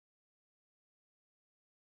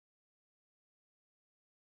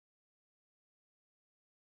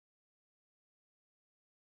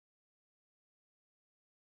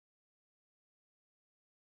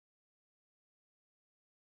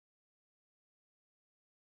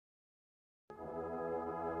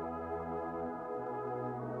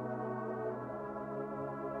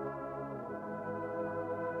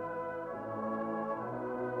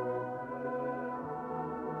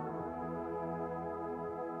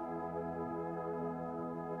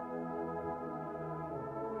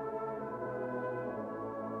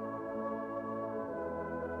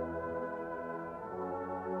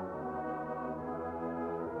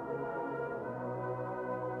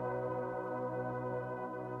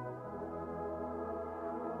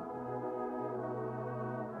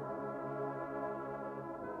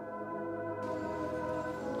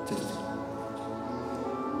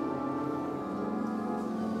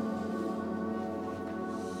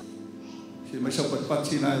May sapat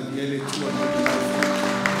patsina yele chua.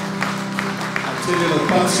 Atele lo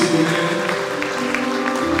patsi yele.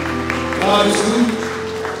 God is good.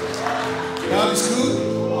 God is good.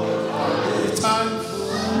 All the time.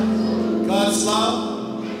 God's love.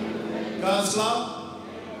 God's love.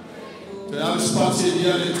 To have spots in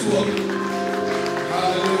yele chua.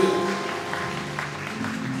 Hallelujah.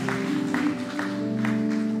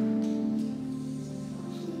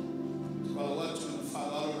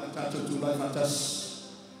 Atas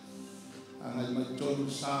angai matolu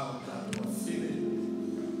sa tato file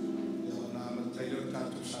yo na matayo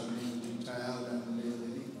tato sa ni tayo dan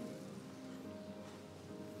lele.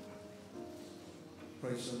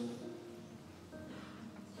 Praise the Lord.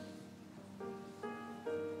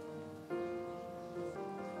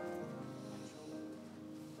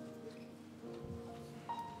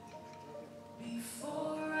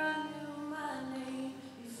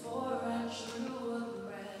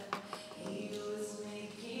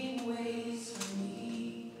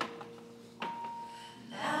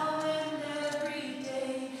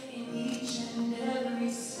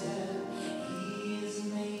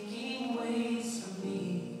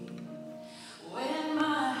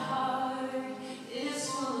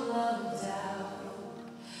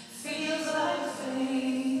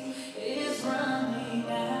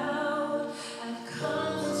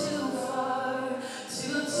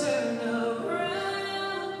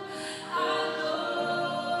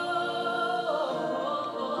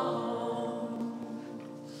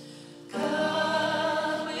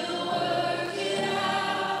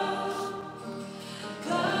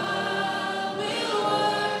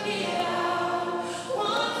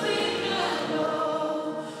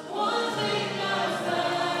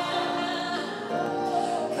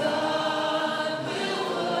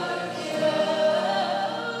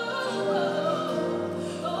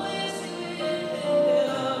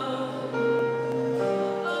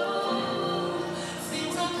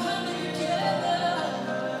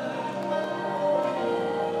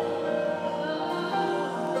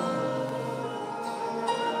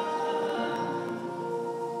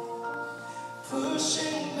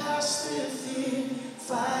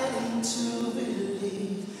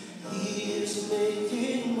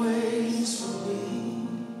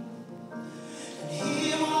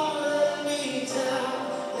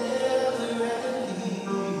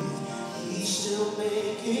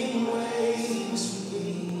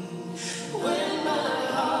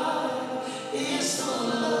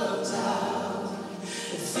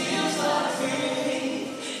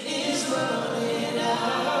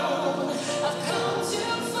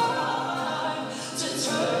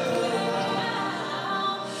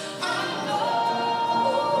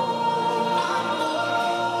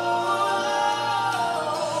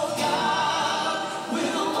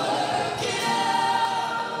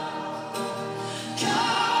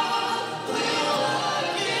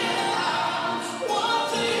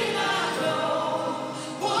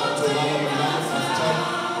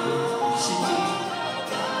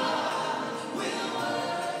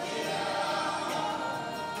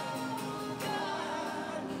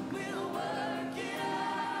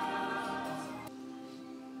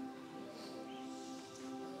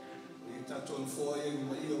 Taton foye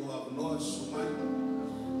maiyo wa no sumai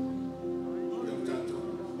yo tato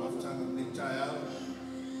maftanga nitaya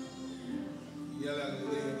yala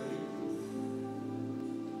ngule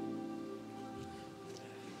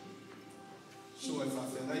so fa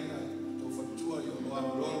fenaina to fatua yo wa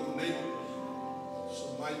lo nei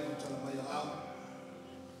so mai mutala mai a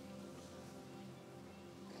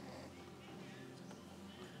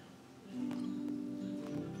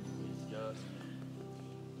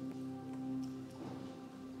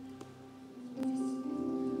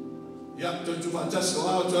to cuma just go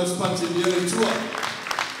out to spot in the tour.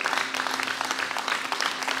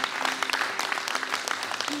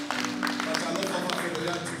 But I love how I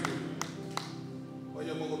feel to or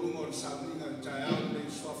your mother or something and child they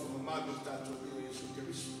suffer from a mother that will be a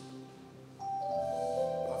suitcase.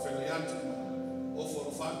 I feel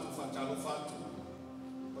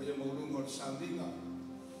o Sandinga.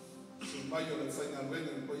 Mai o le whainga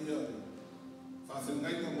wenga ko ia.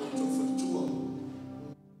 Whawhengai ka mo tō whatua.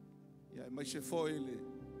 Ia mai se foi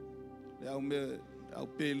le au me au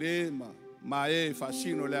pele ma e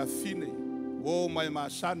fasino le afine. Wo mai ma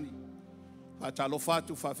sani. Atalo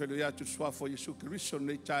fatu whawhelo ia tu swafo Yesu Christo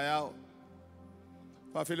nei tai au.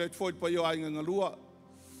 Whawhelo et foi pa yo ainga ngalua.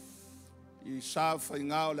 I sa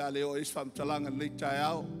whaingao le aleo es whamtalanga nei tai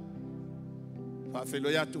au. Whawhelo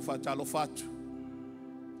ia tu whatalo fatu.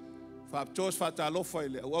 Whaptos whatalo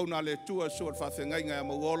whaile. Au na le tua so whawhengai ngai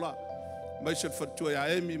amauola. Mai se whatua ia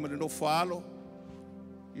emi ma le no whaalo.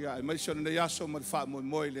 Ia mai se nei aso ma le wha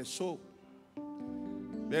Moimoi le so.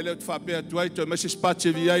 Lele tu whapea tuaito mai se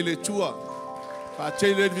spache vi ai le tua.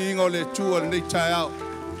 Whatele vi ingo le tua nei tai au.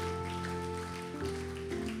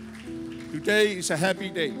 Today is a happy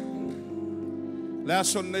day. Le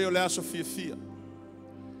aso nei o le aso fia.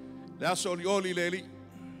 Le aso oli le li.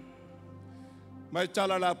 Mai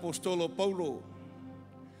tala la apostolo Paulo.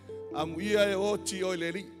 Amuia e oti o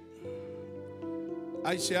le li.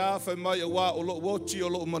 Ai se afa mai wa o lo oti o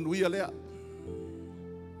lo manuia lea.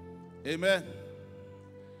 Amen.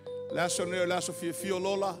 Le aso nei o le aso fia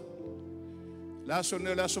Lola. Le aso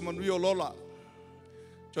nei o le aso manuia o Lola.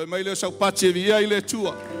 Toi mai le sau pace via i le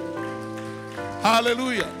tua.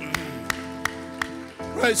 Hallelujah.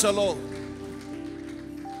 Praise the Lord.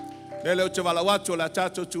 Lele o te wala watu o la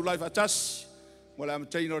tātou tu lai fatasi. Mo le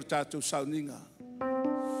amataino o tātou sauninga.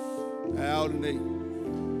 E aore nei.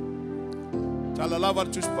 Tala lava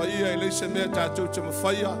tu spaia i leise mea tātou te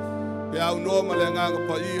mawhaia. Pe au noa ma le nganga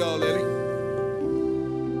paia o leri.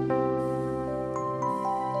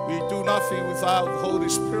 We do nothing without the Holy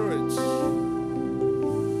Spirit.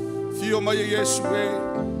 Fio mai e Yesu e.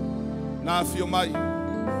 Na fio mai.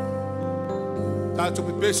 Tātou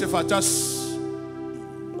pe pese fatasi.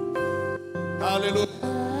 Hallelujah.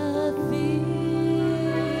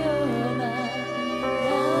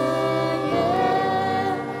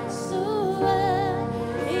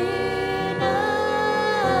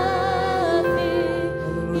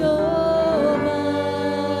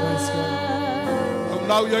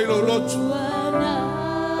 Now you know lots.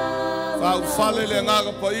 Fau fale le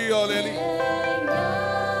ngaga pa ia o leli.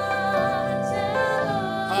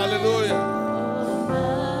 Hallelujah.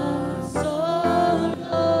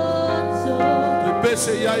 Le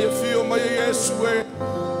pese ia e fio mai Yesu e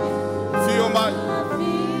fio mai.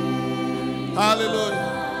 Hallelujah.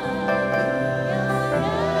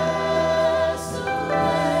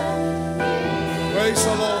 Praise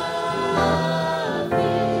the Lord.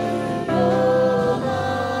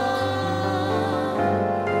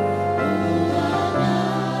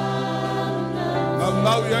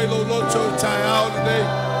 Now you know lots of time out today.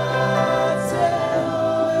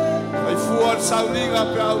 Mai fuar sauninga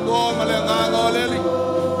pe au noa ma le nganga o leli.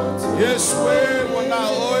 Yes we wana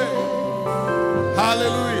oe.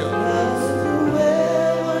 Hallelujah.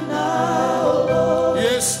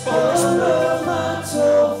 Yes, Holy Spirit.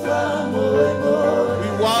 We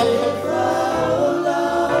welcome.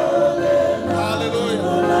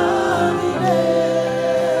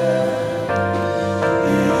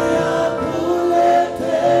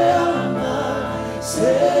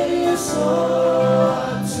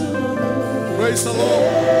 Praise the Lord.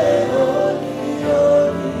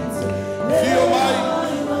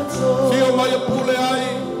 Fio mai pule ai.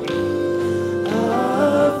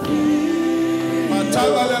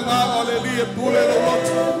 Matanga le nga ole li pule lo lot.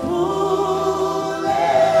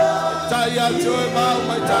 Tai atu e mau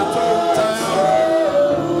mai tatu tai.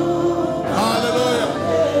 Hallelujah.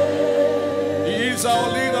 He is our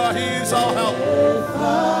leader, he is our help.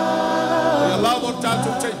 We love our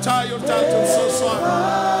tatu te tai your tatu so so.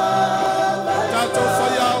 Tato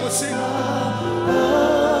faya wasi.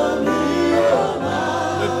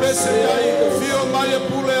 Le pese ai, fio mai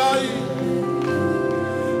pule ai.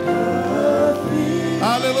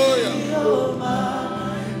 Hallelujah.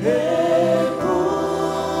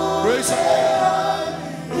 Praise the Lord.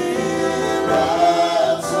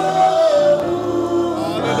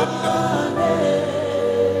 Hallelujah.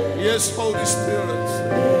 Yes, Holy Spirit.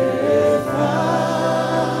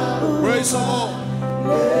 Praise the Lord.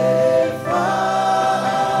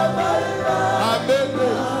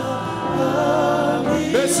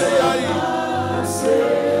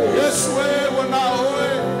 Yes, we were now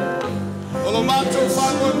away. Olomato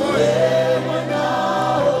fan Moimoi.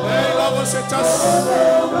 Hey, love us at us.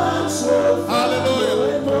 Hallelujah.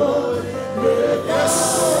 Yes.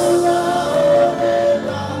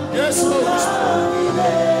 Yes, Holy Spirit.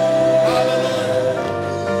 Hallelujah.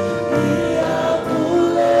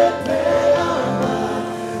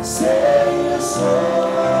 Say yes, so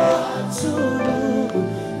to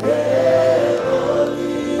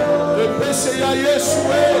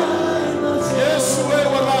Yeshua. Yeshua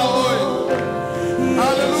walaoi.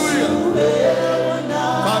 Hallelujah.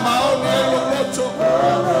 Mamaoni elo moto.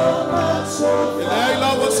 Ele ai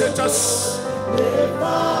lava setas.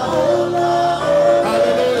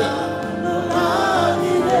 Hallelujah.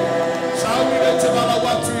 Sawi lete bala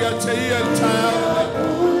watu ya teia tayari.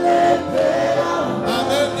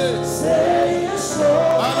 Amen.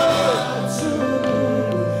 Hallelujah.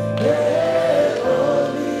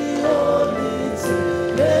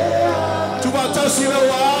 Tubatasira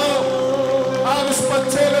wao.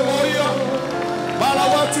 Aluspatele moya. Bala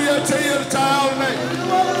watu ya teia tayari.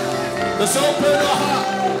 Let's open your heart.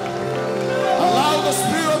 Allow the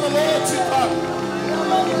Spirit of the Lord to come.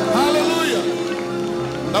 Hallelujah.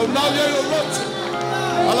 Now you're watching.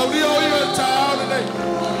 Hallelujah. You're tired today.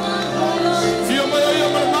 Feel my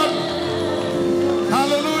man.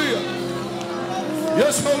 Hallelujah.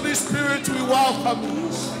 Yes, Holy Spirit, we welcome you.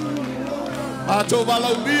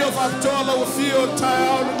 Hallelujah. Factola will feel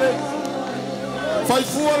tired today. Fai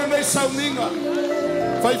fuori nei sauninga.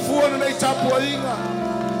 Fai fuori nei tapuinga.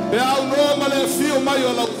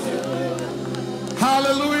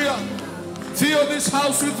 Hallelujah. Fill this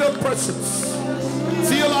house with your presence.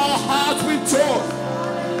 Fill our hearts with joy.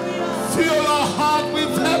 Fill our heart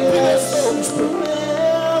with happiness.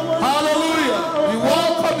 Hallelujah. We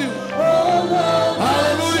welcome you.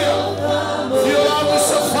 Hallelujah. Fill our with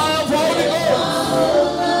the fire of Holy Ghost.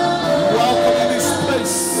 Welcome in this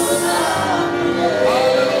place.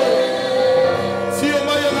 Hallelujah. Fill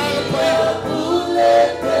my life.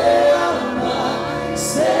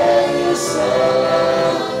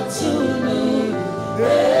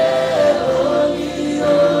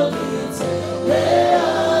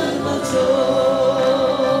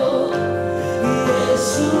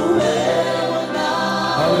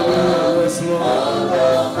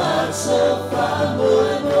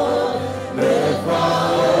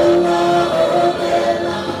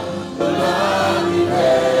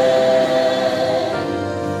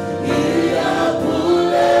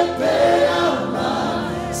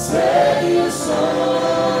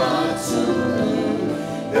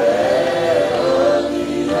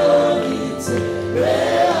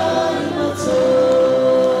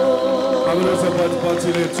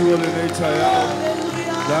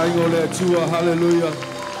 Hallelujah.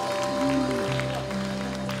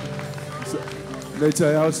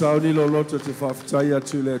 Later out, Sauni Lola to Tavete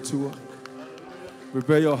to Latu.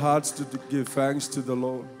 Prepare your hearts to give thanks to the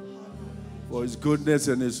Lord for His goodness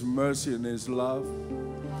and His mercy and His love.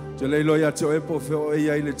 I don't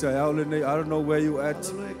know where you're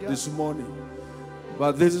at this morning,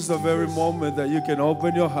 but this is the very moment that you can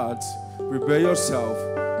open your hearts, prepare yourself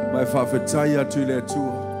by Tavete to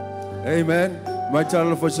Latu. Amen. My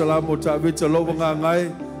channel for Shalom Tavete Lola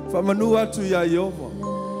ngai famanu atu ya Yehova.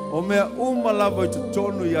 O mea umalava to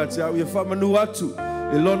tonu ya tia ya famanu atu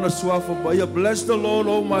ilona swafo ba ya. Bless the Lord,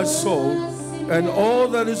 O my soul, and all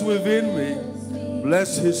that is within me.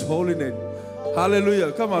 Bless His holy name.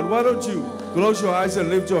 Hallelujah. Come on, why don't you close your eyes and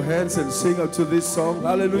lift your hands and sing up to this song.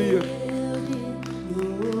 Hallelujah.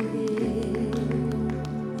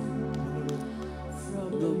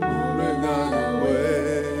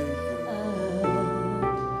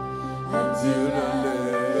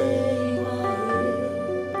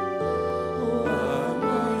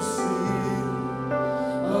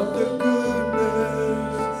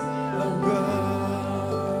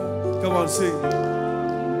 Come on, sing.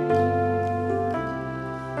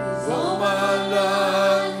 All my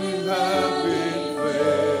life you have been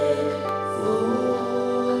faithful.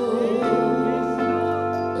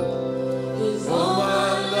 All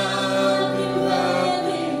my life you have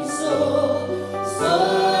been so good.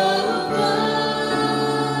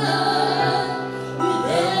 With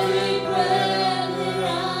every breath that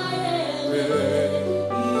I am able,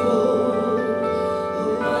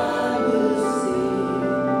 I will sing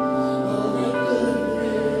of the goodness.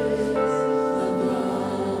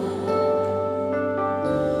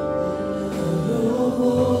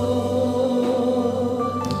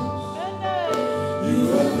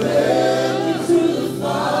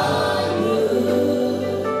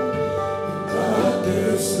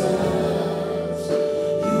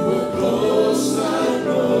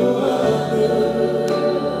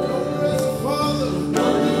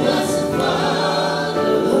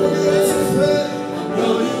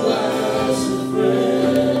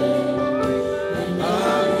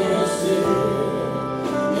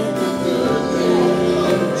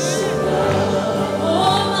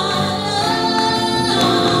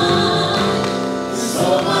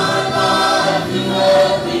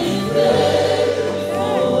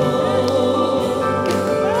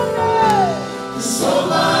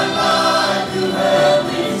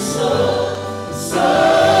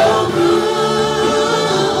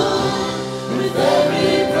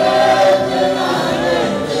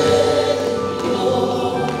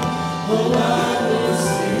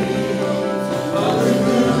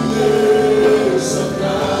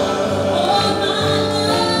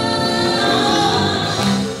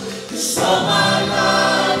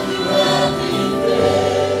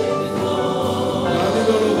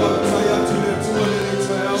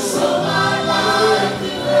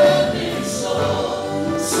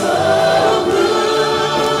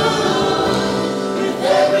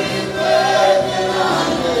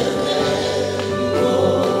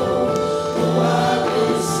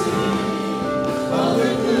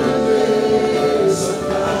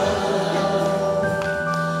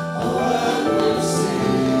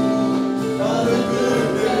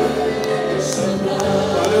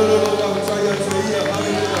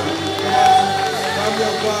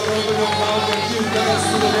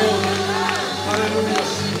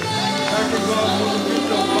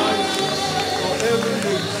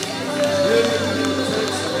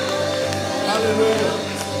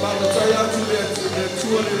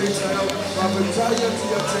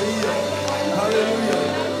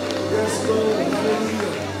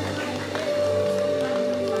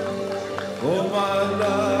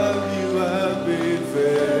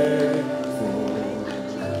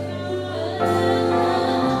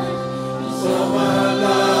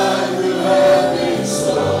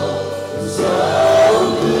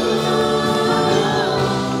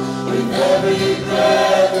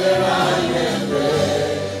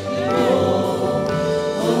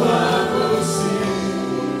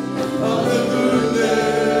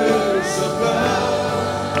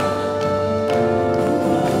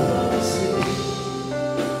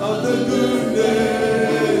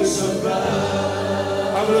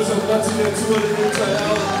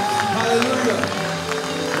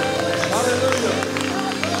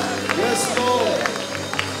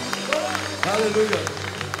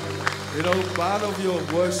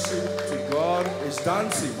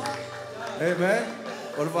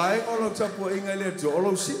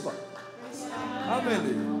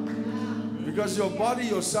 Because your body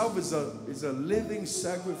yourself is a living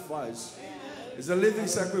sacrifice. It's a living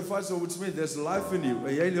sacrifice, which means there's life in you.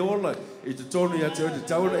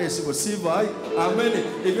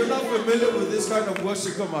 Amen. If you're not familiar with this kind of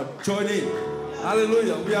worship, come on, join in.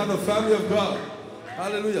 Hallelujah. We are the family of God.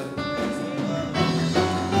 Hallelujah. Hallelujah.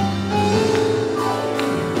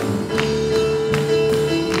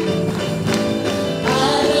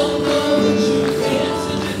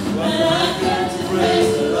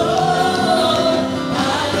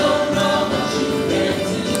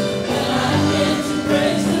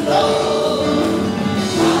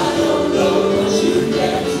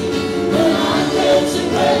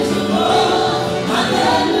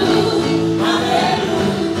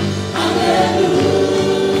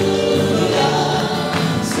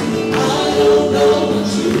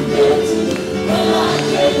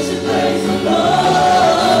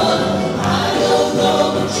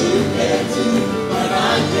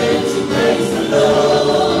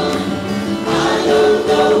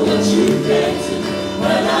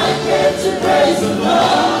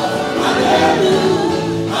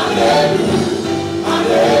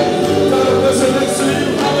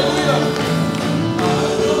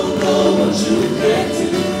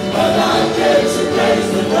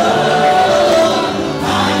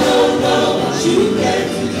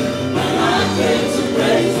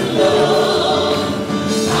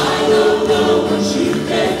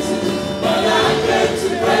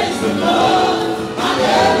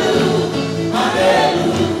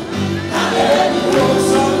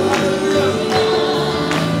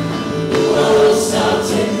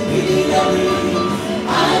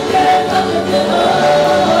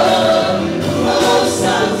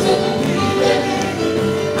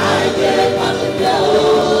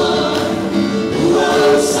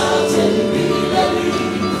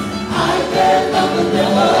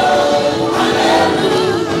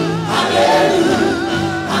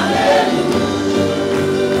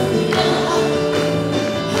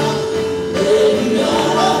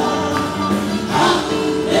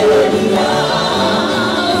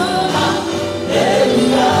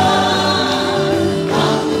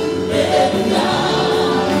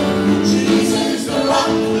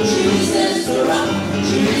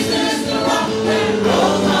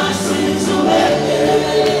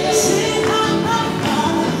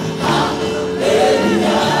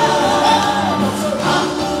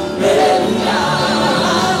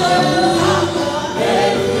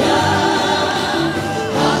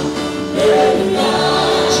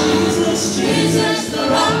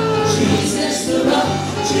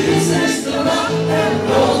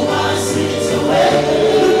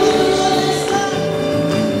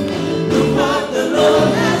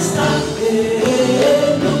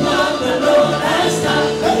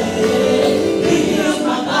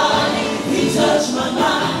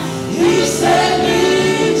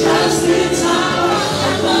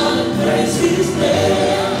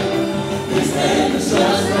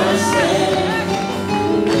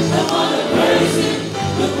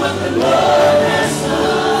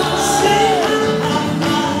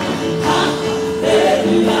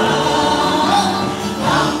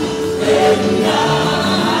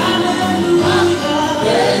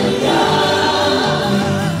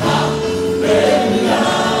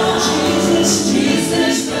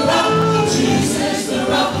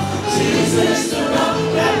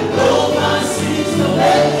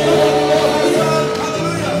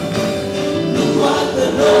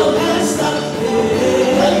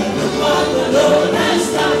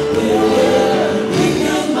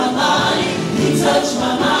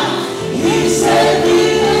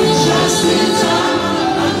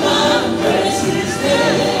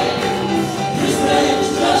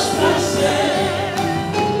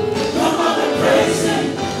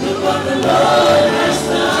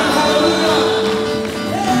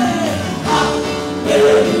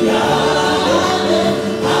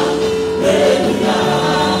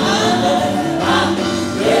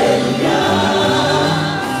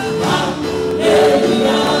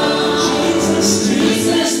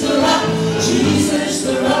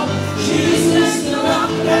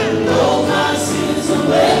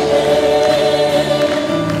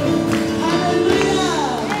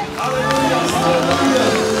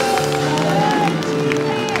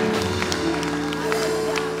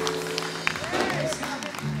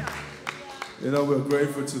 You know, we're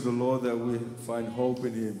grateful to the Lord that we find hope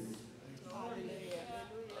in Him.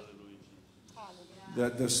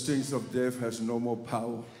 That the stings of death has no more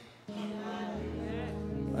power.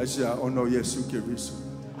 I say, oh no, yes, you can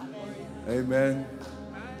reason. Amen.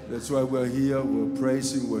 That's why we're here, we're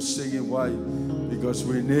praising, we're singing. Why? Because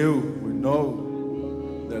we know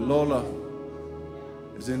that Lola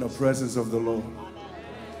is in the presence of the Lord.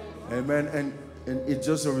 Amen. And it's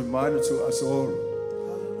just a reminder to us all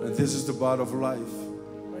that this is the part of life.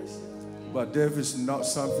 But death is not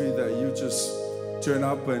something that you just turn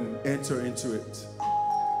up and enter into it.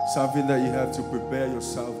 Something that you have to prepare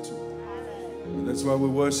yourself to. And that's why we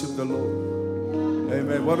worship the Lord.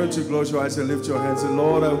 Amen. Why don't you close your eyes and lift your hands and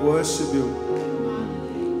Lord, I worship you.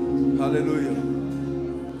 Hallelujah.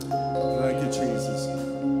 Thank you, Jesus.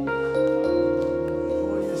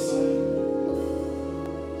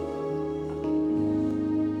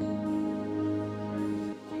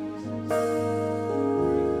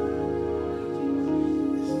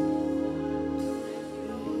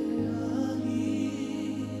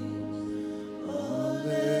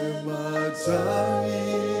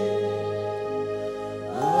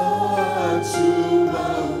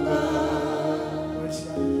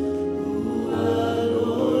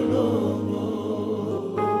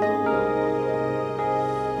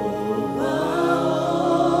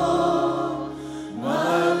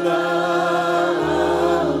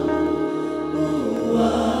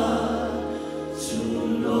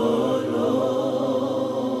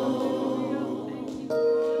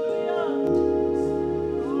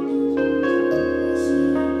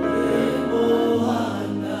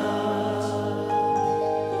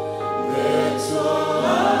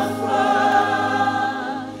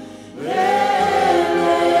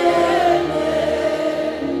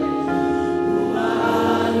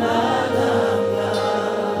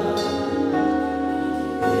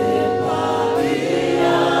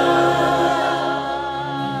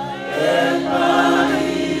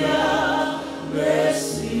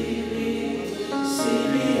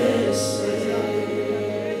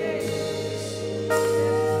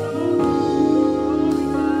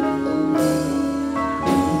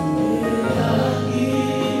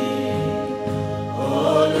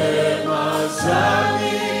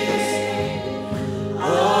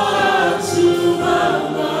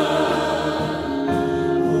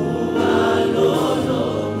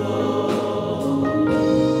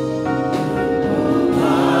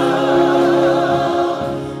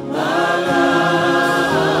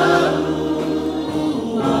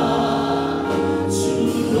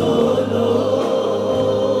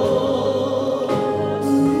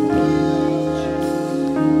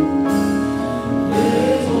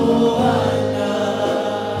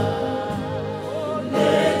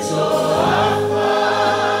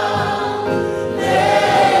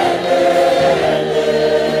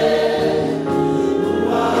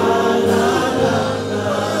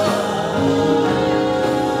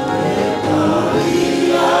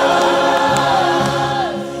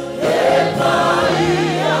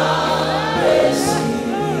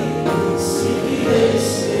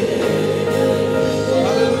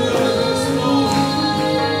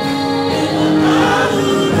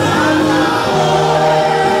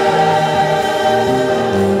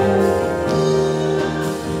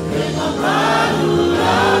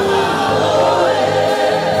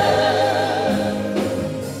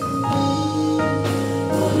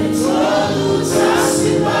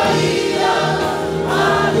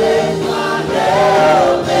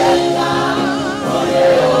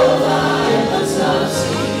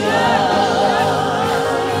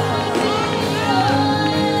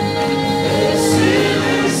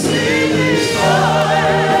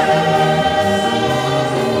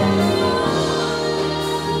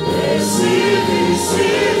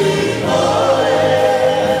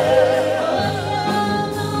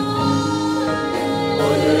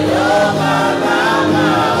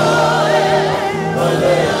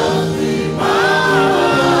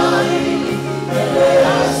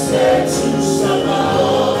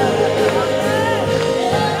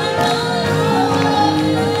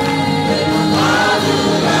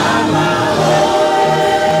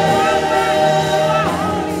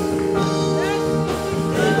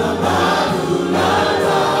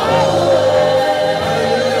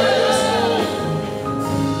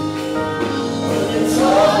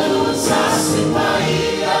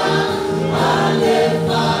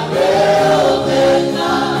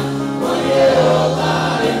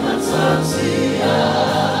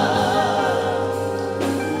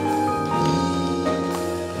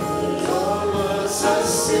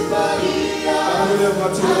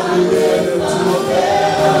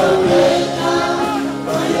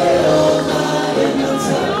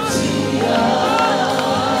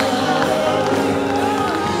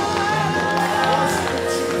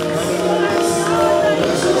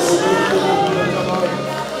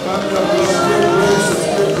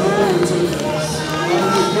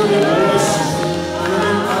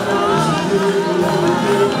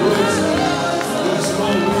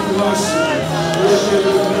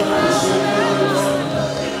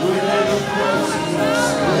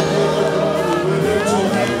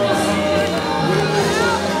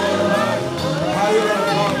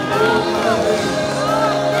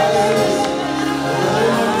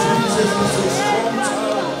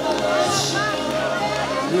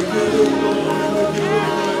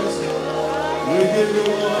 give you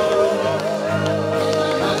all.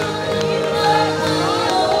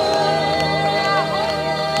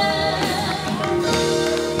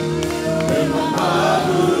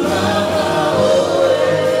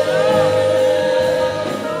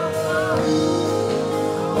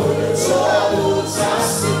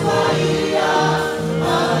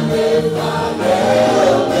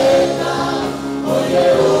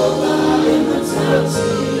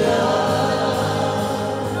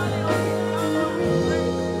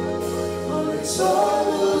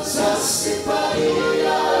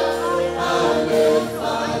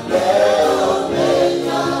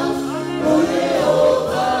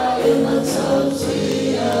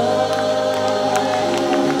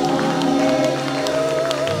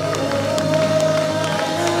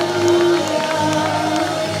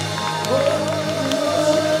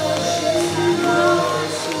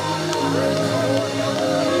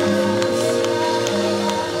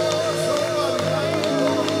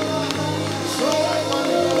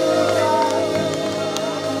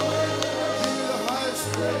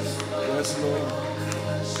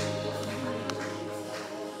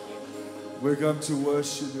 We come to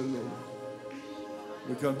worship you, Lord.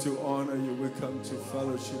 We come to honor you. We come to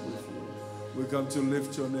fellowship with you. We come to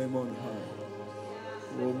lift your name on high.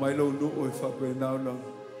 Oh, my Lord, no, if I pray now, Lord,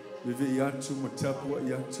 we will yatu matapu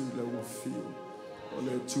yatu la ufio.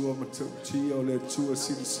 Ole tu matati, ole tu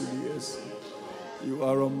asili. You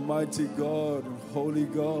are a mighty God, holy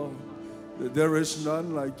God. There is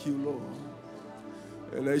none like you, Lord.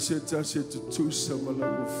 Elisha tashi to tu samala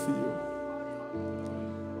ufio.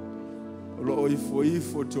 Lo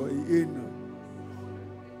ifo to ina.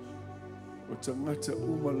 Otangata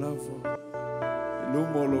umalava.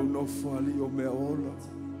 Lumolo no fali o meola.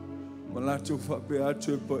 Malato fa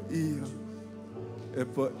beato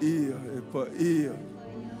epa ia.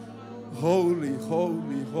 Holy,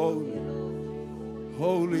 holy, holy.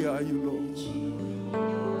 Holy are you, Lord.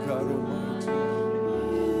 God Almighty.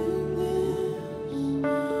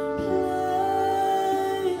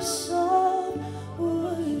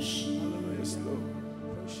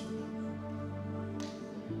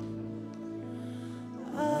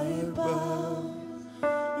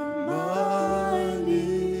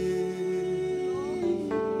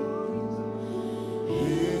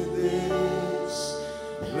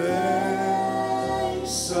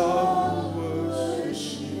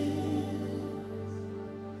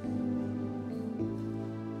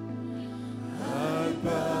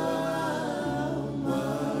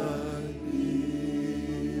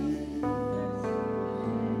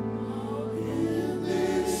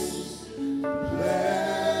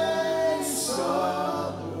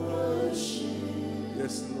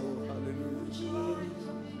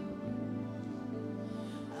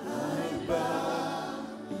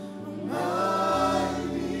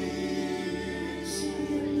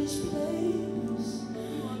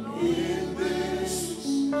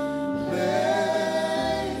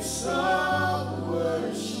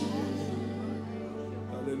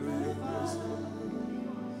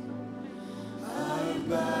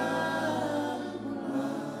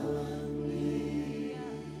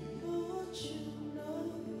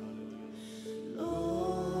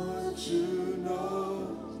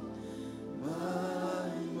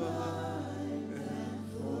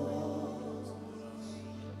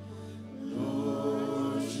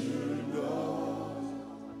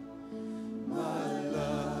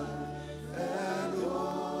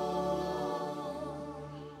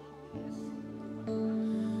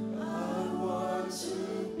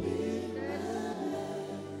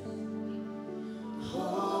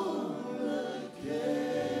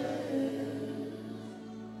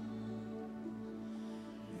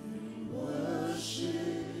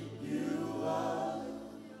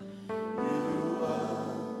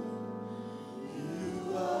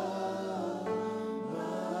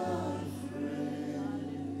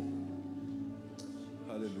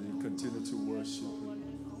 Continue to worship him.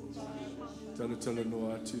 Tell no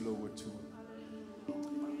atilo watu.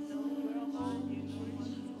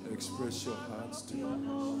 Express your hearts to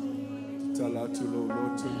him. Tell atu lo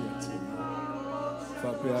loto yate.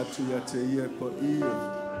 Fape atu yate epa ia.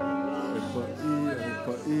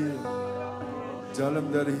 Tell him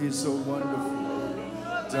that he's so wonderful.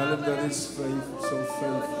 Tell him that he's faithful, so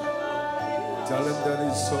faithful. Tell him that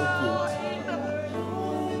he's so good.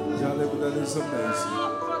 Tell him that he's amazing.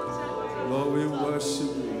 Lord, we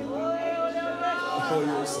worship you. Oh,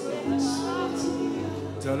 yes, Lord.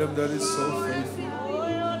 Tell him that he's so faithful.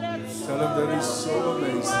 Tell him that he's so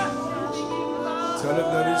amazing. Tell him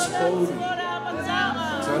that he's holy.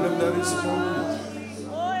 Tell him that he's holy.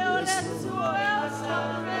 Yes, Lord.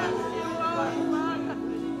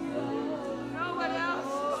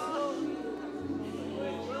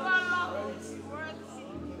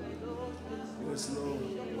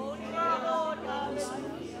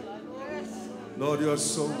 Lord, you are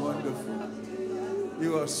so wonderful.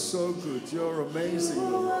 You are so good. You're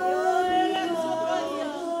amazing, Lord.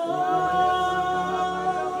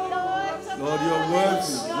 Lord, you're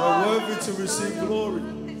worthy. You're worthy to receive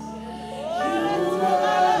glory.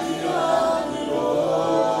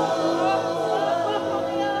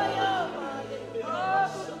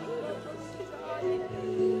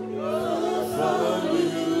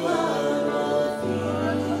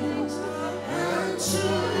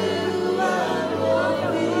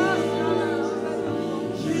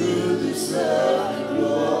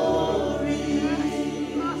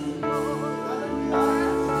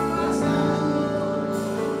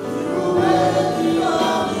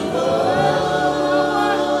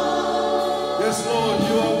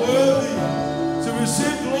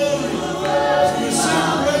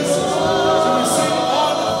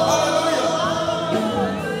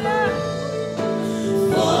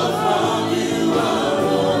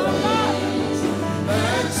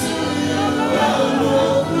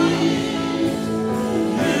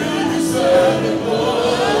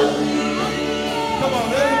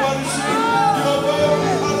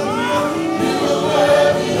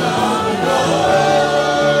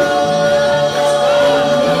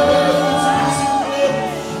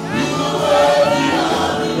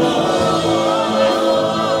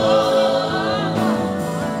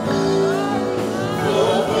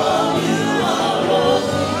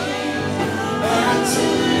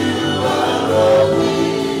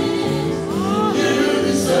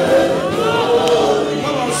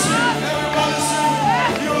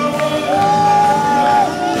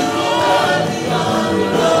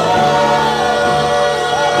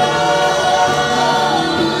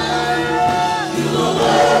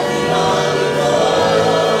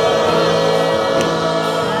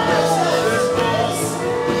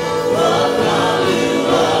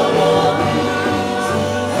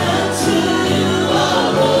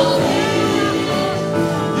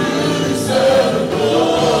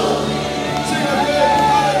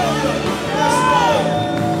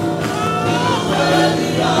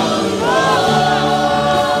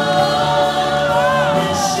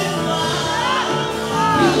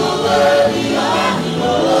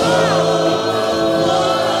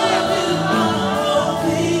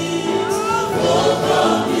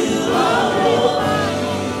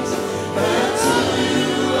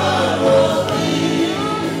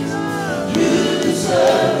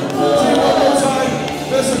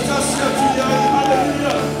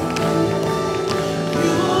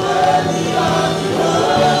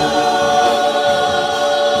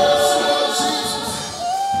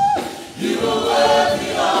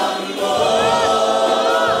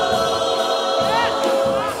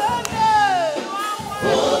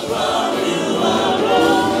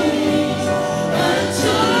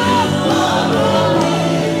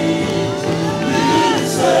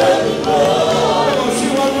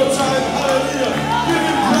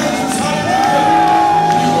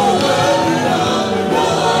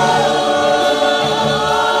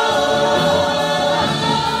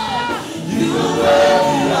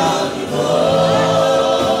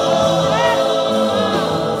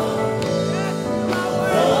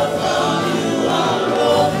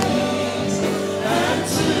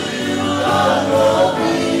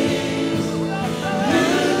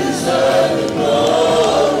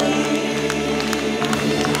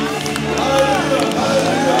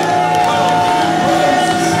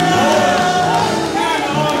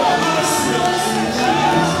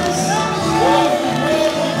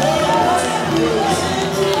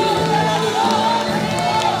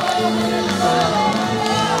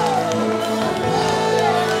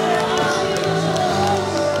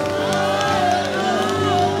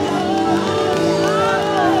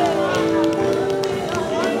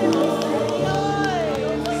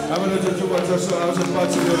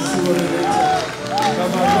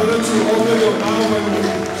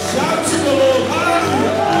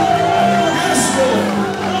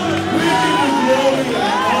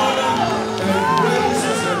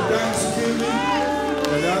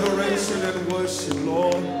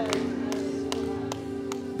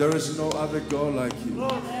 There is no other God like you.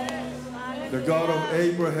 The God of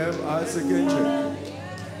Abraham, Isaac, and Jacob.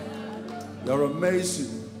 You're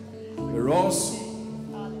amazing. You're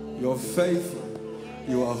awesome. You're faithful.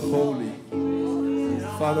 You are holy.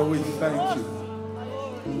 Father, we thank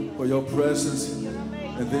you for your presence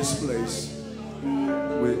in this place.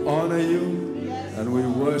 We honor you and we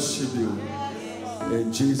worship you.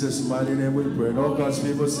 In Jesus' mighty name we pray. And all God's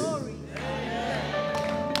people say,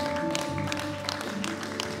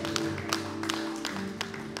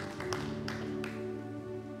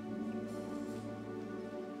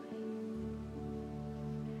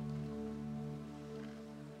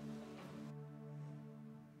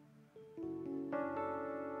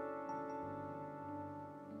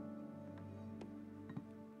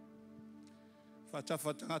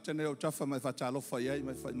 Fatafa tangata ne o tafa mai fatalo fa ia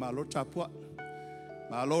mai fa malo tapua.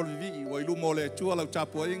 Malo vi o ilu mo le tua lau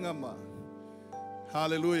tapua inga ma.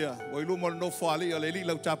 Hallelujah. O ilu mo no fali o le li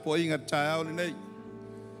lau tapua inga tae le nei.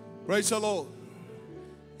 Praise the Lord.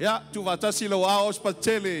 Ya tu vatasi lo a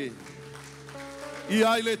ospatele.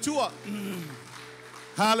 Ia ile tua.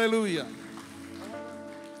 Hallelujah.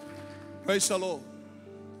 Praise the Lord.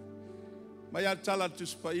 Maya tala tu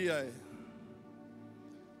spaia e.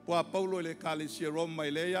 Pua Paulo le kalisia Roma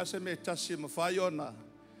ile ya se me tasi mafaiona.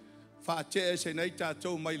 Fa te se nei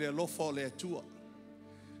tatou mai le lofo le tua.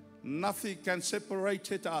 Nothing can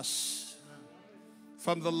separate us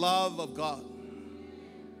from the love of God.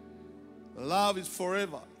 Love is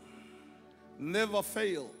forever. Never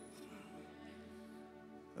fail.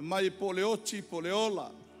 Mai po le oti po le ola.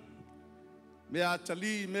 Me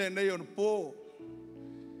atali me nei on po.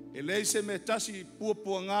 E lei se me tasi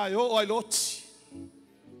pua ngai o ai loti.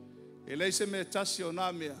 E lei se me tasi o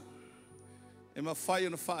nā mea. E ma whai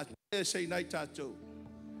ona wha e sei nei tātou.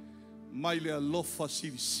 Mai le alofa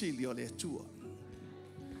sili o le atua.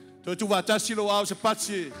 Toi tu watasi lo au se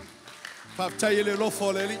patsi. Whaptai e le lofa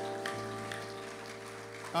o le li.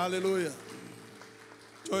 Hallelujah.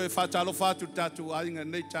 Toi whatalo whatu tātou ainga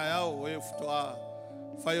nei tai au. E whatoa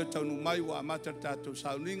whai o taunu mai wa amata tātou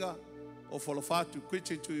sauninga. O whalawhatu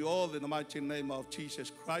kwiti to you all in the mighty name of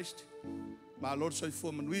Jesus Christ. Ma Lord soi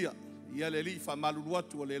fua manuia. Ia le li wha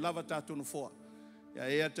maluruatu o le lava tātou no fua. Ia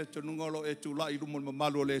ea te tunungolo e tu la i lumo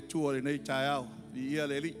malu o le tua le nei tai au. Ia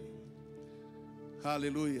le li.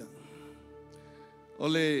 Hallelujah. O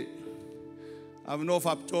le avino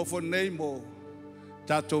whaptofo nei mo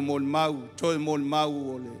tātou mon mau. Toi mon mau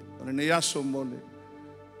o le nei aso mo le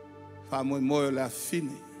wha moimoi o le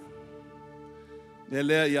afine. Le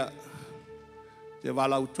lea ia te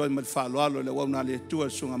wala utoi ma whaloalo le wauna le tua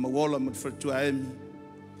sunga mawola ma whatua emi.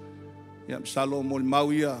 Ia msalo mo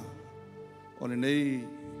mau ia o le nei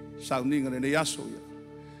sauninga le nei aso ia.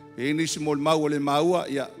 E nisi mo mau o le maua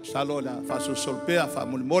ia salo la whaso solpea wha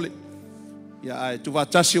mole mole. Ia ai tu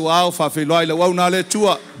watasi o au wha whiloai le wauna le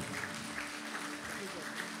tua.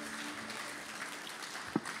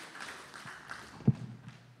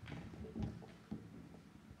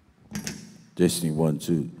 Destiny 1,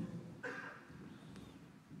 2.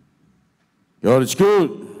 God is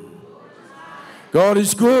good. God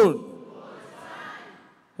is good.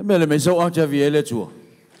 Give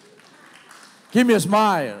me a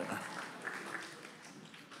smile.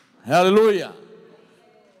 Hallelujah.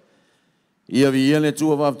 Ia vi ele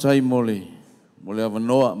tua va tai mole. Mole ava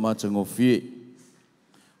noa matango fie.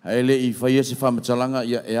 Haele I faia se fama talanga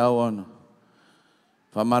ia e awana.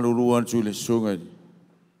 Famaluruan tu le sunga.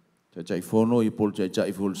 Chai fono I pol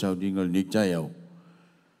chai fol soundingal nik chai au.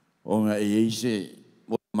 Onga e se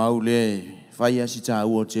maule faia si ta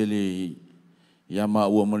u tele ia ma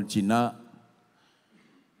u malchina.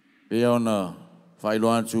 Pe ona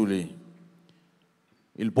failoan chule.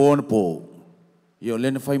 Il pon po. Io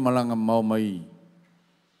len fai malanga mau mai.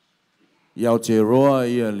 Ia te roa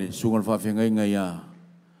ia le sungal fa fenga inga ia.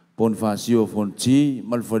 Pon fa sio fonti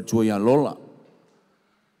mal fa tu ia Lola.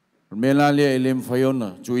 Mela le lem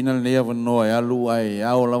faiona tuina le ia no ia lu ai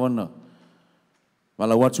au lawana.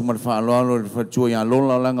 Mala watu mal fa lo fa tu ia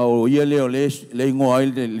Lola langa o ia le ngo ai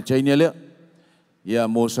le chaini le. Ia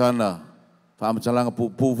mosana fa matalanga pu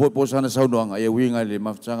po sana saunanga ia winga le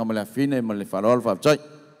mafanga mala fine mala fa lo fa chai.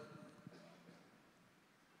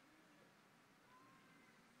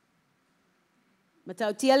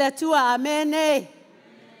 Matau tia le tua, amen.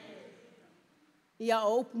 Ia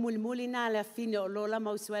o upu muli na le fine o Lola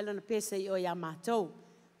mausuela na pesa I o ia matou.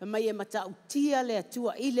 Mai e matau tia le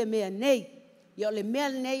tua I le mea nei. Ia o le mea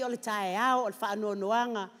nei o le tae ao o le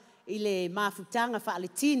whaanoanoanga I le mafutanga wha le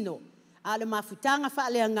tino. A le mafutanga wha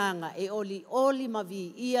le anganga e oli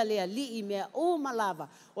mavi ia le ali I mea o malava.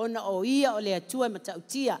 Ona o ia o le atua matau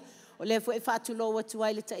tia. O le fwe whaatulo watu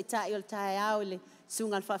ai le taitai o le tae ao le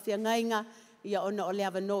sungal whawhiangainga. Ia ona o le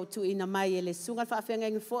ava no tu ina mai e le sungal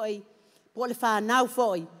whawhiangainga foi. Po le whanau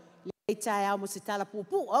foi. Le tae ao mo se tala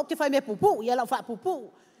pupu. O te whai me pupu. Ia lau wha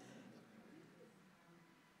pupu.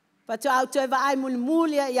 Patu au toi wa ai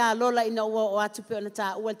mulia ia Lola ina ua o atu pe ona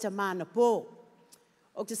ta ua te mana po.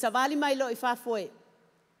 O te savali mai lo I whafoe.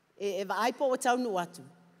 E wa ai po o tau nu atu.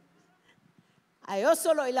 Ai o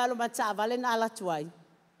solo I lalo mata vale na alatu ai.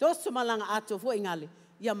 Tosu malanga atu fo ingale.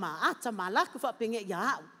 Ia maata malaku whapenge ia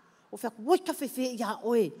au. O whak woika whewhe ia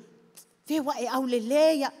oe. Whe wa e au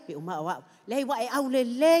leleia. Pe o maa wau. Lei wa e au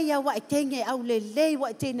leleia. Wa e kenge au lelei.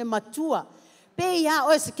 Wa e tene matua. Pe ia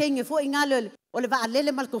oe se kenge fo ingale. O le wa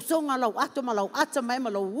lele malko songa lau ato malau ata mai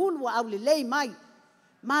malau ulu wa au lelei mai.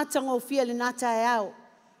 Mātango fia le nata e au.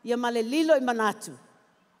 ia male lilo I manatu.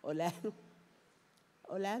 O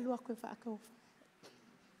le alu koe whaakau.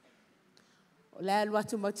 O le alu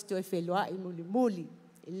atu maututu e whelua I muli muli.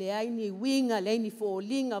 I le aini winga, le aini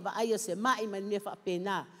fōlinga, wa aia se mai ma nea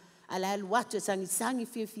whaapena. A le alu atu e sangi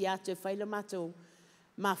whiwhi atu e whaila matou.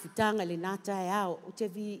 Mafutanga le nata e ao. O te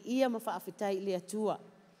vi ia ma whaafitai le atua.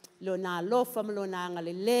 Lo nā lofa ma lo nā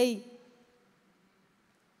ngale lei.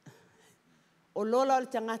 O Lola o le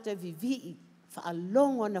tangata vivi'i.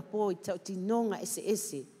 Whaalongo na po I tau tinonga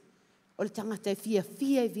ese. O le tangata e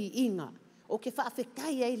fia vi inga. O ke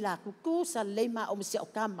whaafekai ei la kukusa leima o msia o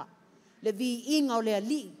kama. Le vi inga o le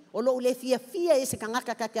ali. O lo le fia ese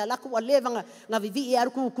kangaka kake alaku wa levanga nga vivi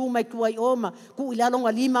aru ku mai kuai oma ku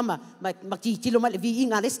ilalonga lima ma tilo ma le vi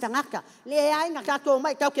inga le stangaka. Le ai nga kako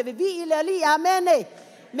mai kau ke vivi le ali amene.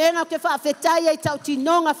 Menga ke whaafetai ei tau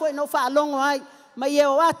tinonga fo no whaalongo ai. Ma ye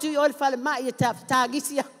o atu I o le whale mai I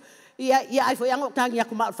tāgisi ia ai fo yango kangi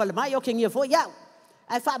aku ma o whale mai o ke ngia fo iau.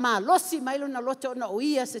 Ai wha maa losi mailo na loto na o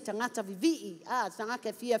ia se tangata vivi'i.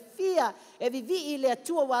 Tangaka fia e vivi'i le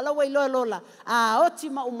atua walawa I Lola. Oti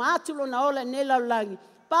ma umatulo na ola nela langi.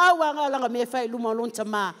 Paua nga langa me whai luma lonta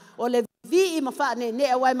maa. O le vivi'i ma wha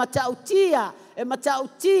ne awai matautia. E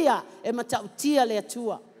matautia le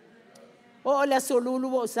atua. O le aso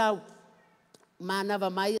lulu o sau. Manawa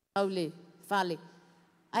mai au le whale.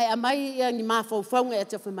 Ai amai ia ni maa whauwhaunga e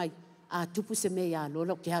tafu mai. Tupu se me ia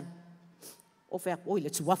Lola o ke hanu. O fea oi le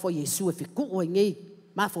tuwafo Yesu e fiku o ngei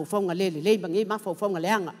mafaufaunga le ngei mafaufaunga le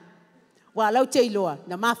anga. Wa lau te iloa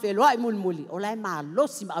na mafeloa I muli o lai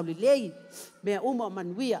malosi ma au lei mea uma o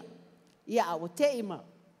manuia ia au te ima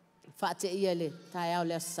whaate ia le tae au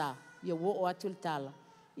le asa ia wo o atu le tala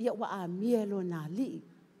ia wa a mielo na li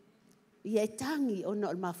ia tangi o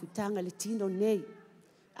no mafutanga le tino nei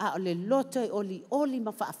a o le loto oli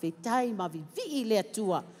ma whaafetai ma vivi le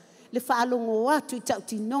atua le whaalongo atu I tau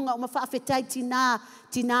tinonga o ma whaafetai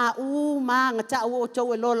tina ma ngata o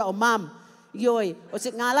tau e Lola o mam. Ioi, o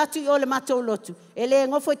se ngā latu I o le matou lotu. E le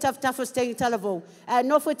ngofo I tafutafo stengi talavou. E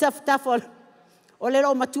nofo I tafutafo o le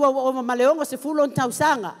o matua o ma maleongo se fulo n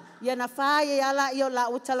tausanga. Ia na whae e ala I o la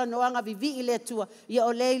o tala noanga vivi I le atua. Ia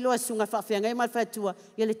o le iloa sunga whaafenga I malwha atua.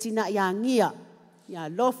 Ia le tina ia ngia. Ia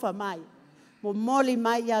lofa mai. Mo moli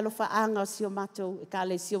mai ia lofa anga o sio matou e ka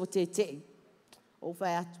le sio te te. O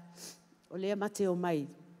whae atu. O lea mate o mai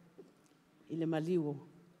I le maliwo.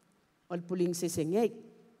 O le puling se ngei.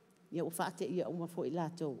 Ia o whaate ia uma fo I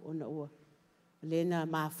latou o na ua. O le na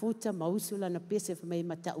mafuta, mausula na pese fa mai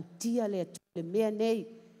mata utia le atu le mea nei.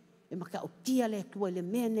 E maka utia le kua le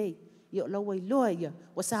mea nei. Ia o laua I loa ia.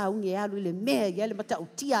 O sa unge e alu le mea ia le mata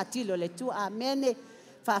utia atilo le tu amene.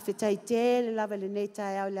 Whaafetai te le lava le nei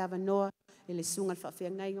tae au le ava noa. E le sunga le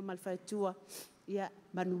whaafea ngai nga malwha tua. Ia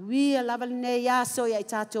manuia lava nei aso ia I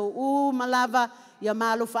tātou malava ia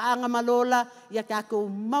malo whaanga malola ia kako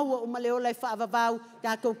maua o maleola I whaavavau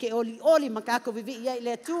kako ke oli ma kako vivi ia I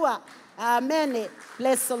le tua. Amen.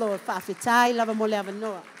 Bless the Lord. Whaafetai lava mo le ava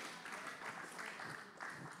noa.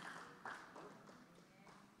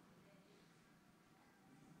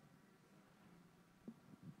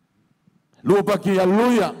 Lua paki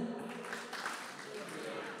hallelujah.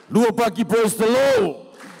 Lua paki praise the Lord.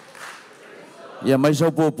 Ia mai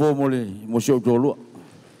sau po mole mo sio tolu.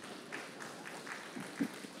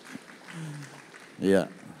 Ia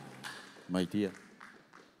mai tia.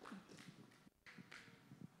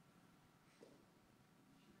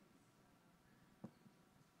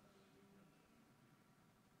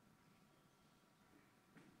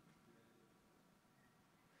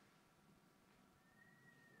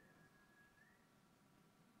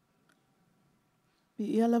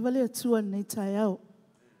 Ia lava le atua nei tae au.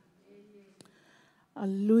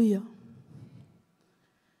 Alleluia.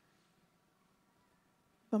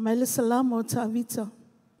 Pamaile salama o Tavete.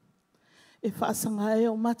 E whaasanga e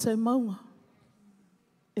o mata e maunga.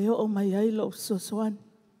 E o mai ailo o sosoani.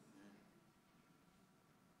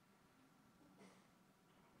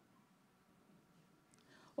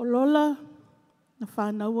 O Lola na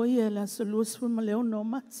whanau ia la solus fu maleo no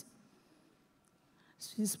mati.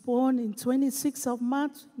 She's born in 26th of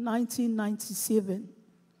March 1997.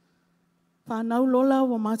 Whanau Lola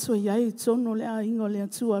wa matua iai tono le a ingo le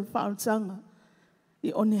atua al whaotanga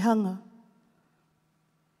I onehanga.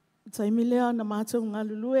 Taimi lea na matua ngā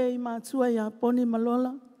lulue I matua ia poni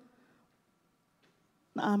malola.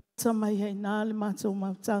 Na amata mai hei nā le matua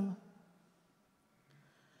mautanga.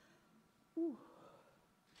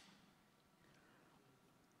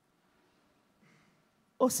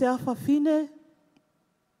 O se awhawhine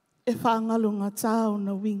e whaangalo ngā tāo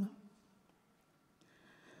na winga.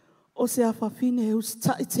 O se awhawhine e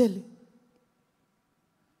ustai tele.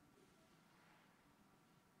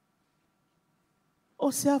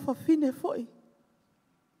 se awhawhine foi.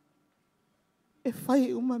 E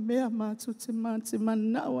whai uma mea mātu te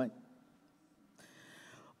mana awai.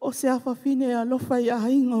 O se awhawhine a lofa I a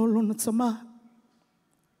inga o lona tama.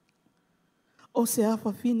 O se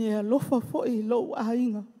awhawhine a lofa foi lo a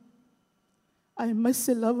inga. Ai mai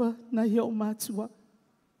se lava na hio mātua.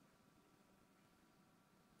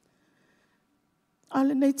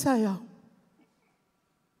 Ale nei tai au.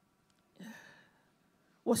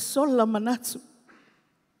 Wa sola manatu.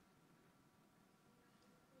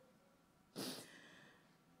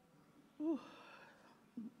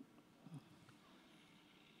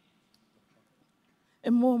 E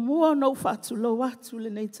mua no whatu lo watu le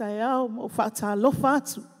nei tai au, mo whata lo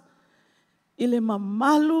whatu. I le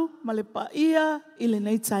mamalu, ma le paia, I le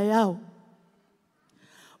nei tai au.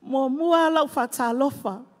 Mua lau whata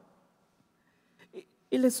lofa.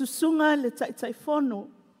 I le susunga le tai fono.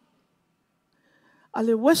 A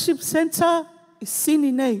le worship center I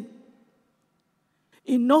sini nei.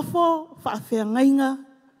 I nofo whaawhiangainga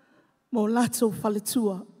mo lato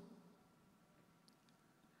whaletua.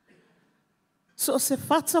 So se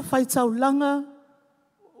whata whaitaulanga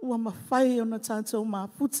ua mawhai o na tātou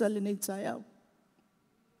mafuta le nei tai au.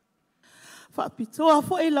 Whaapitoa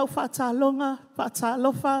fo lau whaatalonga,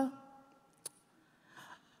 whaatalofa.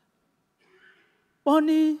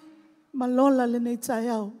 Boni ma Lola le nei tai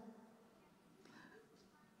au.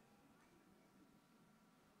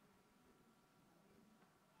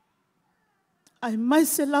 Ai mai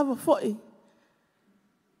se lava foi.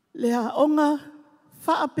 Le a onga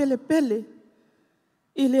wha pele pele.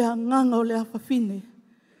 I le a nganga o le a whawhine.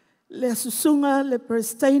 Le a susunga, le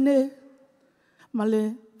presteine. Ma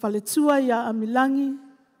le whaletua I a amilangi.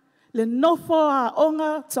 Le nofo a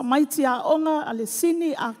onga, tamaiti a onga, a le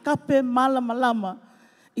sini a kape malama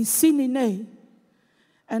I sini nei.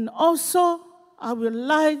 And also, I would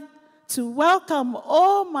like to welcome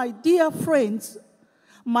all my dear friends,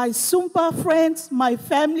 my Sumpa friends, my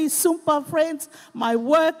family Sumpa friends, my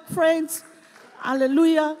work friends.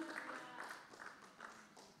 Hallelujah.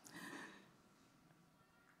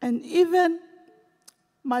 And even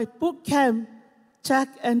my book camp, Jack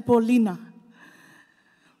and Paulina.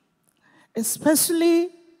 Especially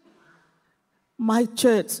my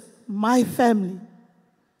church, my family.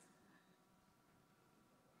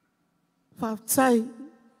 Whaatai.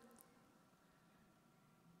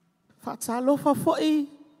 Whaatalofa foi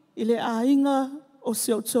I le ainga o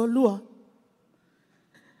se o tolua.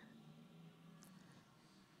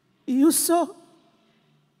 I uso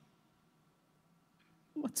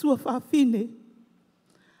matua whaafine.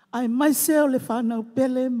 Ai mai se o le whanau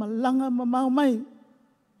pele malanga mamau mai.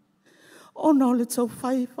 Ono le tau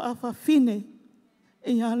whai whaafine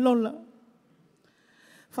I a Lola.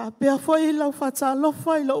 Whaapea foi lau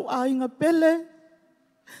whaatalofa I lau ainga pele.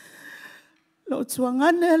 Lo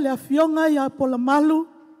tuangane le afionga I a Polamalu.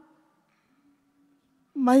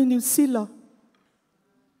 Mai New Zealand.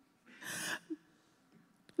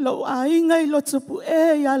 Lo ainga I lo tupu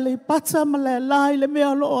I a le pata ma le lai le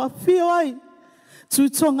mea lo a fio ai.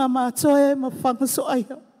 Tutonga mātoe ma whangaso ai.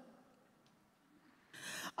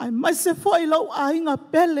 Ai mai se foi lo ainga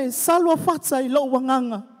pele salwa whata I lo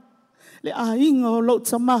wanganga. Le ainga o lo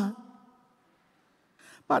tama.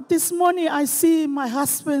 But this morning I see my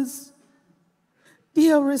husband's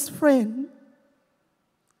dearest friend,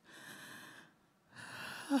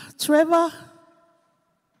 Trevor,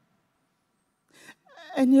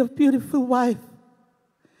 and your beautiful wife.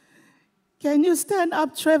 Can you stand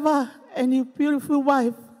up, Trevor, and your beautiful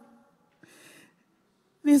wife?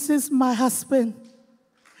 This is my husband,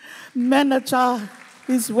 manager,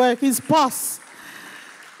 his work, his boss.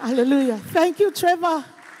 Hallelujah. Thank you, Trevor.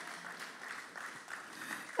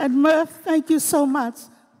 And Murph, thank you so much.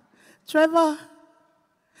 Trevor,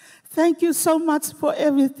 thank you so much for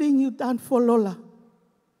everything you've done for Lola.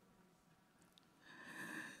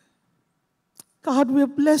 God will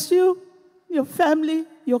bless you, your family,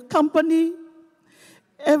 your company,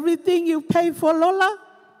 everything you pay for Lola.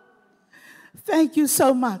 Thank you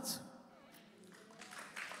so much.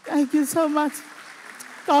 Thank you so much.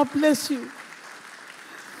 God bless you.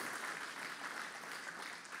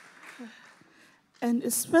 And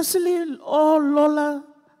especially all Lola's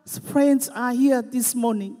friends are here this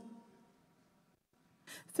morning.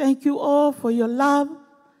 Thank you all for your love,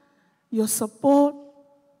 your support,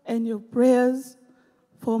 and your prayers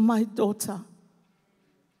for my daughter.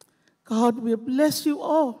 God will bless you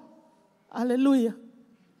all. Hallelujah.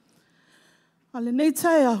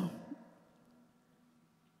 Hallelujah.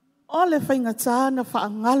 Ole whaingata na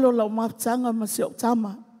whaangalo lau mawtanga ma se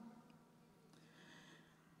otama.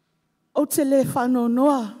 O te le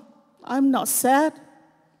whanonoa, I'm not sad.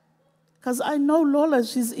 Because I know Lola,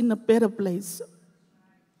 she's in a better place.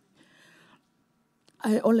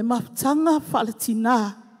 Ai ole mafutanga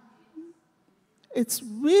falatina. It's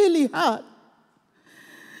really hard.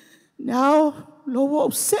 Now, Lola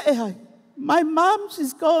upset. My mom,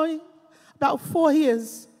 she's going about 4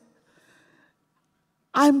 years.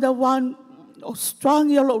 I'm the one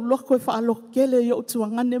strong yellow look with a lokele yo to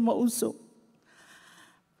angane mauso.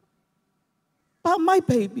 But my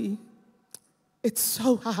baby, it's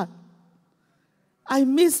so hard. I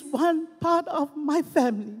miss one part of my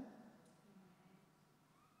family.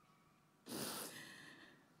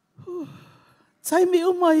 Taimi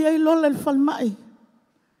uma ye lola falmai.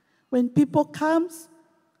 When people comes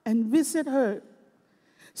and visit her,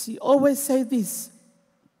 she always say this: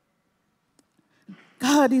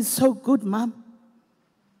 God is so good, Mom.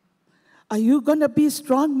 Are you going to be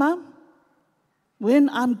strong, Mom, when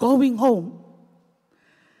I'm going home?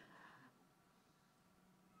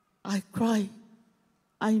 I cry.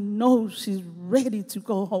 I know she's ready to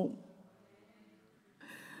go home.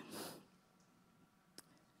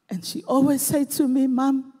 And she always say to me,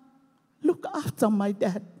 Mom, look after my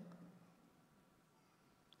dad.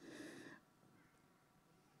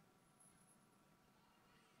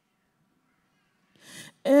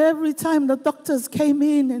 Every time the doctors came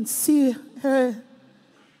in and see her,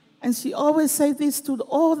 and she always say this to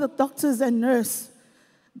all the doctors and nurses: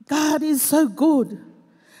 God is so good.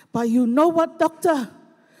 But you know what, doctor?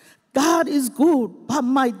 God is good, but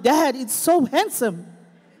my dad is so handsome.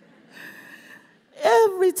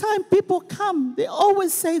 Every time people come, they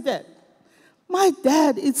always say that. My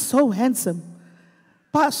dad is so handsome,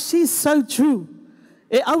 but she's so true.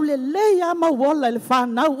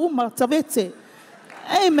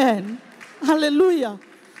 Amen. Hallelujah.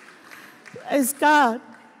 Praise God.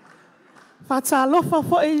 Fatalofa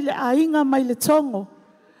fo ile ainga mai le tongo.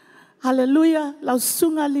 Hallelujah. Lau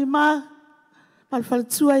sunga lima.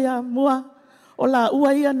 Palfaltua ya mua. Ola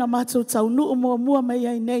ua ia na matou taunu mua mai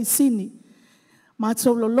ai nei sini.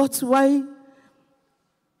 Matou lo lotu wai.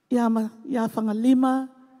 Ya whangalima.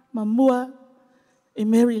 Mamua. E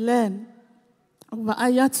Maryland. Wa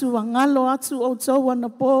ai atu wa ngalo atu o tau wana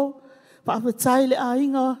po. Whaapatai le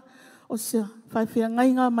ainga o se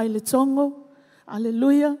whaiwhiangainga mai le tongo.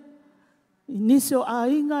 Hallelujah. Inisio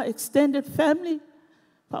ainga, extended family.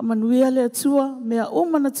 Whaamanuia le atua, mea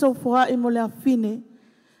umana tau whaa e mo le awhine.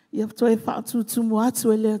 Ia toi whaatutumu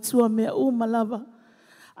atu e le atua, mea lava.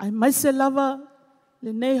 Ai maise lava,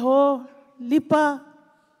 le nei ho, Lipa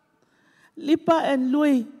and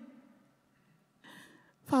Lui.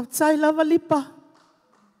 Whaapatai lava Lipa.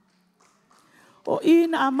 O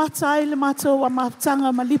ina a matai le matou a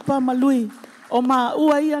maftanga ma Lipa ma Lui. O ma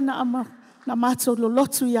ua ia na matou lo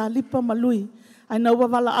lotu ia Lipa ma Lui. Ai na ua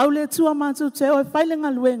wala au le tua matou te o e whailenga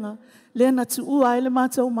luenga. Le na tu ua ele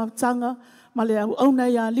matou maftanga ma le au na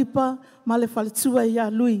ia Lipa ma le whaletua ia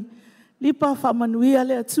Lui. Lipa whamanuia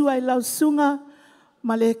le atua i lau sunga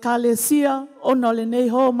ma le kalesia o no le nei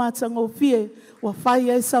ho matango fie wa whai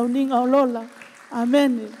e sauninga o Lola.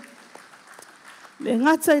 Amen. Le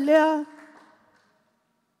ngata i lea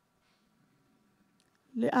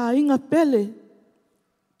le ainga pele,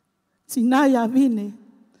 tina ia vine.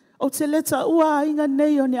 O te leta ua ainga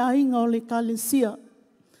nei o ne ainga o le kalesia.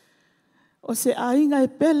 O se ainga e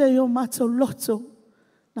pele o matou loto.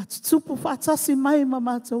 Na tutupu whaatasi mai ma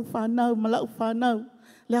matou whanau, malau whanau.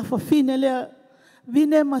 Lea whawhine lea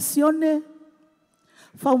vine masione,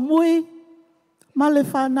 whaumui, ma le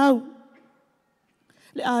whanau.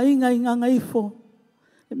 Le ainga inga ngaifo.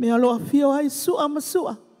 Le mea loa fio ai sua ma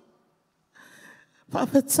sua.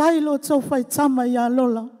 Whaapetai lo tau whai tama ia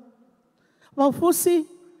Lola. Waufusi,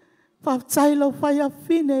 whaapetai lo whai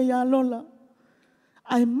awhine ia Lola.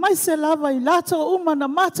 Ai maise lava I lato umana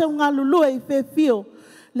mata ngā lulua I whewhio.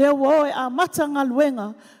 Leo waoe a mata ngā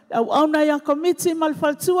luenga. Au auna ia komiti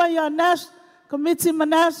malfaltua ia Nash, komiti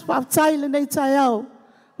manas whaapetai le nei tai au.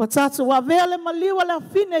 Watato wawea le maliwa le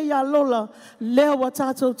awhine ia Lola. Leo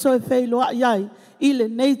watato toi wheiloa iai. Ile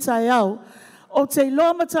nei tai au. O te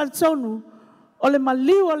iloa mataltonu. O le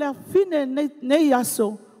maliwa le awhine nei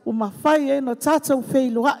aso, o mawhai e no tātou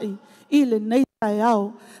wheiloai I le nei tai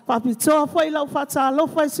au. Whapitoa whai lau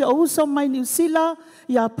whatalofa se o uso mai New Zealand,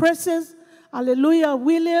 ia Precious, Alleluia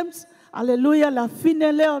Williams, Alleluia la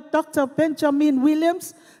awhine leo Dr. Benjamin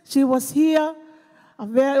Williams, she was here, a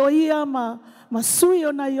vea o ia ma sui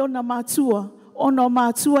ona I ona mātua, ono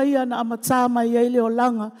mātua ia na amatama I eile o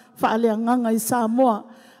langa, whaalea nganga I Samoa.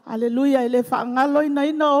 Hallelujah, ele whaangalo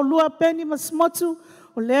ina o lua peni masmotu,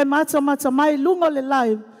 o le mata mai lunga le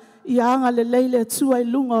live, I anga le leile tua I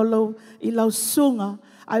lunga o lau, I lau sunga.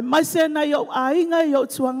 Ai maise na yo ainga yo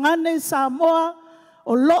tuangane Samoa,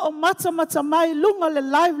 o loo mata mai lunga le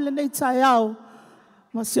live le nei tai au.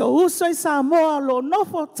 Ma se o uso I Samoa lo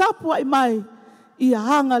nofo tapu ai mai I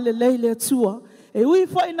hanga le leile atua. E ui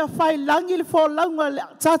fo ina whai langi le fo launga le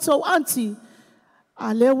tātou anti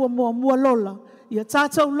a lewa mua Lola. Ia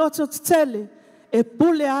tātou loto tele e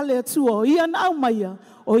pule ale atua o ia na au maia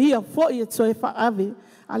o ia fo ia toe whaave.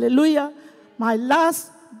 Hallelujah. My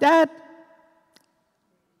last dad,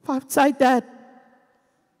 whaptai dad.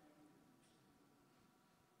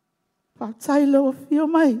 Whaptai loa whio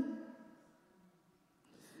mai.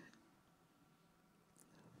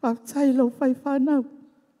 Whaptai loa whai whanau.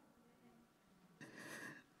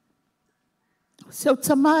 Seu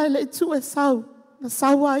tamae le tu e sau. Na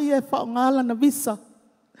sau ai e whaongala na visa.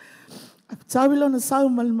 Aptawilo na sau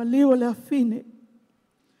malmaliwa le afine.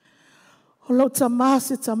 O lo tama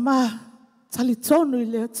se tama. Talitonu I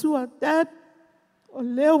le atua. Dad, o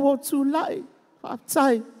leo o tu lai.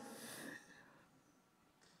 Whaptai.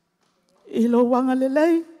 I lo wanga le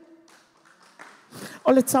lei.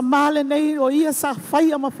 O le tamale nei o ia sa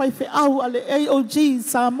whai ama whai whi au ale AOG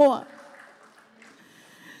Samoa.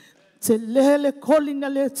 Te lele kolina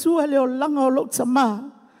le tua le o langa o lo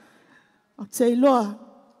tama. O te iloa.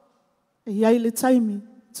 E iai le taimi.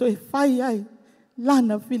 So e whai ai.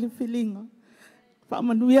 Lana filifilinga.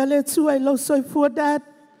 Whamanuia le tua I lo soi fua dad.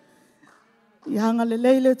 I hanga le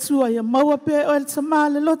leile tua. I maua pe o le tama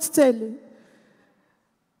le lo tele.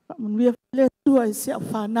 Whamanuia le tua I se au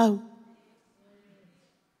whanau.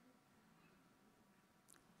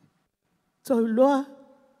 So Lola,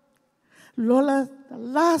 the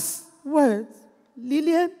last words,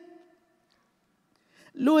 Lillian,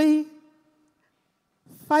 Louis,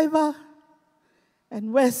 Fiver,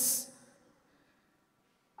 and Wes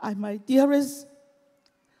are my dearest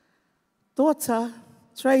daughter,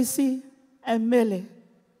 Tracy and Mele.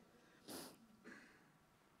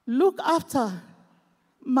 Look after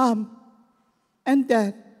Mom and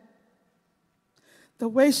Dad the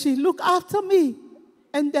way she looked after me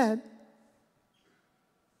and Dad.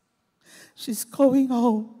 She's going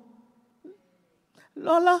home.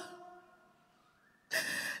 Lola,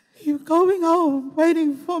 you're going home,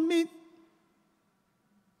 waiting for me.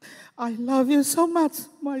 I love you so much,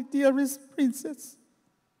 my dearest princess.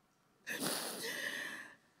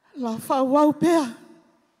 Lafa waupea.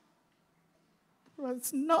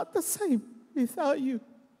 It's not the same without you.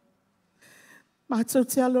 Mato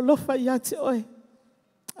te alolofa ia te oe.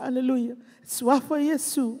 Hallelujah. Swafo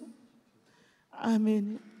Yesu.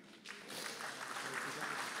 Amen.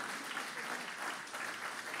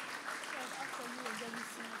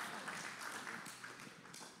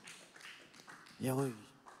 Yeah,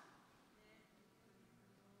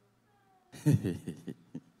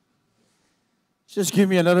 just give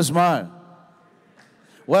me another smile.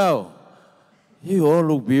 Wow, you all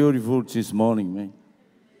look beautiful this morning, man.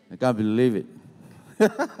 I can't believe it.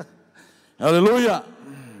 Hallelujah.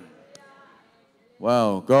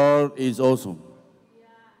 Wow, God is awesome.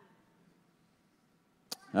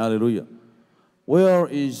 Hallelujah. Where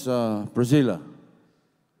is Priscilla?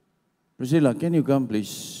 Priscilla, can you come,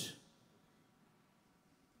 please?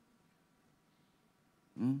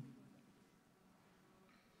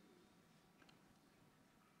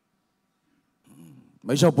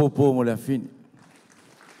 Mai sa popo mo le afine.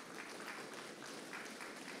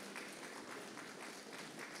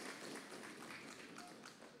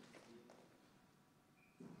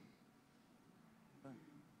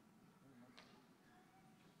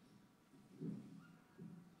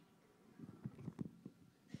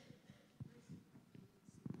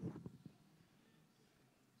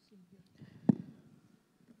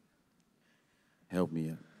 Help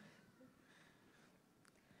me.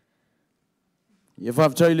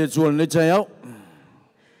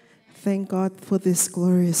 Thank God for this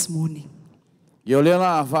glorious morning. I'm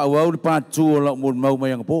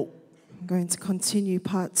going to continue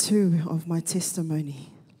part 2 of my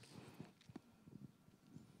testimony.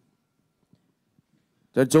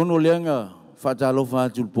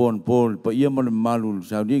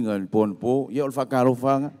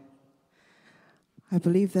 I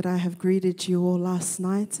believe that I have greeted you all last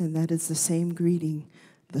night, and that is the same greeting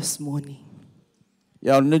this morning.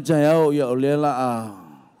 And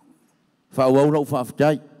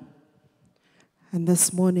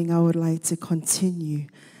this morning I would like to continue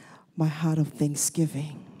my heart of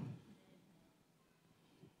thanksgiving.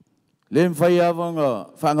 I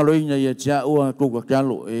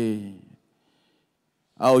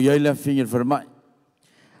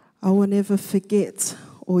will never forget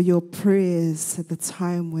all your prayers at the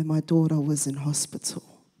time when my daughter was in hospital.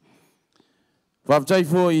 I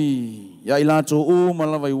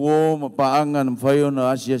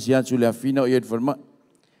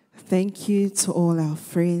Thank you to all our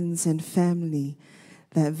friends and family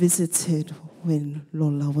that visited when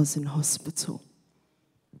Lola was in hospital.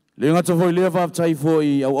 Le ngata foi le fa tai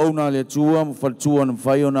foi au au na le tua mo fa tua na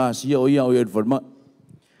fai ona sia o ia o e fa ma.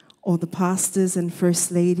 All the pastors and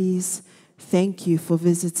first ladies, thank you for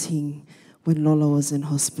visiting when Lola was in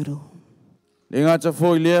hospital. Le ngata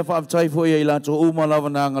foi le fa tai foi i la to uma lava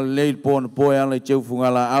na nga le po na po ya le teu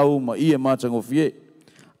funga la au ma ia matango fie.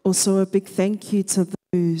 Also a big thank you to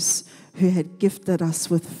those who had gifted us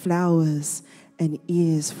with flowers and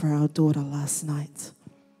ears for our daughter last night.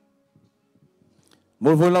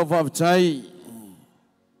 Mo foi la fa tai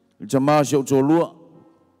jama sho to lua.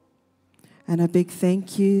 And a big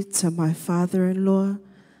thank you to my father-in-law,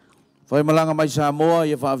 Fai malanga mai Samoa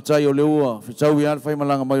ia fa tai o leua, fa tau ia fai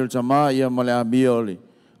malanga mai o jama ia male amioli.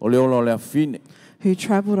 O leola le afine. who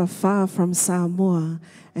traveled afar from Samoa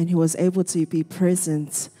and who was able to be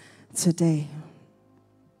present today.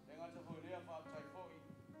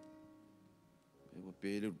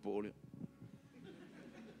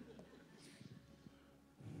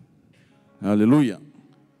 Hallelujah.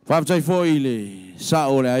 Whaapatai foi le sa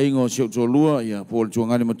o le aingo seo tō lua, ia po le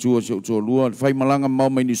tuangani matua seo tō lua, le whai malanga mau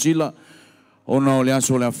mai New Zealand, ona o le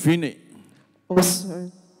aso le afine.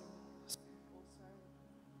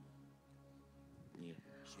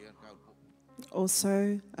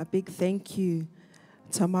 Also, a big thank you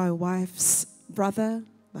to my wife's brother,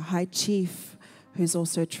 the High Chief, who's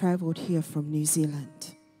also traveled here from New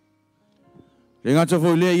Zealand. Le ngata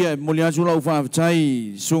foi le ia mo le aso lau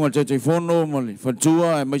whaapatai sunga te whono mo le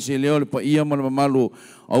whatua e mai se leo le pa ia mo le mamalu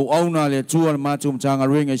au auna le tua le mātua mtanga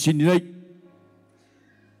ringa sini nei.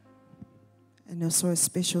 And also a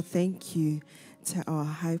special thank you to our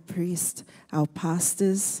High Priest, our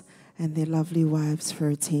pastors, and their lovely wives for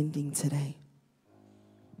attending today.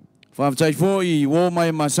 Whaapatai foi wo mai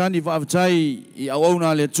masani whaapatai i au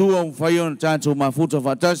auna le tua whai on tātou mafuta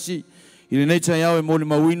whatasi. And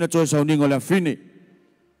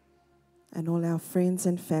all our friends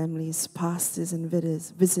and families, pastors and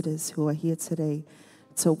visitors who are here today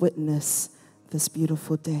to witness this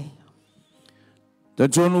beautiful day.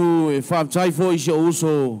 Tonu e whaapatai fo isi o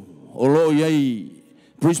uso o loo iai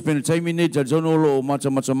Brisbane taimine, tonu o loo mata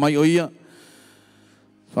mai o ia.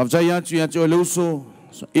 Whaapatai atu i atu o le uso,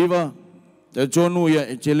 Eva, tonu ia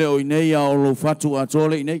e te leo i nei a o lo fatu a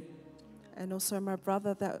tole i nei. And also my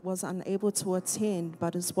brother that was unable to attend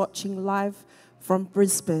but is watching live from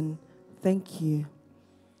Brisbane. Thank you.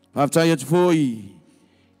 Whaapatai atu foi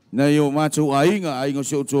na i o mātou ainga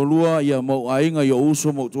seo tō lua, ia mau ainga i o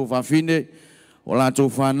uso mau tō whawhine, o lātou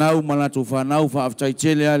whanau, ma lātou whanau, whaapatai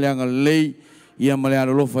tele a leanga lei, ia ma lea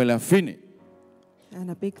lofa i la whine. And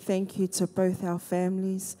a big thank you to both our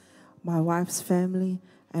families, my wife's family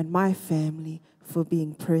and my family, for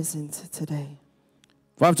being present today.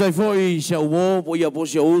 Whaapatai foi se uo, po ia po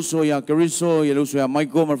se uso, ia Keriso, ia luso ia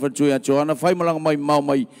Michael, ma whatu ia Joanna, whai malanga mai mau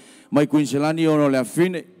mai Queenselani ono lea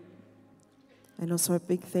whine. And also a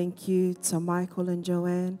big thank you to Michael and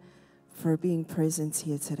Joanne for being present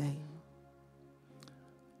here today.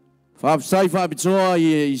 Whaapatai whaapitoa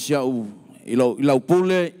i se au, i lau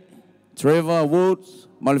pule, Trevor Woods,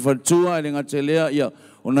 ma le whatua, i le ngatelea, ia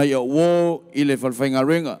ona ia uo, i le whalwhainga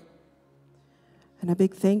ringa. And a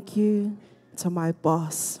big thank you to my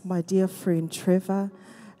boss, my dear friend Trevor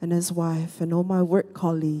and his wife, and all my work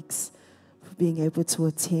colleagues for being able to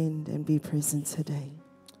attend and be present today.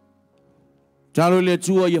 Talo le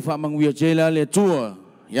tua ia whaamangwia tela le tua,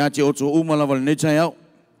 ia te oto umalawa le netai au.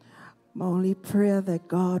 My only prayer that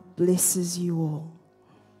God blesses you all.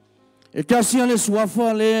 E tasia le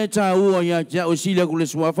suafa le ta ua ia te o silia ku le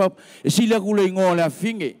suafa, e silia ku le ingoa le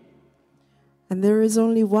afinge. And there is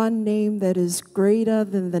only one name that is greater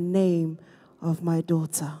than the name of my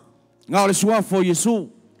daughter. Ngā le suafa o Yesu.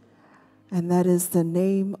 And that is the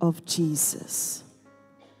name of Jesus.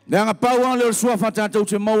 Le anga paua le suafa tātou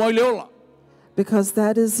te mau ai le ola. Because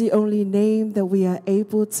that is the only name that we are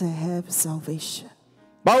able to have salvation.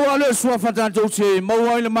 Paua le suafa tātou te mau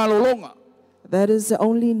ai le malolonga. That is the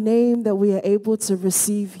only name that we are able to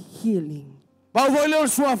receive healing. Paua le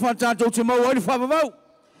suafa tātou te mau ai le whapavau.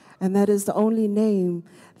 And that is the only name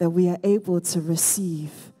that we are able to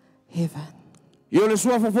receive heaven. Io le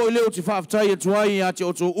suafa fo leo te whaapatai atu ai ia te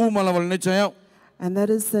oto umalawa le netai au. And that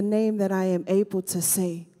is the name that I am able to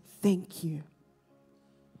say, thank you.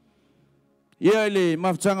 Ia le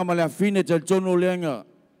mawhtanga ma le awhine te tono leanga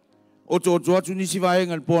oto atu nisi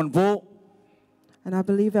vaenga le pōn pō. And I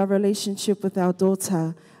believe our relationship with our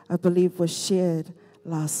daughter, I believe, was shared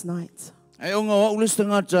last night. E onga o ulista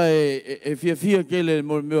ngata e fia ke le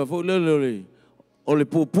mewa fo le o le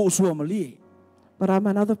pō sua mali. But I'm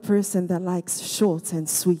another person that likes short and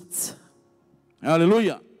sweet.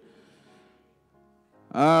 Hallelujah.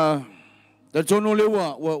 Da tono le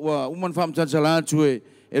wa uman fam tansala tue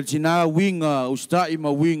el tina winga ustai ma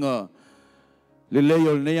winga le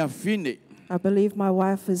leo ne afine. I believe my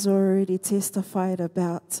wife has already testified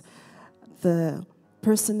about the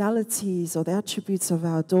personalities or the attributes of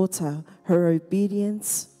our daughter, her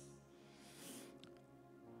obedience.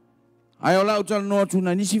 Ai ola utal no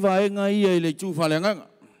tuna nisi vaenga ia ile tu falenganga.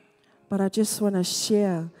 But I just want to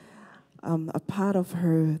share a part of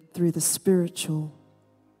her through the spiritual.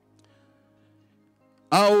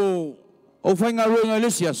 Au o fainga ruenga le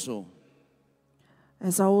siaso.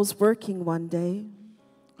 As I was working one day,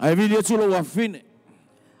 Ai vile tulo wa fine.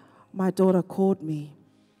 my daughter called me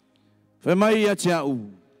Fe mai ia tia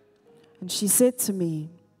u. and she said to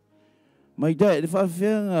me, Mai dai fa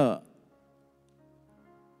fianga.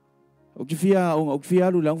 O ki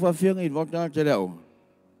fia lu lang fa fianga I wakta te leo.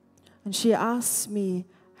 and she asked me,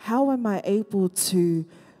 how am I able to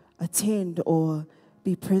attend or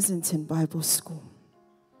be present in Bible school?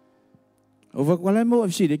 O va kwala mo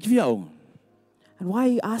fsi de ki fia o. And why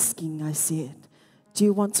are you asking? I said, do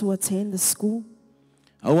you want to attend the school?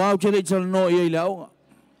 Au te le tal no ia leo.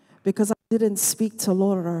 Because I didn't speak to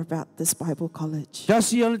Lola about this Bible college.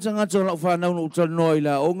 Kasi ala tanga tala fa na no tal no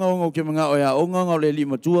ila o nga ke mga o ya o nga le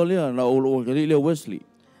lima tua le na o ke le Wesley.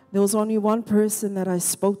 There was only one person that I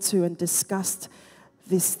spoke to and discussed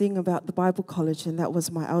this thing about the Bible college, and that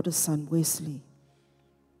was my eldest son, Wesley.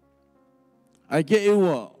 Ai ke e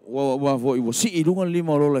wa vo si I lunga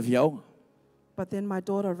lima lo la fiao. But then my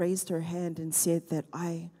daughter raised her hand and said that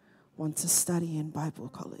I want to study in Bible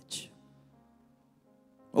college.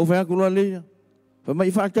 O fa ku le. Fa mai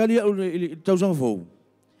fa ka le tau sang fo.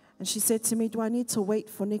 And she said to me, do I need to wait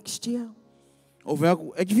for next year? O fa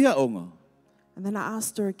ku e ki fia o nga. And then I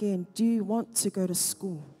asked her again, do you want to go to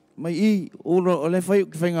school? Mai I o le fai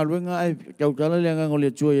ki fainga luenga ai kau tala le nga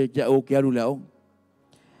ngole tua e kia o kia ru leo.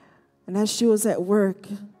 And as she was at work,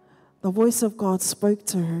 the voice of God spoke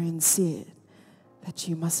to her and said that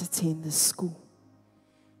you must attend this school.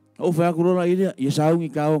 O fa ku la ile I sa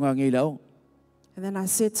ngi ka o nga ngi leo. And then I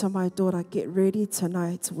said to my daughter, get ready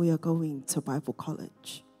tonight, we are going to Bible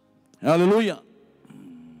college. Hallelujah.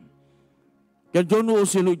 Ke tonu o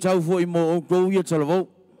se lu tau fo I mo o ko ia talavo.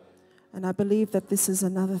 And I believe that this is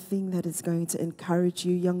another thing that is going to encourage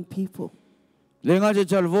you young people. Le nga te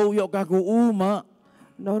talavo yo ka ku uma.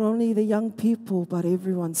 Not only the young people, but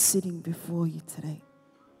everyone sitting before you today.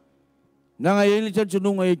 Nanga ele te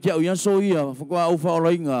tunu ngai kia o ia so ia fa kwa o fa o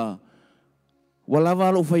lainga. Wala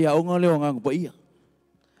va lo fa ia o nga leo nga pa ia.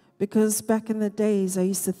 Because back in the days, I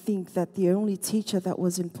used to think that the only teacher that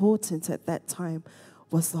was important at that time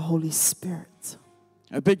was the Holy Spirit.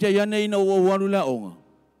 E pe te ia nei no o wanu la o nga.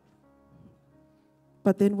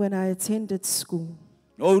 But then when I attended school,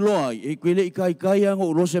 O loa e kwele I kai anga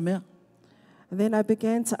o lo se mea. and then I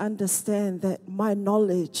began to understand that my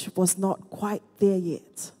knowledge was not quite there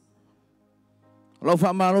yet. Lo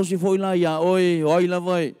fa ma lo si fo ila ia oi la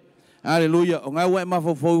vai. Hallelujah. O nga wa ma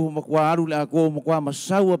fo fo ma kwa aru la ko ma kwa ma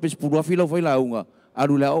sau pe spuru filo fo ila unga.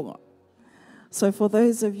 Aru la onga. So for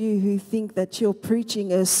those of you who think that your preaching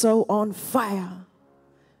is so on fire,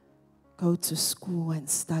 go to school and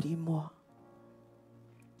study more.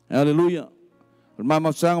 Hallelujah. Ma ma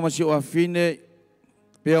sang ma si o afine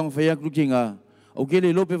peong fa ya klukinga. O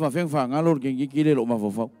kele lo pe fa feng fa nga lo ke kile lo ma fo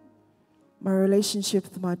fo. My relationship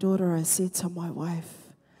with my daughter, I said to my wife,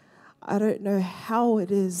 I don't know how it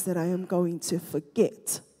is that I am going to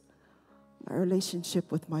forget my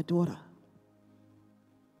relationship with my daughter.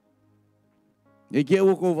 E ke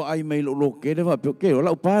o ko va ai mai lo ke de va pe ke o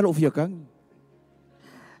la pa lo fia kang.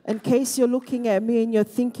 In case you're looking at me and you're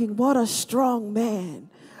thinking, what a strong man,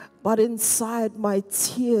 but inside my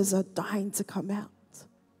tears are dying to come out.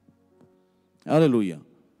 Hallelujah.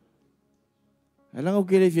 Elang o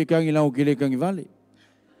kele fia kang ilang o kele kang vale.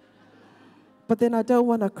 But then I don't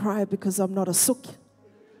want to cry because I'm not a suki.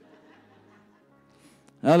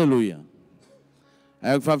 Hallelujah.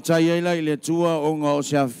 Ai fa tsai ila ile tua o nga o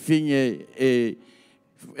sia finge e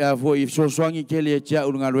fo I so swangi kele tia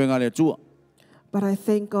u nga luenga le tua. But I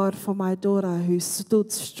thank God for my daughter who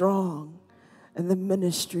stood strong in the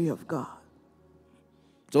ministry of God.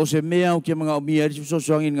 So se mea o ke mga o mia so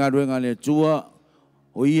swangi nga luenga le tua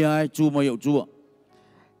o ia ai tu mai o tua.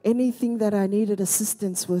 Anything that I needed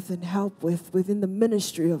assistance with and help with within the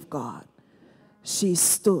ministry of God, she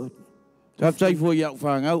stood. Fa tsai fo ia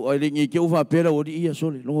fa nga o le ngi ke o fa pera o di ia so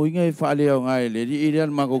le lo inga fa le o nga le di irian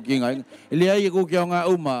ma ko kinga le ai ko ke nga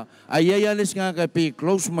o ma ai ai les nga ka pe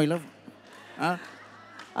close my love. Ah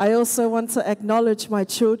I also want to acknowledge my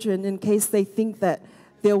children in case they think that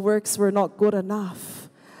their works were not good enough.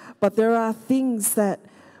 But there are things that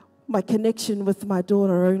my connection with my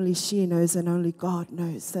daughter, only she knows and only God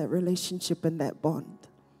knows, that relationship and that bond.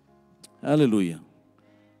 Hallelujah.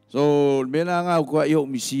 So, mena nga ko iyo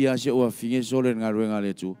misia si o finge solen nga ruenga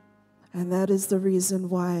letu. And that is the reason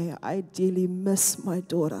why I dearly miss my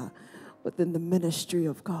daughter within the ministry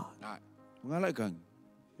of God. Ngala kang.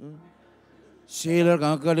 Sailor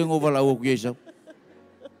kang kaling oval awo kuyesa.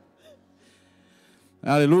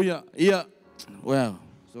 Hallelujah. Yeah. Well,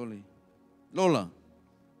 sorry. Lola.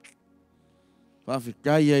 My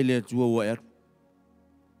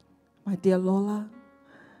dear Lola,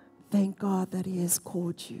 thank God that He has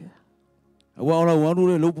called you.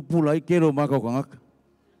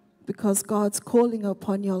 Because God's calling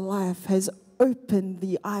upon your life has opened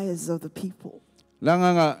the eyes of the people.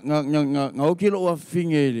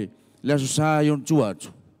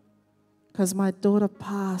 Because my daughter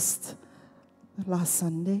passed last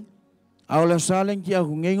Sunday.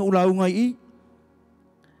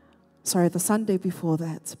 Sorry, the Sunday before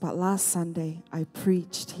that, but last Sunday I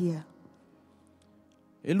preached here.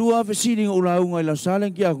 And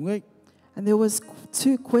there was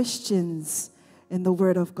 2 questions in the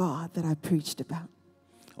Word of God that I preached about.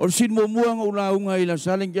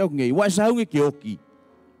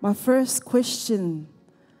 My first question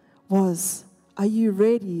was, are you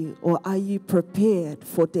ready or are you prepared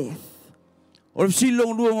for death? And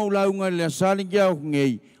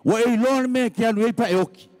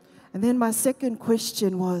then my second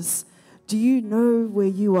question was, do you know where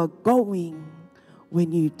you are going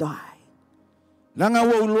when you die? Because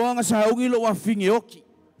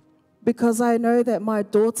I know that my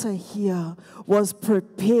daughter here was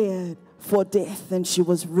prepared for death and she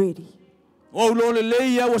was ready.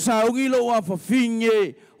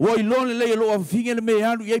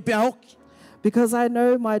 Because I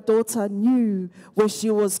know my daughter knew where she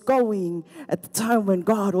was going at the time when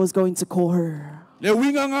God was going to call her.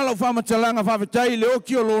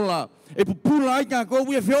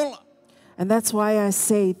 And that's why I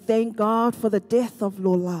say thank God for the death of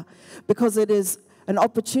Lola, because it is an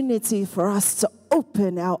opportunity for us to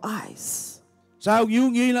open our eyes. And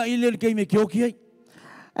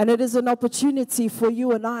it is an opportunity for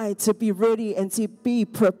you and I to be ready and to be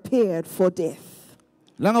prepared for death.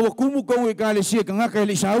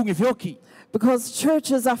 Because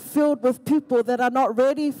churches are filled with people that are not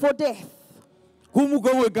ready for death.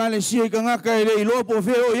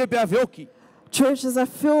 Churches are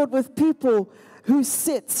filled with people who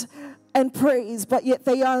sit and praise, but yet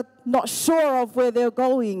they are not sure of where they're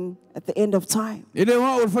going at the end of time.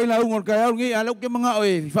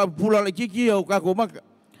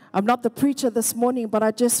 I'm not the preacher this morning, but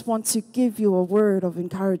I just want to give you a word of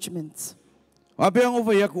encouragement.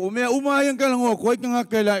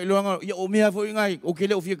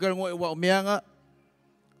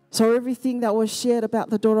 So everything that was shared about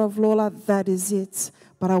the daughter of Lola, that is it.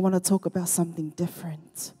 But I want to talk about something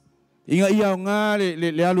different. So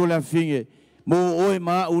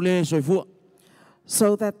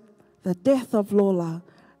that the death of Lola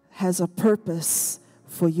has a purpose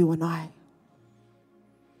for you and I.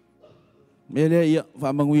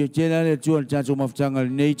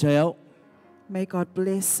 May God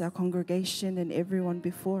bless our congregation and everyone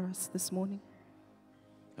before us this morning.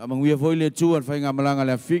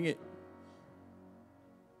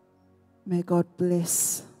 May God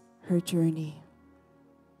bless her journey.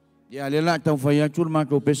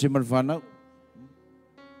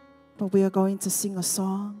 But we are going to sing a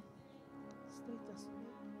song.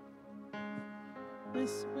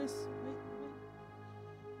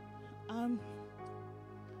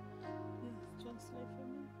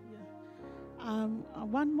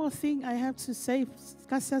 One more thing I have to say.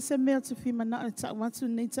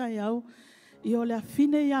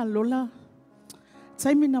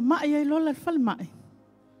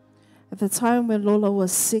 At the time when Lola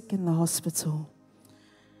was sick in the hospital,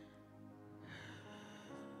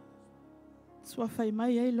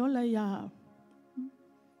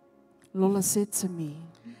 Lola said to me,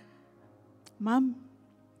 Mom,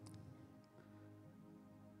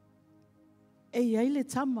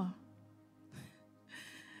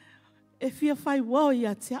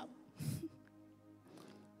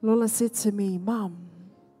 Lola said to me, Mom,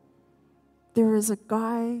 there is a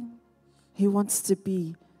guy, he wants to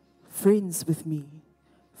be friends with me.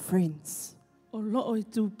 Friends. He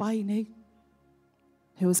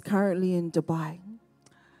was currently in Dubai.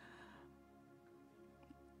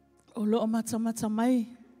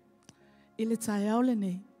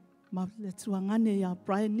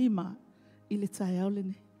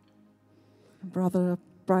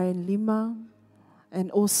 Brian Lima, and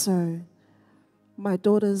also my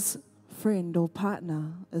daughter's friend or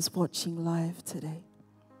partner is watching live today.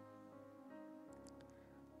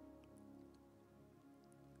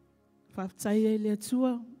 Whaftai e le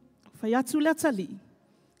atua, whai atu le atali.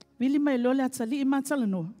 Wili mai lo le atali I matala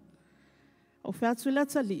noa. O whai atu le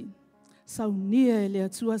atali, sau nia e le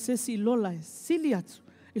atua sesi Lola e sili atu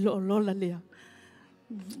I lo Lola lea.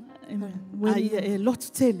 Amen. Ai e lotu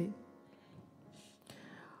tele.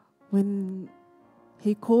 When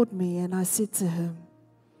he called me and I said to him,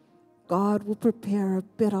 God will prepare a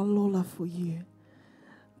better Lola for you,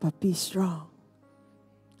 but be strong.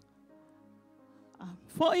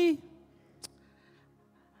 Foi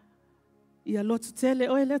ia lotu tele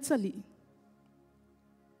o le tali.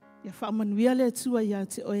 Ia whaamanuia le tua ia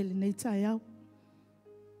te o le nei tai au.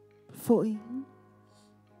 Foi,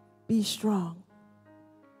 be strong.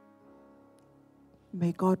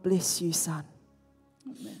 May God bless you, son.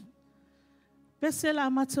 Amen. Pese la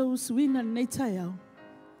mata usuina nei tai au.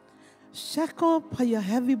 Shackle by your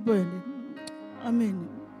heavy burden. Amen.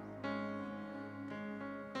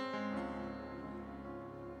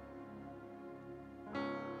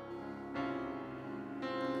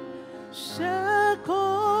 Shackle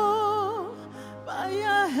by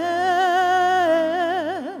your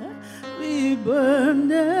heavy burden.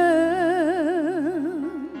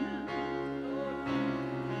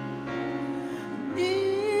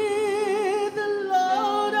 Neath the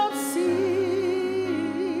load of sea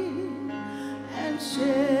and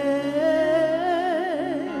shame.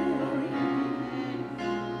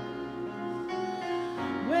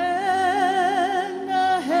 When the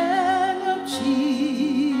hand of Jesus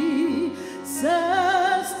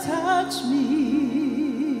touched me,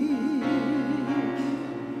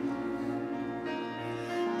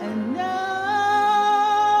 and now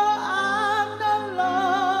I'm no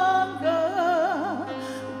longer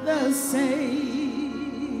the same.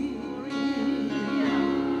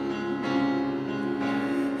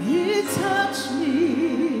 He touched me.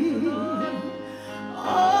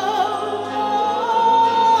 Oh,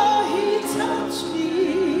 he touched me.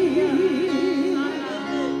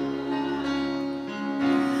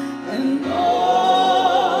 And oh,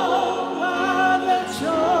 what a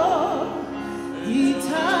joy. He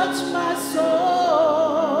touched my soul.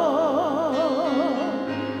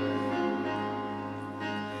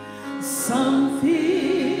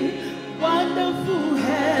 Something wonderful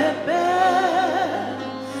happened,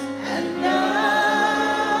 and now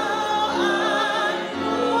I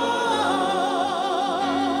know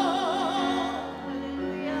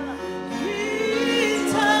He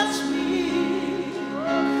touched me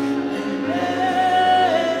and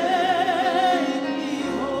made me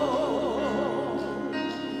whole.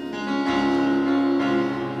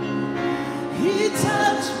 He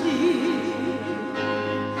touched me.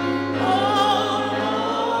 Oh,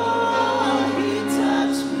 he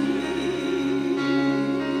touched me.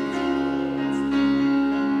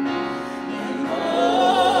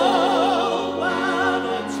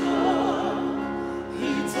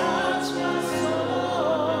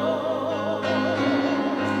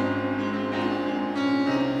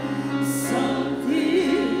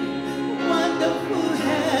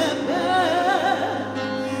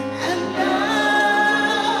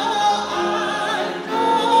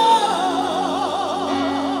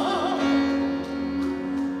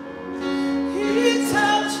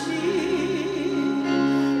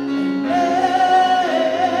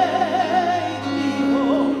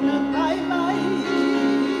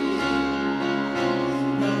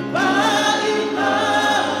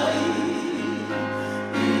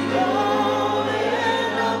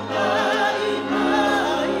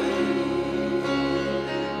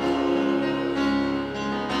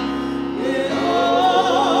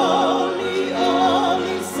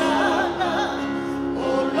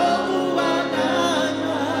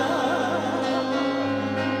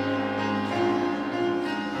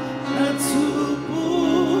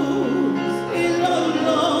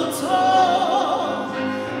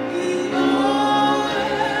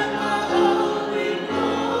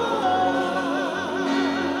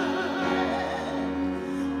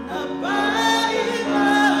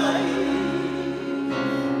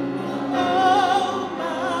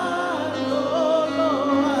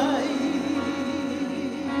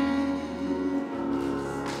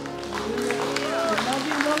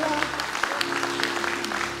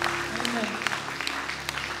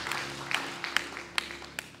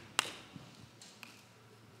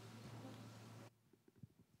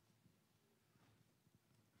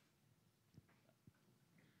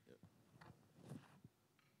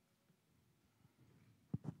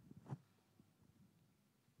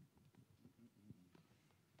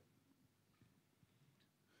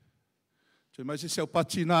 Te mai se se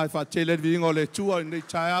patina fa tele vingo le tua nei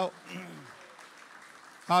child.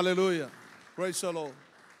 Hallelujah. Praise the Lord.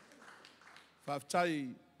 Fa tai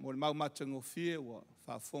mo mau matango fie wa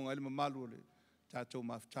fa fonga le mamalu le tato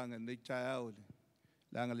maftanga nei child.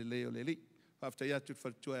 Langa le leo le li. Fa tai atu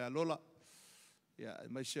fa tua ya Lola. Ya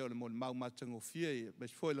mai se le mo mau matango fie, mai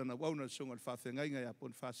foi la na wauna songa fa fenga ya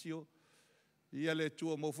pon fasio. Ia le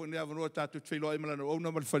tua mo fo ne avano tato tfilo imala no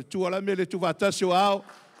ona mal fa tua la me le tu va tasio ao.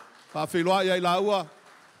 Fa filo ia la ua.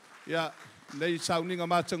 Ya nei sauninga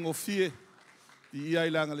matango fie. Ia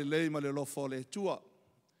ilanga le lei ma le lofo le tua.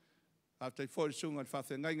 After for sunga fa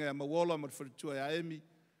fenga ya mawola ma fa tua ya emi.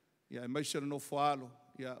 Ya mai se no foalo.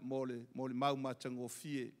 Ya mole mau matango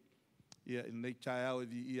fie. Ya nei tai ao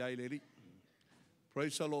di ia le ri.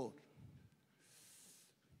 Praise the Lord.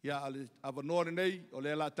 Ya ale avanore nei o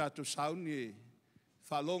le la tatu sauni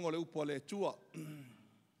fa longo le upo le tua.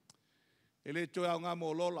 Ele to ya nga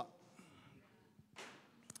mo Lola.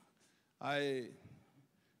 Ai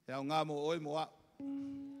ya nga mo oi mo a.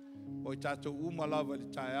 O tatu uma lava le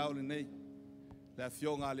tai ao le nei. Le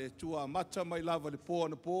fionga le tua mata mai lava le po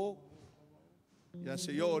na po. Ya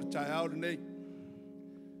se yo le tai ao le nei.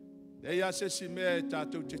 E ya se si me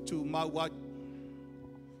tatu te tu maua.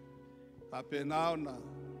 Pape nao na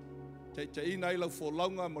te ina ila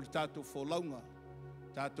folaunga mo tatu folaunga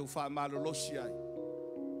tatu fa malolosi ai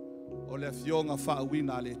o le fionga fa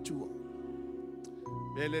wina le tua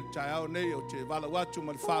bele taiao nei o te vala watu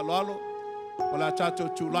mal fa lalo o la tatu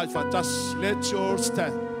tu life fantastic let's all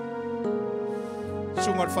stand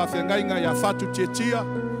sunga fa fengainga ya fatu tietia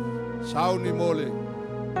sauni mole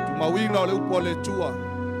tu mawina o le upo le tua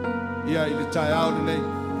ia ile taiao nei.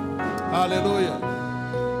 Hallelujah.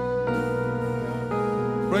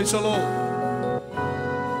 Praise the Lord.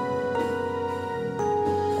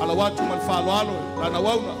 Ala watu malfalo alo lana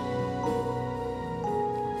wauna.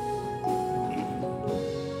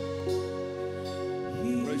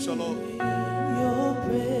 Praise the Lord. Your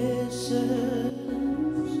presence,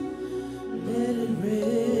 let it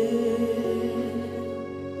rain.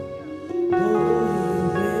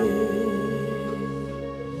 Oh, rain.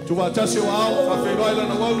 Tu va tasi wa au fa fero ila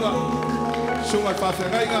na wauna. Sunga fa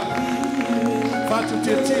fengainga. Fatu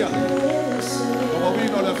tietia. Como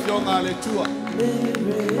vino le fionga le tua.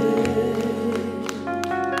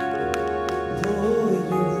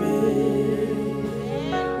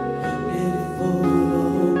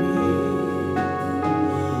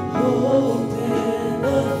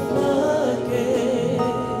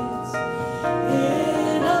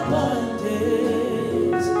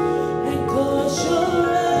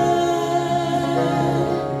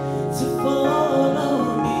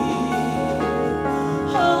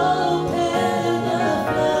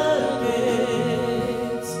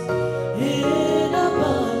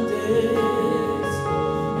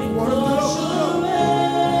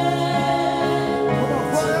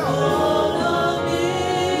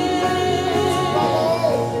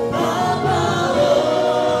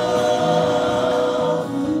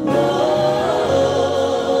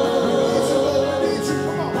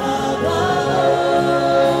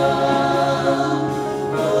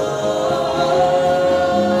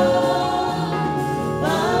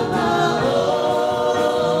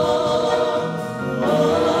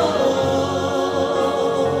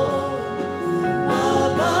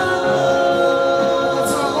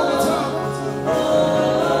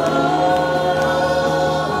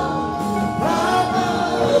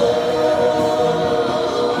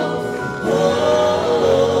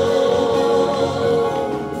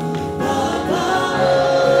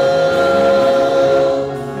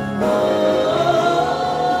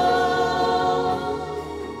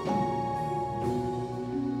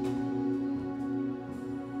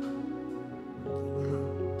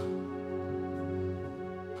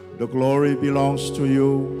 The glory belongs to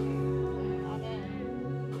you.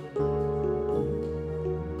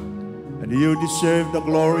 And you deserve the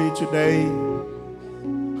glory today.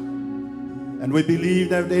 And we believe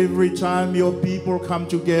that every time your people come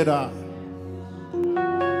together,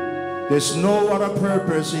 there's no other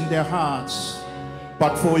purpose in their hearts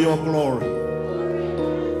but for your glory.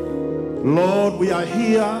 Lord, we are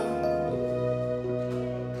here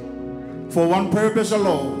for one purpose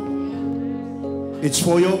alone. It's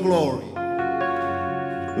for your glory.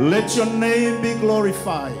 Let your name be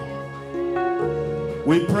glorified.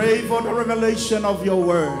 We pray for the revelation of your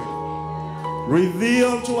word.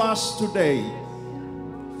 Reveal to us today.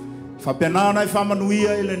 Fapenana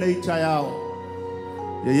famanuia ile nei taiao.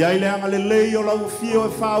 Ia ile anga lelei o lau fio e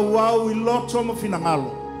whauau I loto mo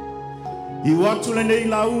finangalo. I watu le nei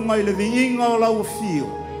launga ile viinga o lau fio.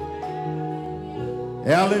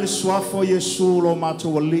 E ale le swafo Yesu lo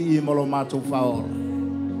mātou ali'i mo lo mātou whaola.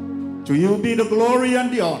 To you be the glory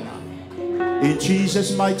and the honor. In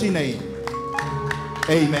Jesus' mighty name.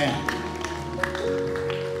 Amen.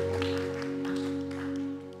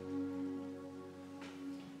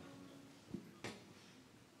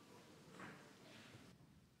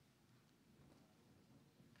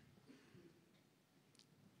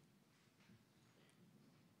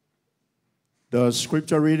 The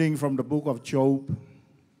scripture reading from the book of Job,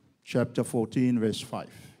 chapter 14, verse 5.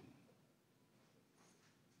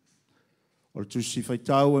 O tu si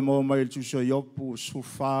whaitau e mō mai tu se iopu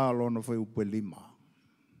sufa lona whai upe lima.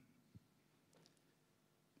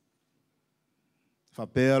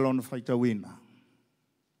 Whapea lona whaitauina.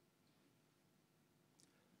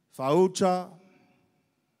 Whauta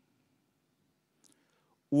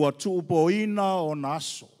ua tuupoina o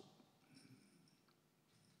naso.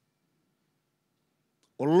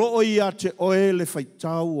 O loo ia te oe le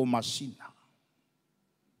whaitau o masina.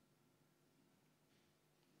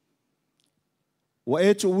 Wa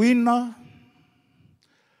e tu wina,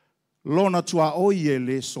 lona tua oie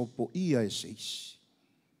le sopo ia e seisi.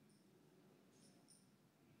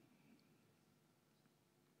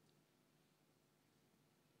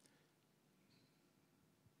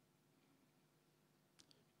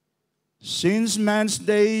 Since man's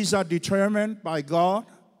days are determined by God,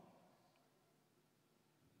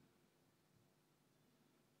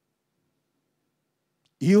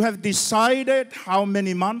 you have decided how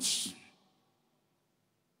many months,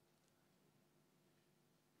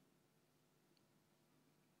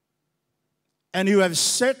 and you have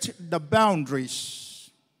set the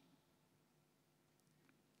boundaries.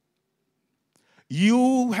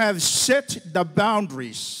 You have set the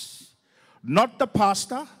boundaries. Not the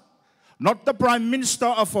pastor, not the Prime Minister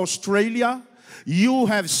of Australia. You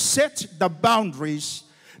have set the boundaries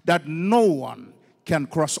that no one can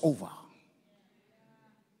cross over.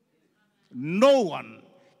 No one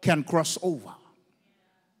can cross over.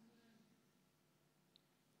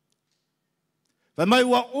 Mai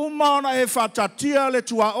wa umana e whatatia le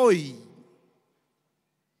tua oi.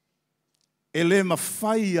 E le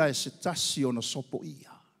mawhaia e se tasi o na sopo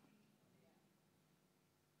ia.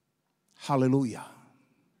 Hallelujah.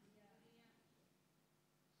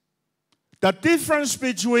 The difference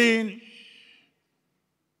between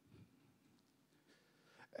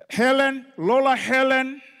Helen, Lola,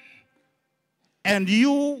 Helen, and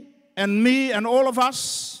you and me and all of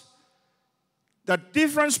us, the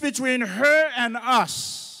difference between her and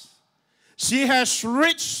us, she has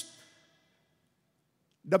reached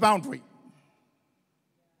the boundary.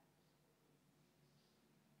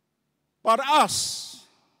 But us,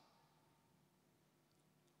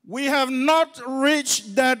 we have not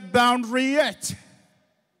reached that boundary yet.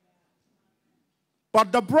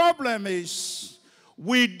 But the problem is,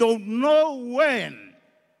 we don't know when.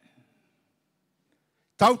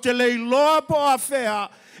 Tautele loa po afea,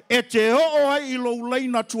 e te o ai ilo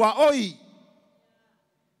leina tua oi.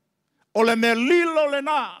 O le me lilo le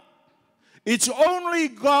na. It's only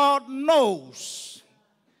God knows.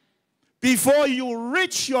 Before you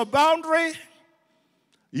reach your boundary,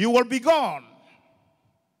 you will be gone.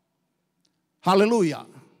 Hallelujah.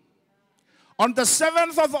 On the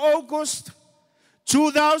 7th of August,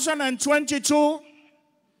 2022,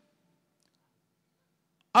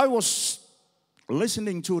 I was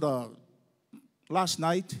listening to the last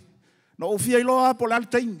night. No fie loa po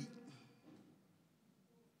laltaimi.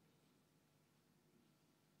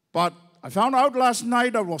 But I found out last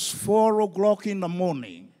night it was 4 o'clock in the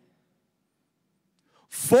morning.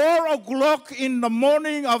 4 o'clock in the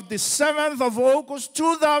morning of the 7th of August,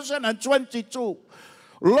 2022.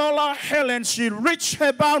 Lola Helen, she reached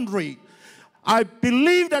her boundary. I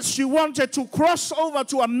believe that she wanted to cross over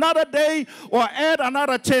to another day or add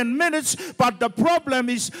another 10 minutes. But the problem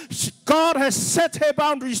is God has set her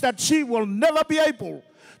boundaries that she will never be able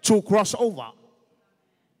to cross over.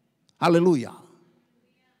 Hallelujah.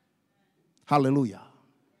 Hallelujah.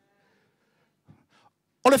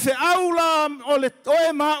 Ole fe aula ole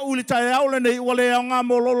oe ma uli tae aula nei ole anga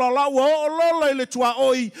mo lola lola le tua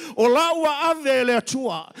oi o laua ave le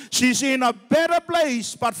tua. She's in a better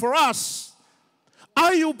place, but for us,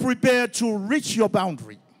 are you prepared to reach your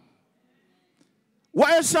boundary? Wa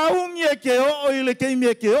e saunye ke o ile ke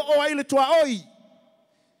me ke o ile tua oi.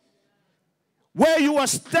 Where you are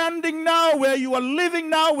standing now, where you are living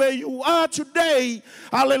now, where you are today,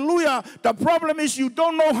 hallelujah. The problem is you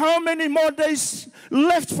don't know how many more days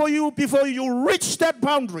left for you before you reach that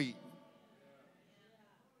boundary.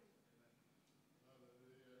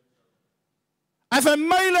 If a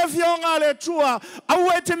mile of young ale tua,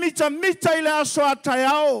 awe te mita ile aso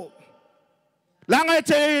atayao. Langa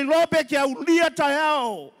te lope kia ulia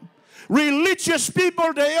tayao. Religious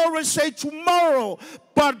people, they always say tomorrow.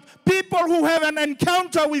 But people who have an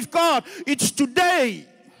encounter with God, it's today.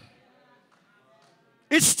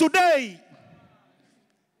 It's today.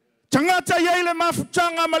 Tangata yele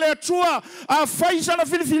mafutanga male tua a faisa na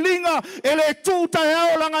filifilinga ele tu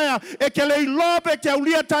tayao langa ya ekele lobe ke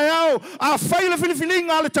ulia tayao a faila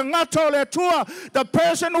filifilinga le tangata le tua. The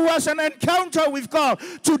person who has an encounter with God,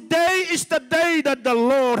 today is the day that the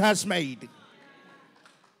Lord has made.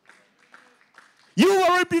 You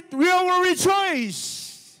will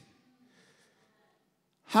rejoice.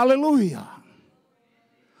 Hallelujah.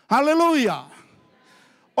 Hallelujah.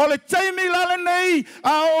 Ole taimi lale nei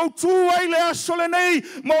a o tua ile asole nei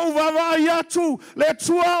mo vava yatu le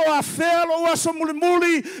tua o afelo o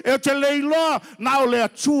asomulimuli e te leiloa na o le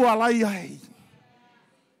tua lai ai.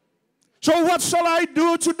 So what shall I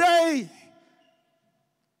do today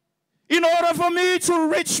in order for me to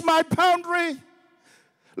reach my boundary?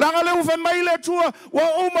 Langa le ufa mai le tua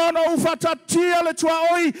wa uma na ufa tatia le tua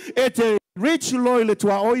oi e te reach loi le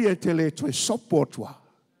tua oi e te le tue sopo tua.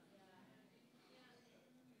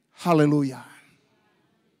 Hallelujah.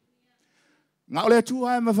 Ngā le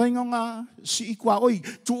tua e mawhainga ngā si ikua oi.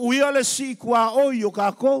 Tu uia le si ikua oi o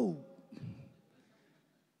kā kou.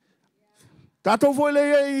 Tātou foi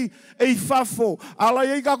le ei fafo. Ala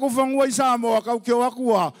ei kā kou whangua i Samoa kau keo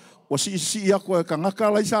akua. O si aku e ka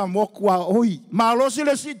ngaka lai Samoa kua oi. Mā losi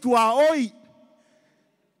le si tua oi.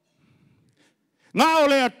 Ngā o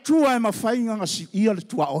le atua e mawhainga ngā si ia le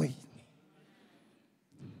tua oi.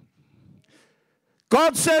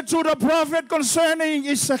 God said to the prophet concerning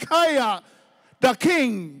Isaiah, the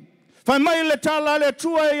king, Famai le tala le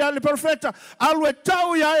tua ia le profeta, alwe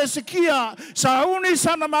tau ia Ezekia, sa uni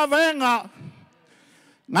sana mavenga.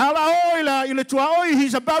 Ngala oila ile tua oi,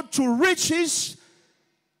 he's about to reach his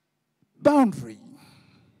boundary.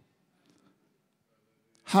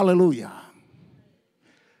 Hallelujah.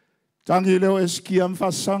 Tangi leo Ezekia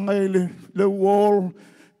mfasanga le wall,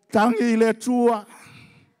 tangi le tua.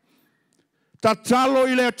 Tatalo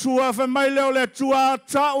ile tua, famai leo le tua,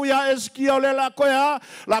 tau ya Ezekia le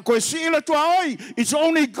la koe si ile tua oi. It's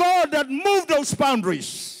only God that moved those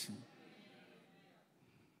boundaries.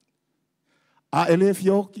 A ele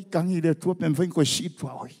fioki kangi le tua pemfeng koe si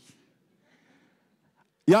tua oi.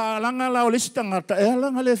 Ya langa la olista ngata e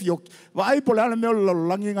langa le fioki. Vai po le meo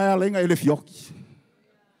langi ngai lenga ele fioki.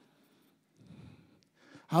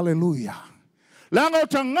 Hallelujah. Langa o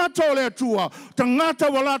tangata o le atua, tangata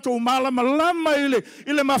walato o malama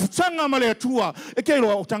ile mafutanga ma le atua, e keilo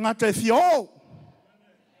o tangata e fio.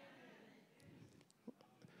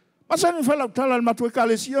 Masani whala utala al matue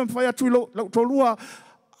kalesia, mwhai atu ilo tolua,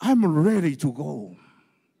 I'm ready to go.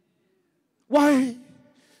 Why?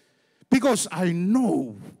 Because I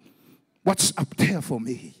know what's up there for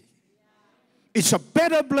me. It's a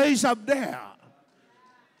better place up there.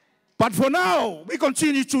 But for now, we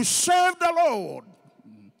continue to serve the Lord.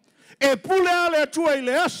 E pule ale atua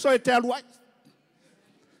ile aso e te aluai.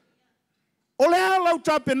 O le ala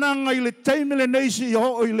utapenanga ile teimele neisi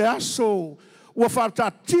o ile aso. Ua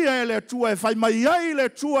whatatia ele atua e whai mai ai ile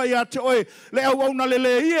atua i ate oe. Le au au na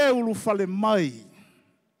lele ie ulu fale mai.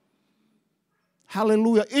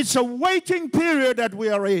 Hallelujah. It's a waiting period that we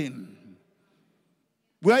are in.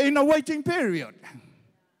 We are in a waiting period.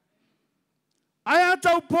 Ai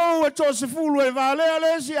atau pou e tō se fulu e vale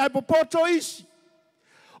alesi ai popoto isi.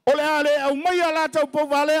 O le ale au mai ala tau pou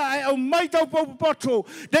vale ai au mai tau pou popoto.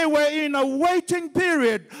 They were in a waiting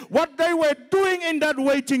period. What they were doing in that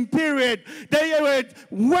waiting period, they were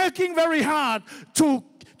working very hard to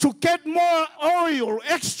get more oil,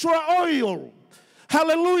 extra oil.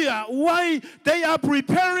 Hallelujah. Why? They are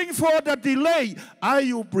preparing for the delay. Are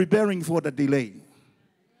you preparing for the delay?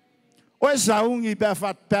 O saungi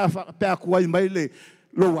pe kuai mai le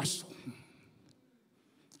loaso.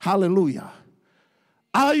 Hallelujah.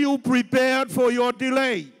 Are you prepared for your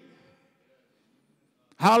delay?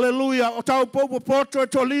 Hallelujah. O tau popo poto e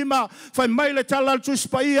tolima fai mai le talal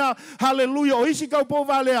tuspaia. Hallelujah. O isi kau po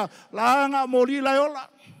valea la anga mori la ola.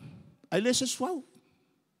 Ai le se swau.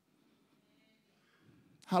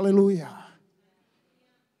 Hallelujah.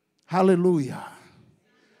 Hallelujah.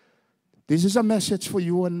 This is a message for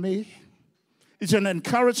you and me. It's an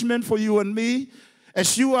encouragement for you and me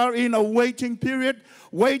as you are in a waiting period,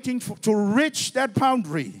 waiting to reach that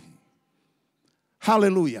boundary.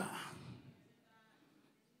 Hallelujah.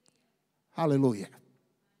 Hallelujah.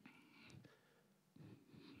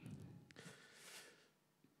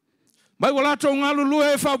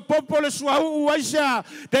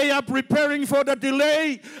 They are preparing for the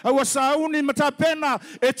delay. You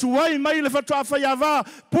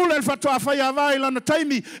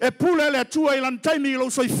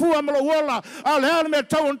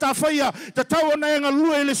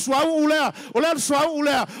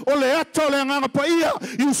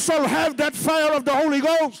shall have that fire of the Holy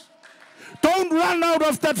Ghost. Don't run out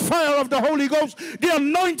of that fire of the Holy Ghost, the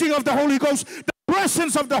anointing of the Holy Ghost, the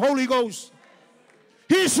presence of the Holy Ghost.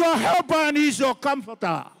 He's your helper and He's your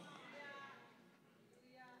comforter.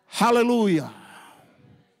 Hallelujah.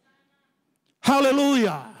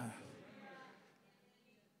 Hallelujah.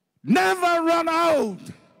 Never run out.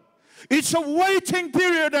 It's a waiting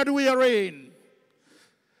period that we are in.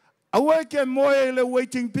 A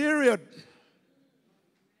waiting period.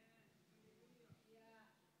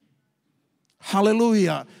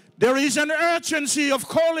 Hallelujah. There is an urgency of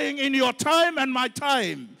calling in your time and my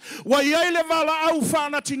time.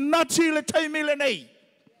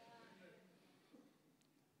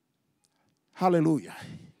 Hallelujah.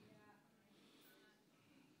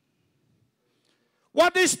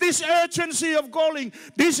 What is this urgency of calling?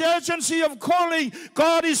 This urgency of calling,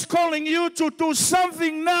 God is calling you to do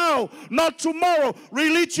something now, not tomorrow.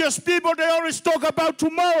 Religious people, they always talk about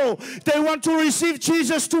tomorrow. They want to receive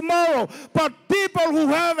Jesus tomorrow. But people who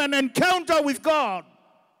have an encounter with God,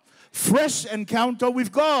 fresh encounter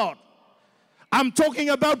with God. I'm talking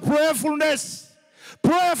about prayerfulness.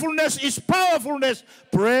 Prayerfulness is powerfulness.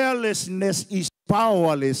 Prayerlessness is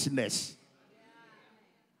powerlessness.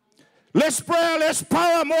 Less prayer, less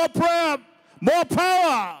power, more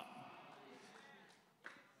power.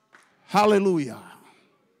 Hallelujah.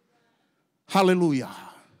 Hallelujah.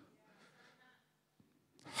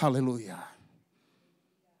 Hallelujah.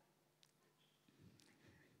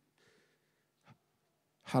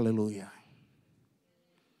 Hallelujah.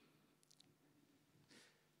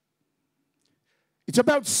 It's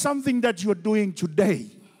about something that you're doing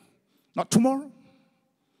today, not tomorrow.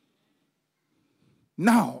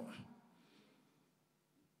 Now.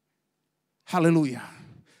 Hallelujah.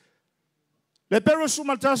 Le pero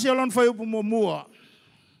sumaltasi alon fayo pumomua.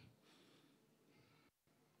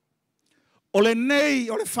 Ole nei,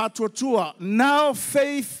 ole fatuatua. Now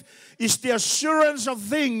faith is the assurance of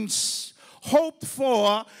things hoped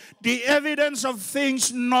for, the evidence of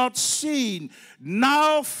things not seen.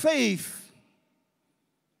 Now faith.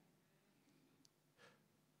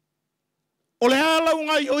 Ole ala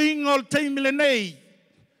unga yoingol teimile nei.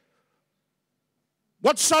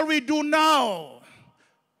 What shall we do now?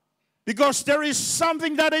 Because there is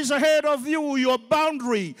something that is ahead of you, your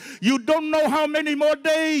boundary. You don't know how many more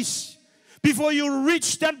days before you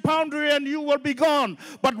reach that boundary and you will be gone.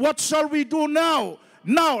 But what shall we do now?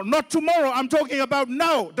 Now, not tomorrow. I'm talking about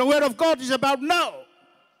now. The word of God is about now.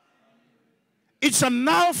 It's a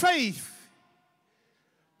now faith.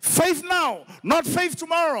 Faith now, not faith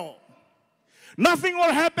tomorrow. Nothing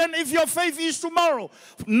will happen if your faith is tomorrow.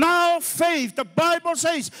 Now faith. The Bible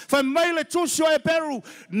says,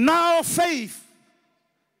 now faith.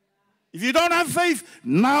 If you don't have faith,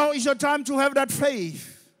 now is your time to have that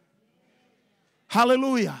faith.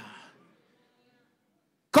 Hallelujah.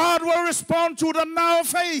 God will respond to the now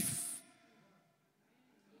faith.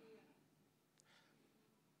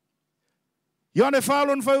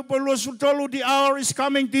 The hour is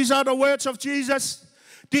coming. These are the words of Jesus.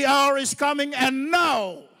 The hour is coming, and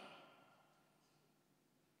now.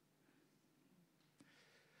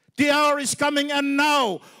 The hour is coming, and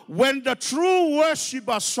now, when the true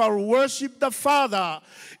worshippers shall worship the Father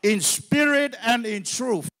in spirit and in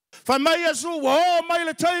truth. It's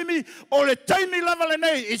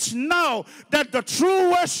now that the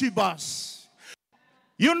true worshippers.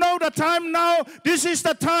 You know the time now. This is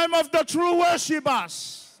the time of the true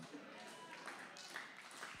worshippers.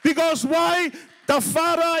 Because why? The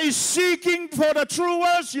Father is seeking for the true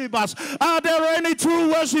worshippers. Are there any true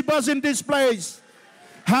worshippers in this place?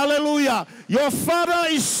 Hallelujah. Your Father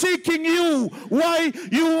is seeking you. Why?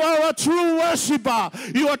 You are a true worshiper.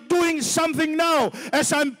 You are doing something now.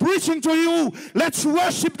 As I'm preaching to you, let's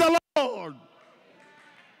worship the Lord.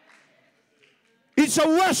 It's a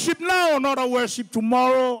worship now, not a worship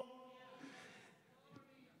tomorrow.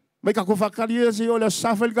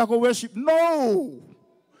 No.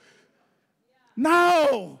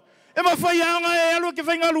 Now,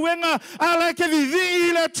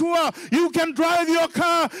 you can drive your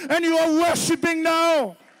car and you are worshiping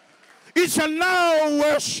now. It's a now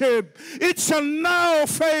worship. It's a now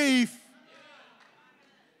faith.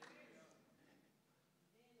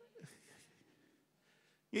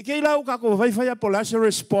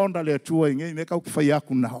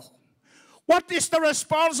 What is the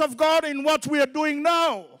response of God in what we are doing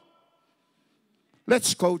now?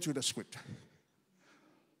 Let's go to the scripture.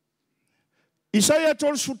 Isaiah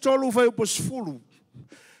 12:12.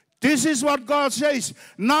 This is what God says.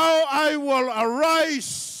 Now I will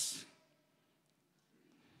arise.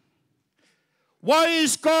 Why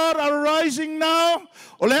is God arising now?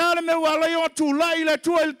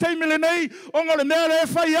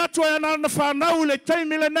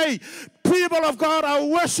 People of God are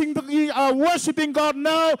worshiping God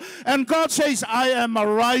now, and God says, I am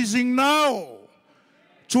arising now.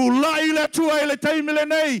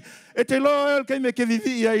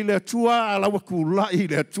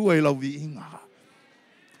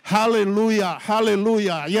 Hallelujah,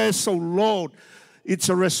 hallelujah. Yes, oh Lord. It's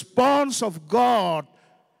a response of God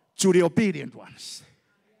to the obedient ones.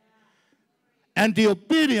 And the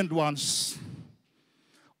obedient ones,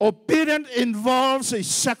 obedient involves a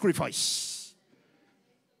sacrifice.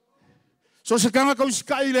 So sa kanga kau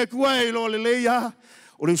sky le kuai lo le leia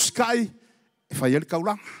o le sky e fai el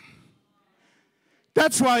kaulang.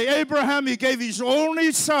 That's why Abraham, he gave his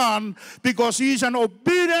only son because he's an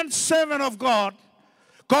obedient servant of God.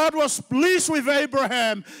 God was pleased with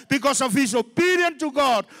Abraham because of his obedience to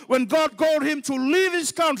God. When God called him to leave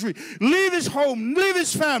his country, leave his home, leave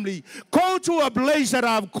his family, go to a place that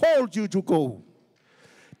I've called you to go.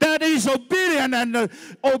 That is obedient, and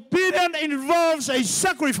obedience involves a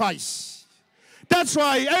sacrifice. That's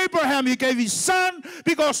why Abraham, he gave his son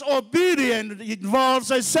because obedience involves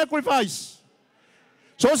a sacrifice.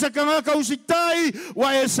 So sa kanga kausitai wa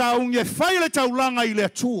e saung e faile taulanga I le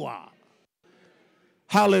tua.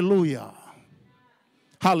 Hallelujah.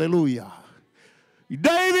 Hallelujah.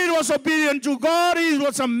 David was obedient to God. He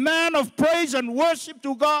was a man of praise and worship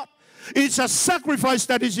to God. It's a sacrifice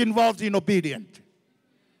that is involved in obedience.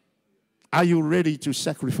 Are you ready to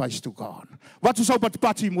sacrifice to God? What is about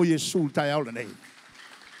pati mo Yesu tayo le nei?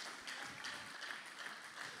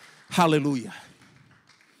 Hallelujah.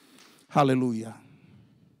 Hallelujah.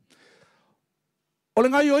 O le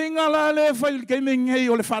ngai o inga la le fai le keime ngei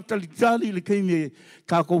o le fatalitali le keime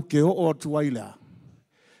kako ke o tuaila.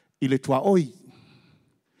 I le tua oi.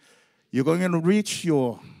 You're going to reach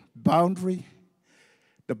your boundary,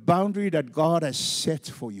 the boundary that God has set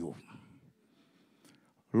for you.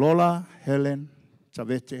 Lola, Helen,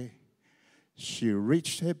 Tavete, she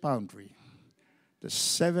reached her boundary the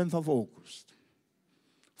 7th of August,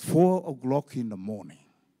 4 o'clock in the morning.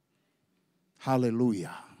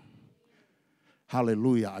 Hallelujah.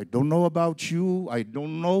 Hallelujah. I don't know about you. I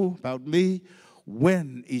don't know about me.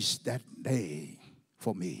 When is that day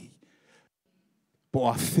for me? Po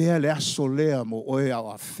a fea le asolea mo oe au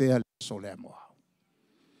a fea le asolea mo au.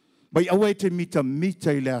 Bai awe te mita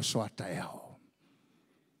I le asoata e au.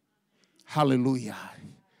 Hallelujah.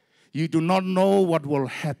 You do not know what will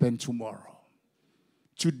happen tomorrow.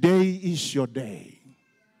 Today is your day.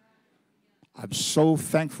 I'm so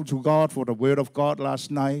thankful to God for the word of God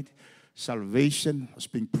last night. Salvation was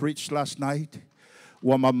being preached last night.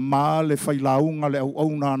 Wa mama le whailaunga le au au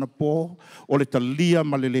nana po, o le talia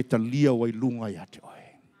ma le talia wa ilunga ia te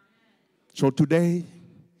oe. So today,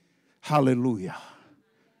 hallelujah,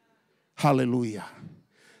 hallelujah,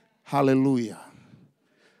 hallelujah.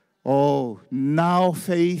 Oh, now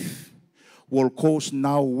faith will cause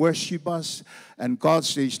now worship us. And God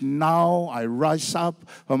says, now I rise up.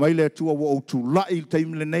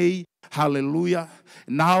 Hallelujah.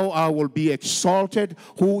 Now I will be exalted.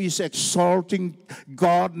 Who is exalting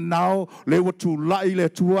God now?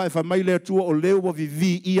 Hallelujah.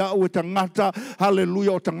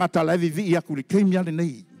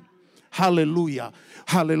 Hallelujah.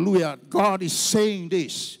 Hallelujah. God is saying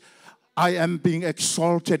this. I am being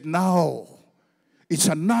exalted now. It's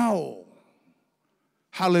a now.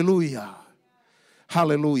 Hallelujah.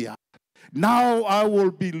 Hallelujah. Now I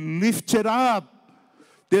will be lifted up.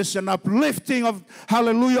 There's an uplifting of,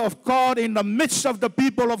 hallelujah, of God in the midst of the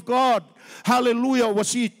people of God. Hallelujah.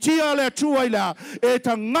 Wasi tia le tuaila, e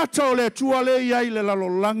tangata le tuale ia le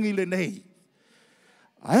lalolangi le nei.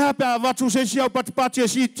 Ai pa watu se sia patpati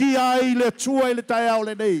si tia le tua le taiao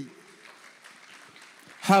le nei.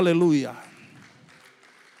 Hallelujah.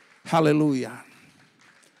 Hallelujah.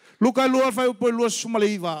 Luka lua fai upo lua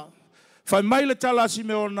sumaleiva. Fai mai le talasi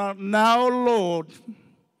me ona. Now, Lord,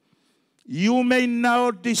 you may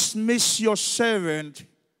now dismiss your servant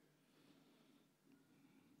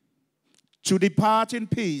to depart in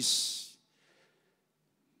peace.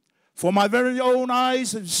 For my very own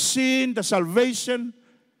eyes have seen the salvation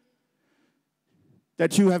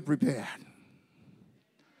that you have prepared.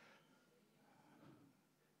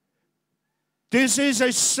 This is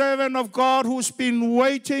a servant of God who's been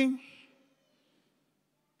waiting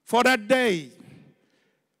for that day.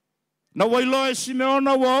 Na wailo e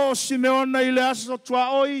Simeona wa o Simeona I le aso tua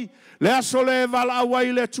oi, le aso le vala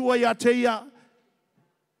awai le tua ia teia.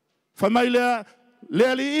 Whamai le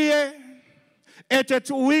ali ie, e te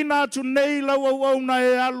tuina tu nei lau au na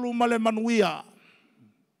e alu ma le manuia.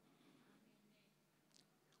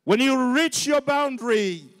 When you reach your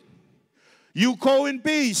boundary, you go in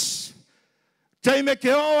peace. Teime ke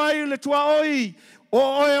o ai le tua oi, o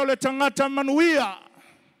oe o le tangata manuia.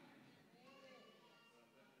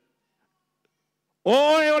 O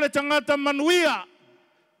oe o le tangata manuia.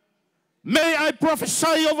 May I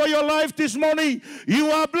prophesy over your life this morning,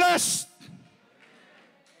 you are blessed.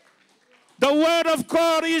 The word of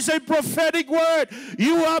God is a prophetic word.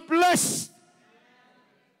 You are blessed.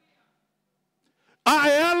 A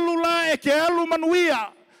e alu la e ke alu manuia.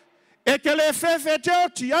 E ke le fefe te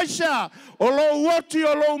oti aisha. O lo uoti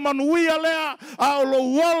o lo manuia lea. A o lo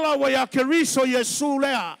wala wa ya keriso Yesu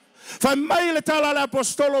lea. Fa mai le tala le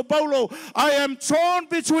apostolo Paulo. I am torn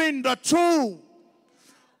between the two.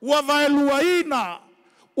 Wa vai luaina.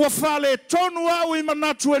 Wa fale tonu au I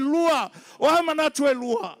manatu e lua. O ha manatu e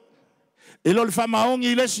lua. E lo le fa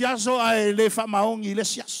maongi le siaso. A e le fa maongi le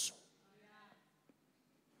siaso.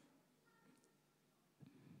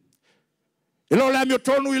 Elo le amio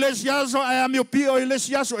tonu ilesiaso, e amio pio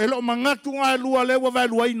ilesiaso, elo mangatu nga lua lewa vai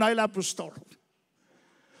luaina ila apostolo.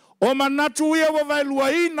 O manatu ia wa vai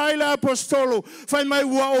luaina ila apostolo, fai mai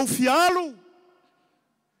ua ofialu.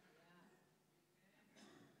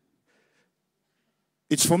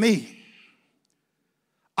 It's for me.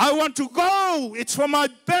 I want to go, it's for my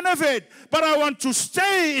benefit, but I want to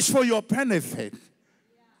stay, it's for your benefit.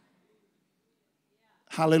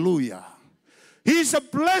 Hallelujah. He's a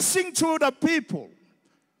blessing to the people.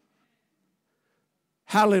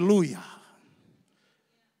 Hallelujah.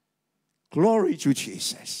 Glory to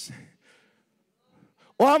Jesus.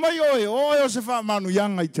 O amai oe, o se wha manu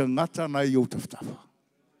yanga I te ngata na I utaftafa.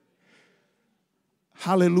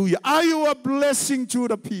 Hallelujah. Are you a blessing to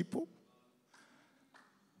the people?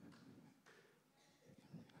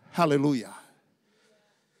 Hallelujah.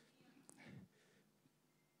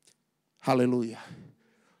 Hallelujah.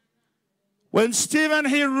 When Stephen,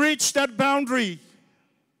 he reached that boundary,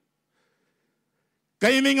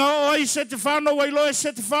 gaming oi se te whano, wailo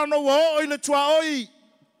se te whano, oi le tua oi.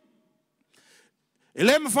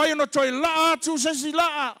 Ele me whai no toi laa tu se si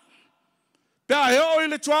laa. Pea oi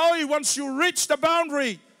le tua oi, once you reach the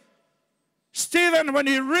boundary. Stephen, when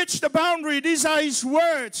he reached the boundary, these are his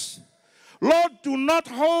words. Lord, do not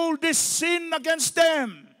hold this sin against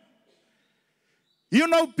them. You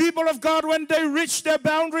know, people of God, when they reach their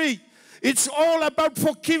boundary, it's all about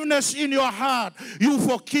forgiveness in your heart. You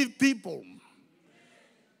forgive people.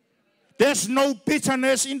 There's no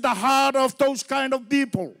bitterness in the heart of those kind of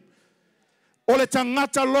people. O le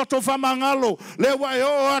tangata loto whamangalo. Le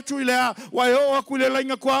waio atu I lea. Waio aku le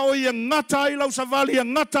lainga kua o I ngata ilo savali.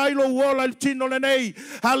 Ngata ilo wola tino le nei.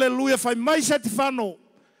 Hallelujah. Whai mai se te whano.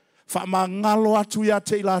 Whamangalo atu ia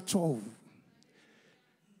te ilato.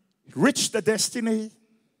 Reach the destiny.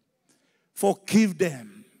 Forgive them.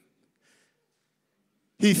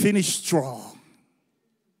 He finished strong.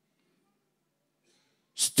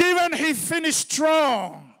 Stephen, he finished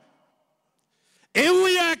strong.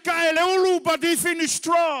 Euia kaeleulu, but he finished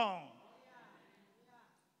strong.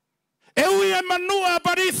 Euia manua,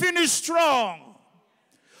 but he finished strong.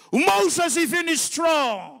 Moses, he finished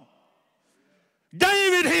strong.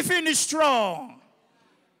 David, he finished strong.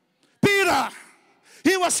 Peter,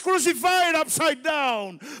 he was crucified upside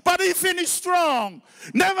down, but he finished strong.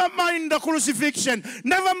 Never mind the crucifixion.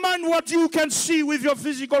 Never mind what you can see with your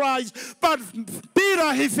physical eyes. But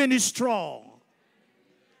Peter, he finished strong.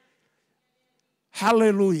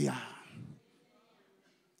 Hallelujah.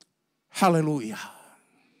 Hallelujah.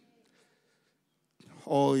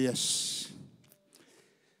 Oh, yes.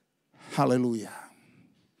 Hallelujah.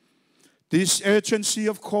 This urgency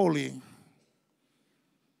of calling.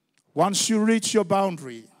 Once you reach your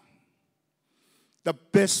boundary, the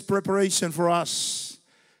best preparation for us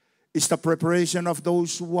is the preparation of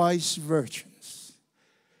those wise virgins.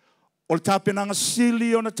 O tapenanga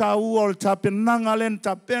sili o na tau, o tapenanga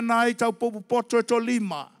lenta pena I tau popu poto e to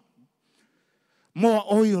lima. More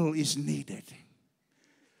oil is needed.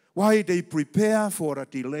 Why they prepare for a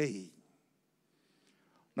delay?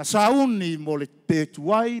 Na sauni mo le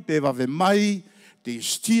petuai, pe vave mai, they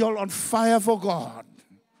still on fire for God.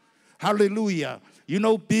 Hallelujah. You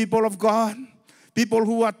know, people of God, People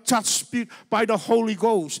who are touched by the Holy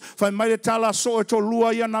Ghost. Fai mai tala so to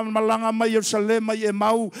lua ia na malanga mai Jerusalem mai e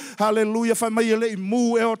mau. Hallelujah. Fai mai le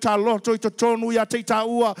mu e o ta loto I to tonu ia te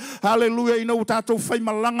taua. Hallelujah. You know tato fai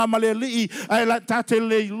malanga male li ai la tate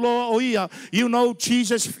le lo o ia. You know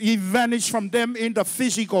Jesus, he vanished from them in the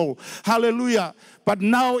physical. Hallelujah. But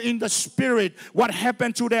now in the spirit, what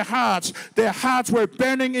happened to their hearts? Their hearts were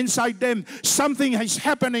burning inside them. Something is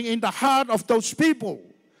happening in the heart of those people.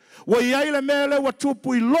 Wa iaile mele wa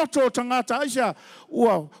tupu I loto tangata aisa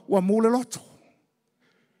wa mule loto.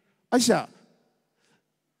 Aisa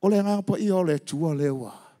ole ngapa I ole tua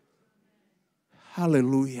lewa.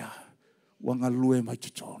 Hallelujah. Wa ngalue mai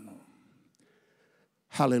tutono.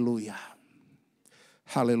 Hallelujah.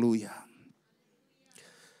 Hallelujah.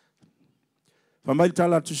 For I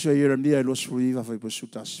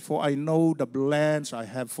know the plans I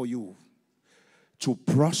have for you, to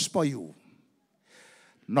prosper you,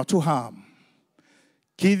 not to harm,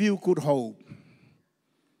 give you good hope.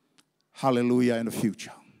 Hallelujah, in the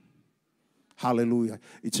future. Hallelujah.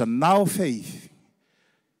 It's a now faith.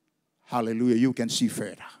 Hallelujah, you can see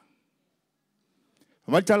further.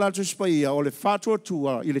 Maitala tu spaia o le fatua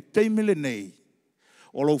tua I le teimile nei.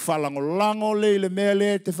 O lo falango le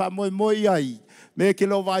mele te fa moimoi ai. Me ke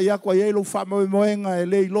lo vai ako ai lo fa moimoenga e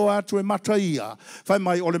le lo atu e mataia. Fai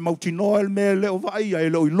mai o le mautinoa le mele o vai ai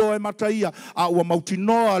lo e mataia. A ua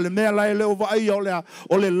mautinoa le mele le o vai o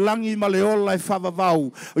le langi ma le ola e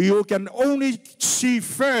favavau. You can only see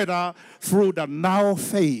further through the now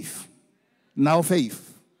faith. Now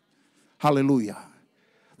faith. Hallelujah.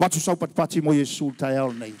 Watu sau patpati mo Yesu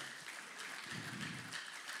tayal nei.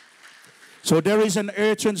 So there is an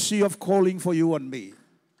urgency of calling for you and me.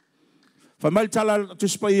 No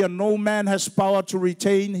man has power to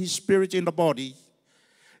retain his spirit in the body,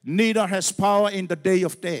 neither has power in the day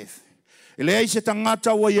of death. Ana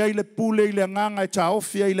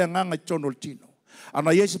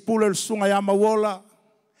Yesu pule sunga ya mawola,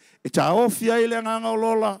 itaofia ile nganga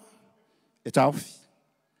Lola, itaofi.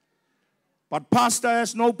 But pastor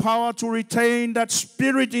has no power to retain that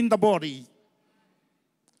spirit in the body.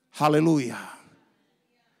 Hallelujah.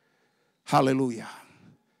 Hallelujah.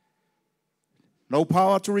 No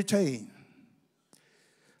power to retain.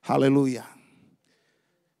 Hallelujah.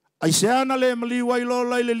 Aiseana le maliwa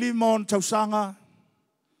Lola le limon tausanga.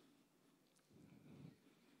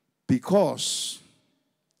 Because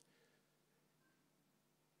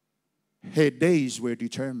her days were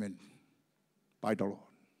determined by the Lord.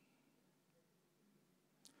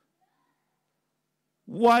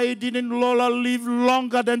 Why didn't Lola live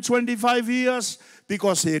longer than 25 years?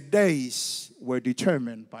 Because her days were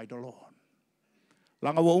determined by the Lord.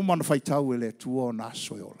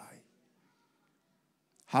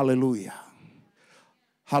 Hallelujah.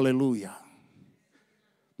 Hallelujah.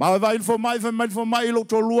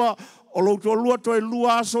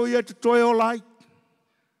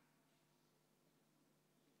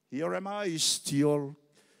 Here am I, still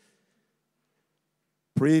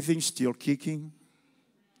breathing, still kicking,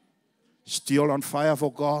 still on fire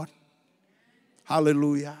for God.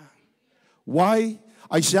 Hallelujah. Why?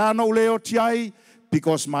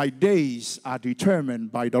 Because my days are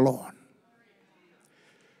determined by the Lord.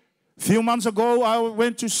 A few months ago, I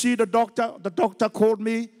went to see the doctor. The doctor called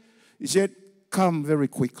me. He said, come very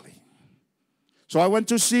quickly. So I went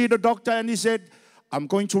to see the doctor and he said, I'm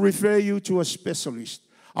going to refer you to a specialist.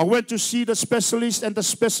 I went to see the specialist and the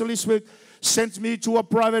specialist sent me to a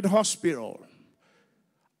private hospital.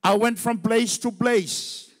 I went from place to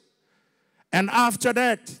place. And after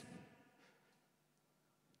that,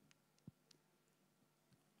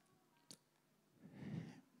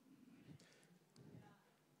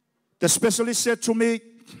 the specialist said to me,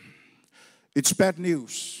 it's bad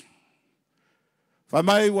news.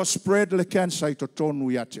 Famai was spread le cancer to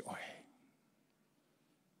tonu yate oi.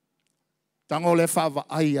 Tango le fava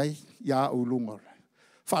ai ya ulungo.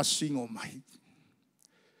 Fa singo mai.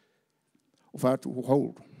 Fa to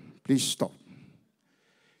hold. Please stop.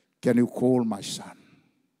 Can you call my son?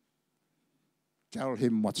 Tell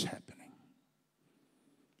him what's happening.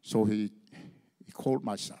 So he called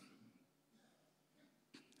my son.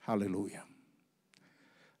 Hallelujah.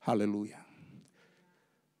 Hallelujah.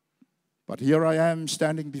 But here I am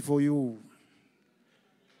standing before you.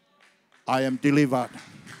 I am delivered.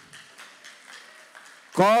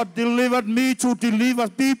 God delivered me to deliver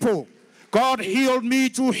people. God healed me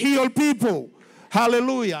to heal people.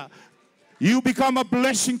 Hallelujah. You become a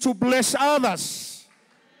blessing to bless others.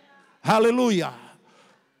 Hallelujah.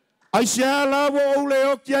 Because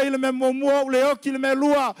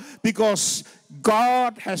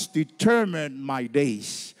God has determined my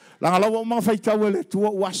days.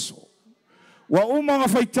 Wa umanga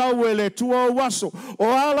faitau ele tua waso. O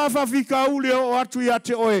ala fafika uli o atu ia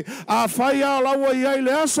te oe. A faya o lawa ia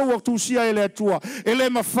ele aso wa tusia ele tua. Ele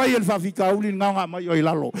mafai ele fafika uli nganga mai o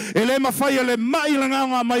ilalo. Ele mafai ele mai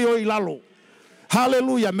nganga mai o ilalo.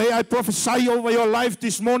 Hallelujah. May I prophesy over your life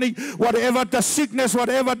this morning, whatever the sickness,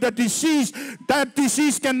 whatever the disease, that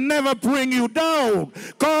disease can never bring you down.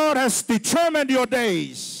 God has determined your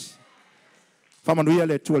days. Famanuia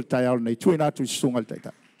le tual tayal nei tuina tu sungal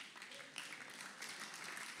taita.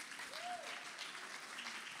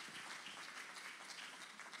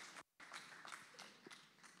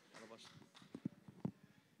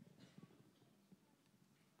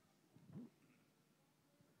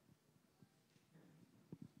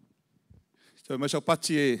 Toi mai sau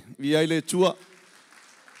pati e via ile tua.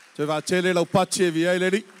 Toi va tele lau pati e via ile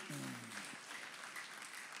ri.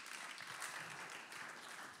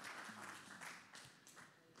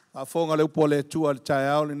 A fonga leu pole tua le tai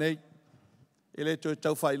au le nei. Ele toi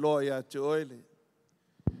tau fai loa ia te oele.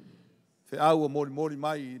 Fe au a mori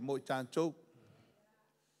mai mo i tantou.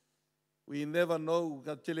 We never know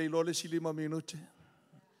ka tele ilo le silima minute.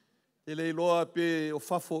 Tele iloa pe o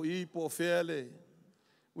fafo I po fele.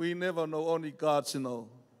 We never know, only God knows.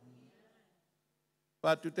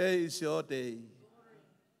 But today is your day.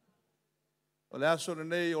 O le aso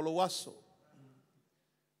nei o lo waso.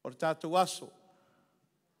 O le tatu waso.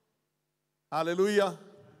 Hallelujah.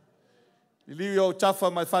 Ili o tafa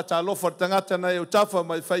mai fata alofa tangata nei o tafa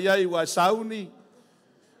mai faiai wa sauni.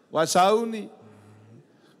 Wa sauni.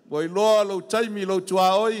 Wa iloa lo taimi lo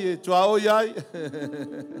tuaoi ai.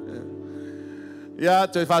 Ya,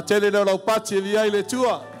 te fatele lo pati via ile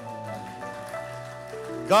tua.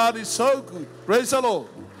 God is so good. Praise the Lord.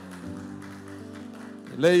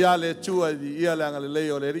 Leia le tua di ia langa le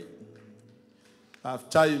leo le ri. Af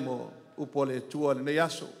taimo upo le tua le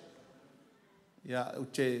yaso. Ya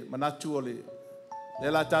uche manatu ole.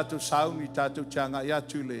 Le la tatu sauni tatu changa ya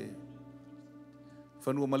tule.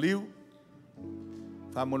 Fanu maliu.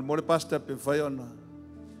 Famol mole pasta pe faiona.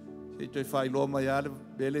 E toi fai loa mai ale,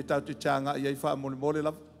 bele tau te changa i ai wha mole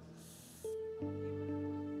lava.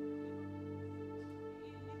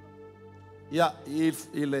 Ia,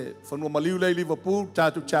 i le whanua maliu lei Liverpool,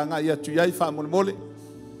 tātou changa i atu iai wha mole.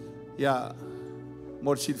 Ia,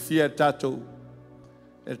 mor silfia e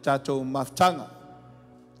tātou maftanga.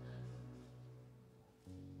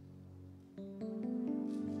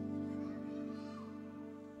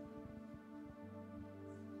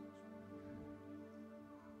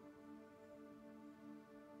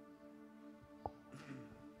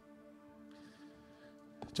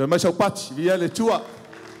 Toi mai sau pati, via le tua.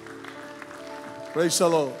 Praise the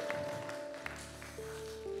Lord.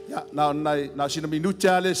 Ya, na sina minuti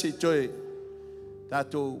ale se toi.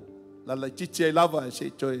 Tato la titi e lava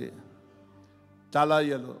se toi. Tala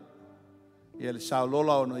yelo. Yele sa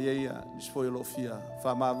Lola ono ye ya, isfo yelo fia.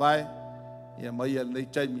 Fa ma vai. Ya mai yele nei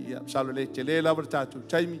taimi ya, sa le tele lava tato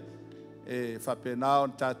taimi. E fa pena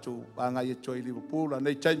on tato anga ye toi Liverpool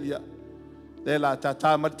nei taimi ya. Le la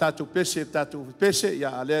tata matatu pese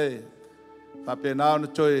ya ale pa pena no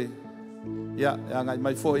toi ya ngai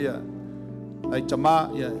mai fo ya ai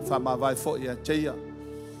tama ya fa ma vai fo ya cheia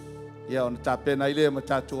ya on ta pena ile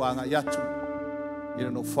matatu anga yatu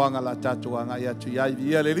ina no fanga la tatu anga yatu ya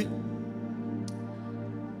via le ri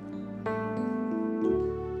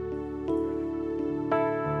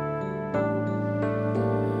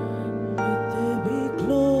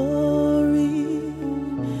Glory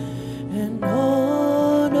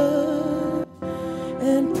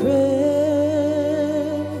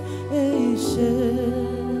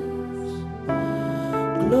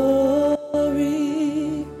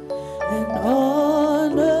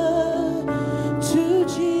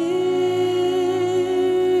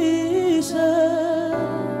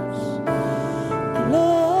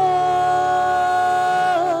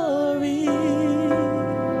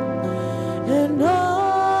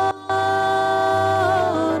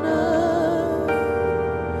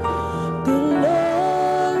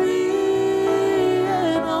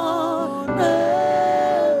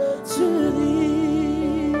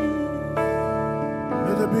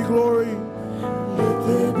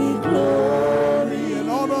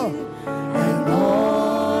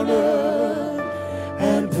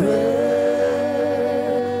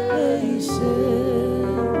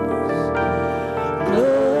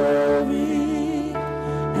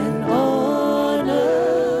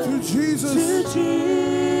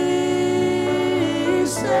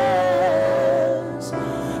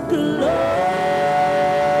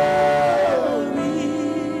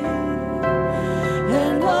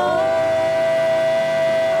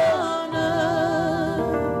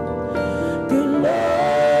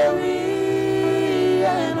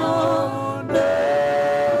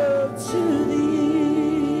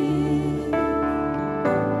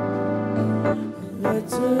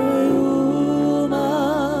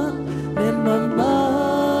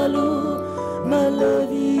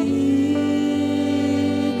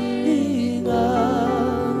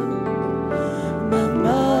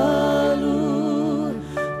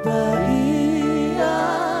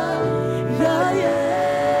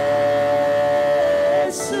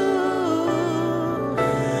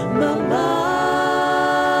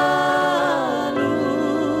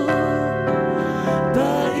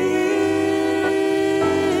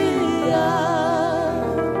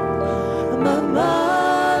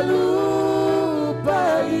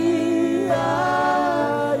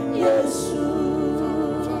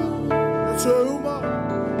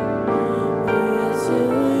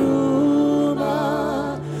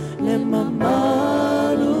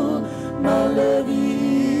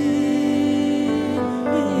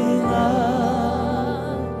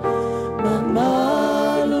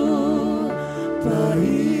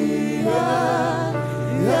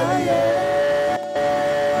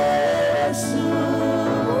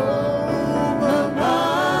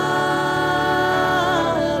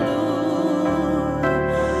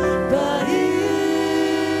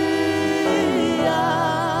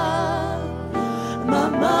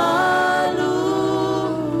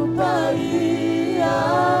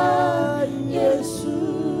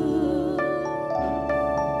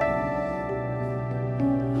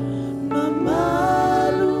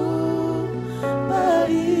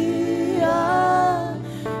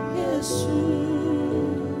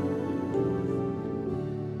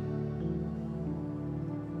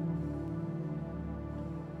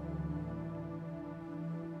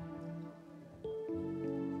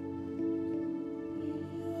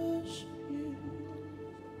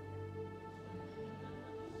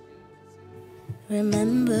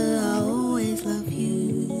Remember, I always love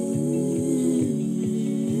you.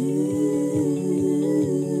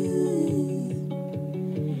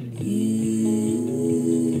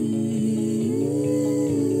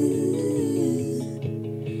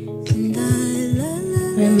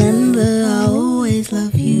 Remember, I always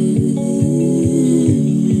love you.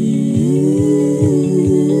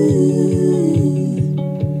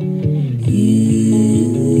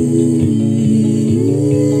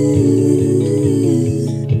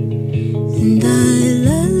 And I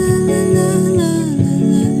love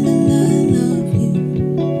you.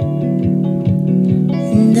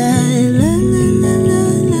 And I love you.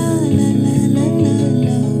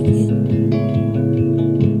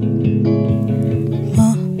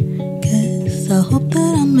 I hope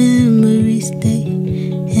that our memories stay,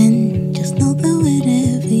 and just know that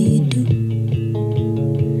whatever you do,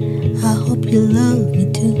 I hope you love me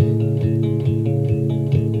too.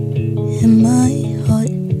 And my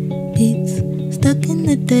heart beats, stuck in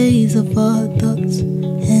the days of our thoughts,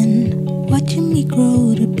 and watching me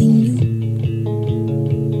grow to be you.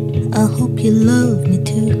 I hope you love me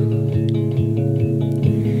too.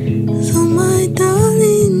 So my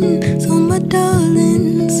darling, so my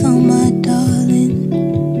darling, so my darling,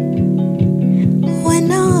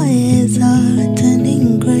 when our eyes are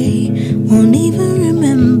turning grey, won't even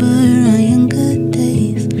remember our younger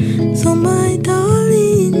days. So my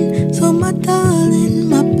darling,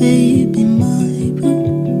 my baby, my boo,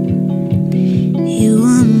 you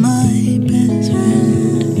are my best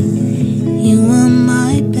friend. You are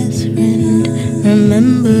my best friend.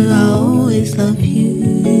 Remember, I always love you.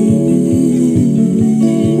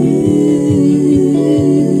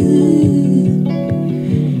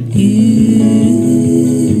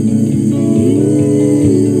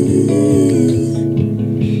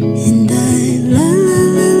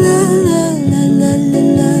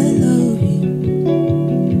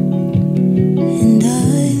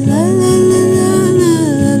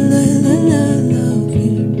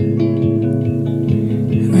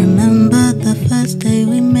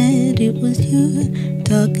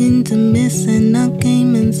 Talking to miss, and I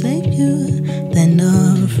came and saved you. Then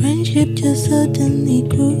our friendship just suddenly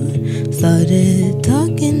grew. Started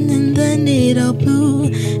talking and then it all blew.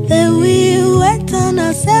 Then we went on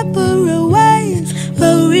our separate ways,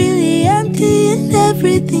 but really empty and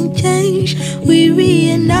everything changed. We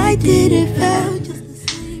reunited, it felt just the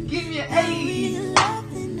same. Give me an A.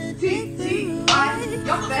 T-T-I.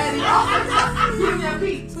 Y'all bad enough. Give me a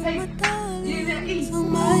B. Hey, give me an E. So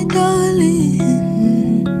my darling,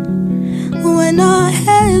 when our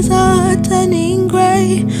hairs are turning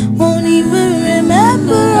grey, won't even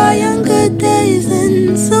remember our younger days.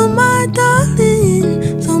 And so my darling,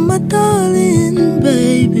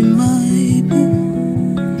 baby, my boo,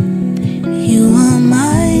 you are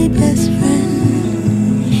my best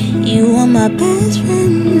friend. You are my best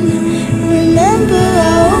friend. Remember, I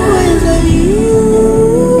always love you.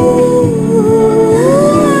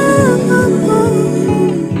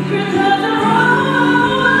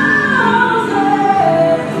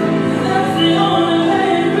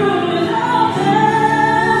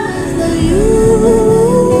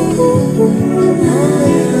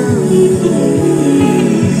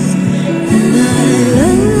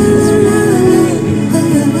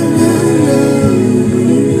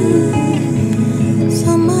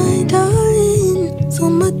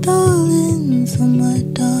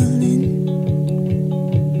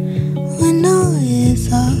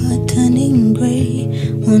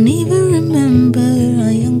 Won't even remember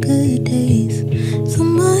our younger days. So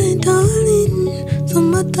my darling,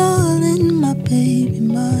 my baby,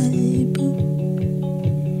 my boo,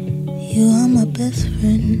 you are my best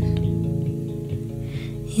friend.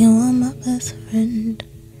 You are my best friend.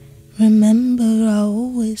 Remember, I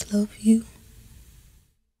always love you.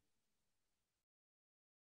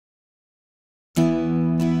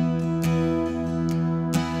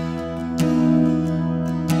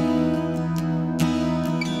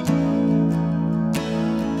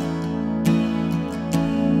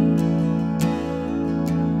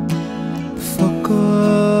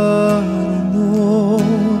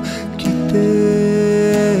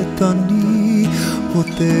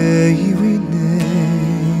 Te iwine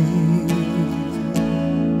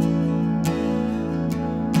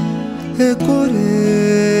e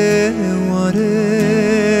kore ware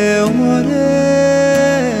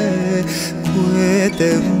koe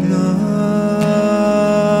te una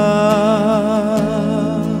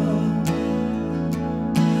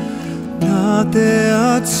na te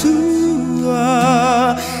atua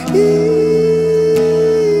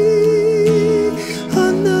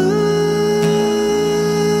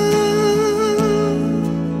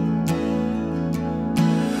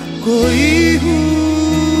Koihu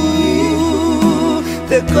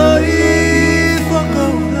te kai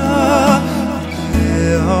whakauna e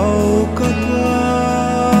au katoa.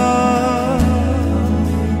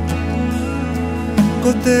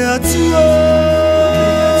 Ko te atua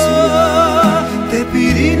te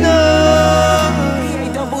pirina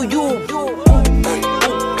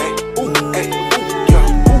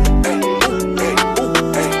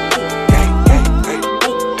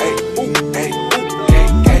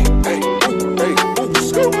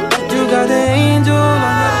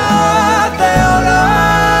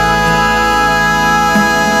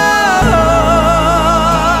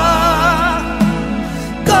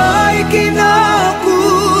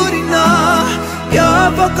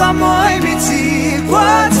Moimoi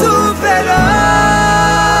quatu vera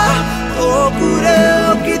o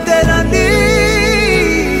kureo kiterani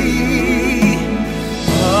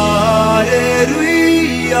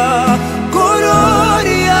Alleluia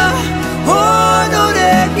gloria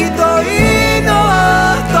honore kitoino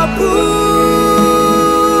atapu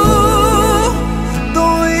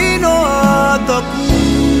doino atapu.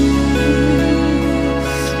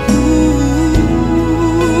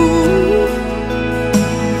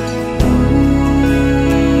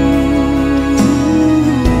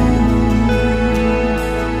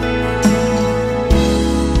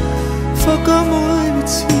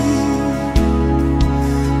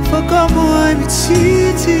 Moimoi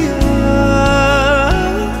titia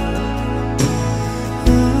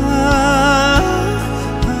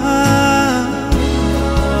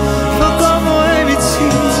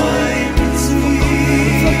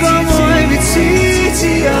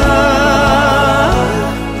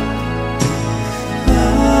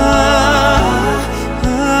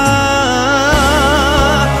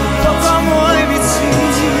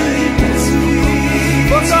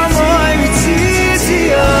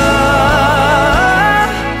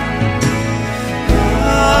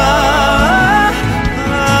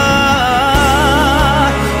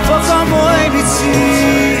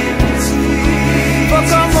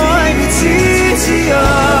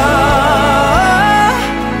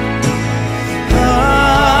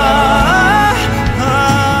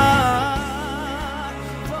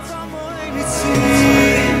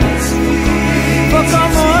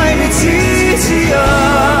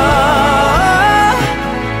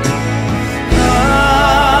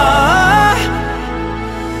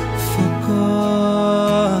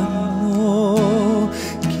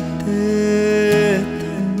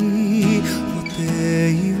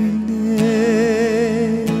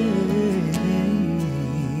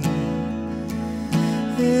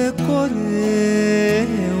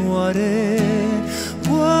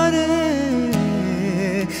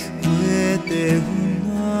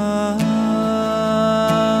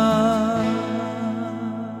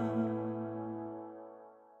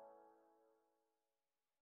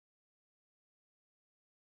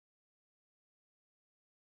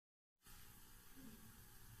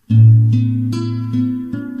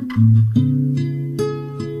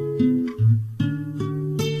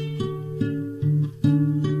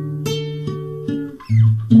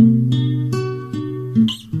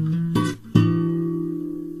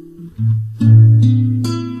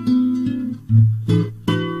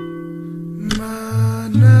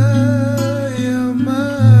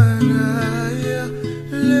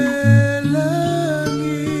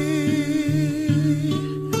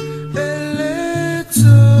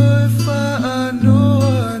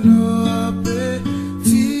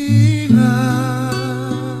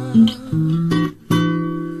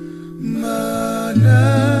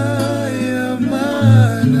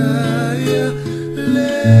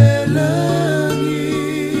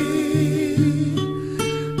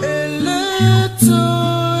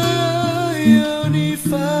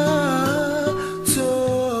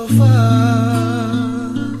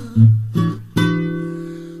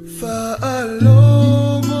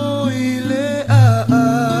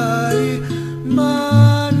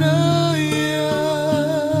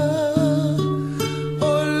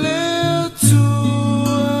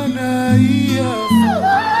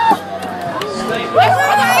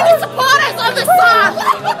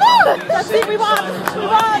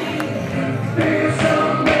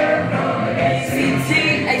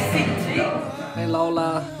Hey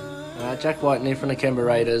Lola, Jack Whitney from the Canberra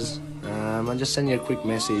Raiders. I'm just sending you a quick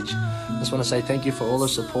message. I just want to say thank you for all the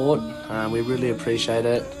support. We really appreciate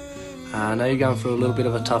it. I know you're going through a little bit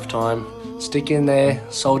of a tough time. Stick in there,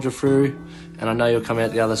 soldier through, and I know you'll come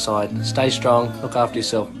out the other side. Stay strong, look after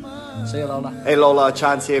yourself. See you, Lola. Hey Lola,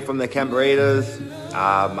 Chance here from the Canberra Raiders.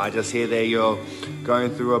 I just hear that you're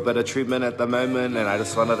going through a bit of treatment at the moment, and I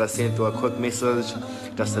just wanted to send through a quick message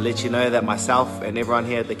just to let you know that myself and everyone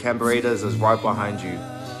here at the Camberators is right behind you.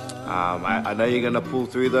 I know you're going to pull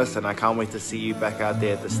through this, and I can't wait to see you back out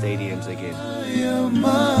there at the stadiums again.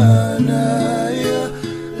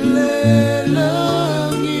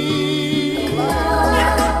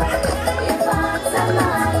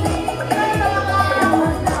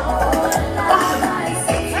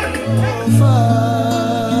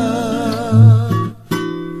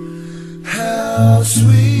 How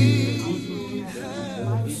sweet,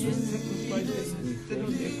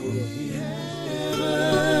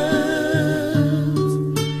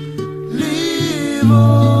 leave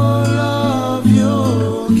all of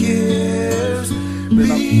your cares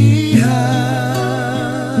behind.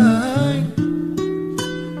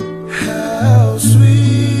 How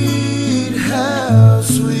sweet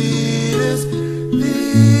is the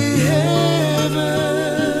heavens.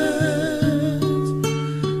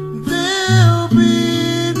 There'll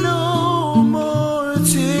be no more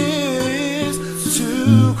tears to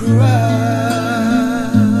cry.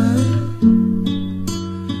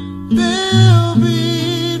 There'll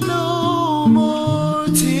be no more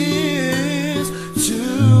tears to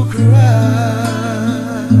cry.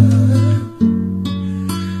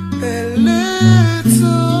 And let's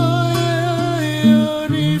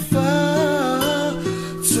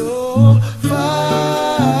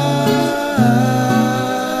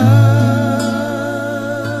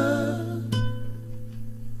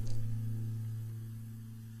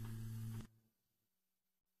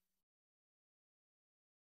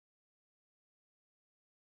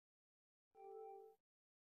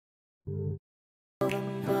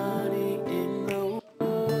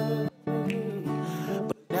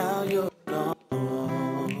now you're gone,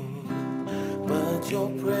 but your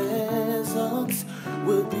presence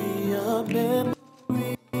will be a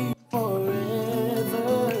memory forevermore.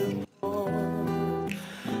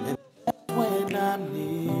 And that's when I'm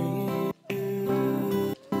near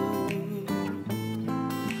you,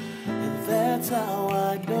 and that's how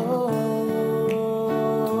I know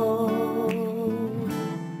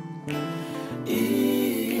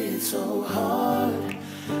it's so hard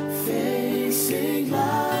facing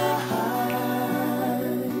life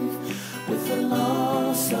with the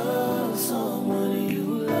loss of someone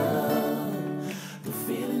you love. The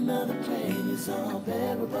feeling of the pain is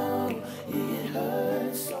unbearable. It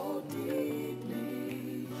hurts so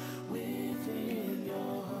deeply within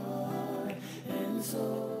your heart and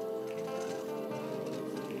soul.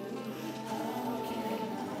 How can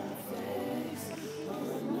I face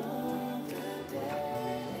another day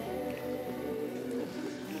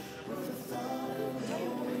with the thought of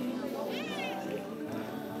knowing you're not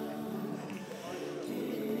around?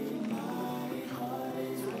 In my heart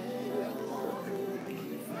is where love will be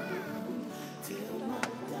found till my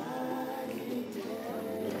dying day.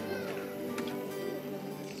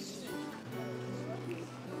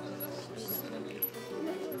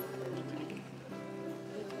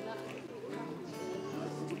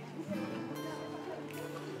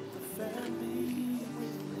 The family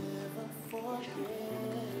will never forget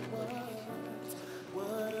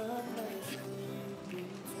what a blessing you've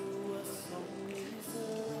been to us on this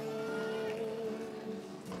earth.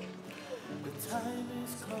 The time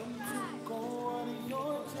has come to go on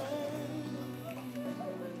your journey,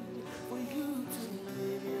 for you to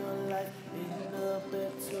live your life in a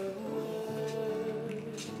better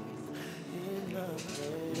world, in a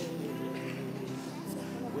place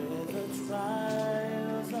where the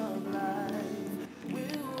trials of life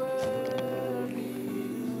will worry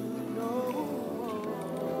you no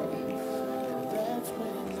more. That's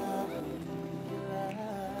when I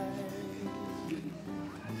realize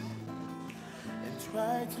and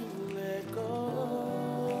try to let go.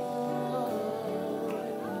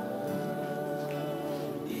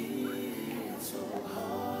 It's so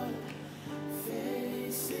hard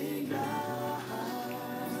facing life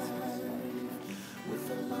with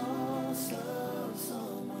the loss of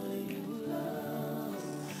someone you love.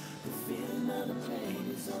 The feeling of the pain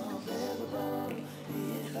is unbearable.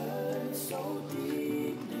 It hurts so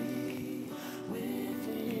deeply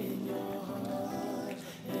within your heart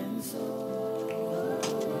and soul.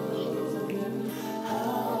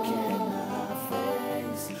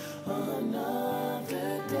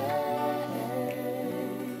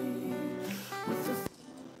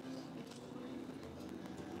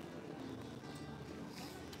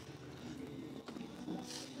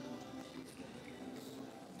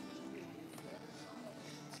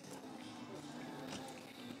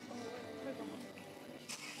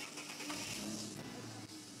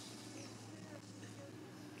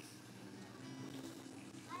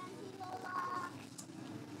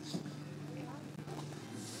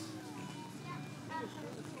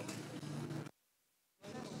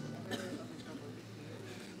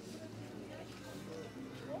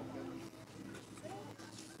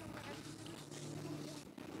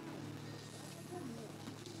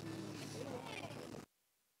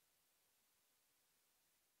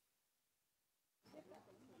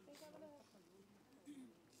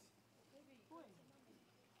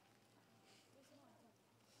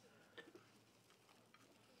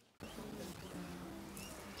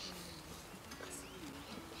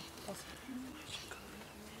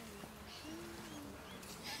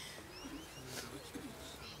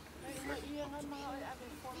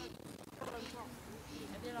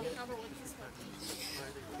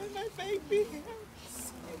 My baby,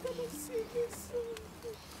 you're gonna see me soon.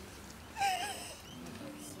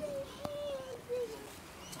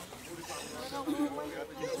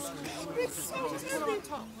 It's so heavy.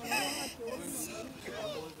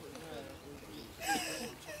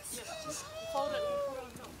 Hold it.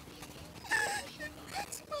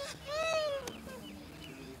 That's my hand.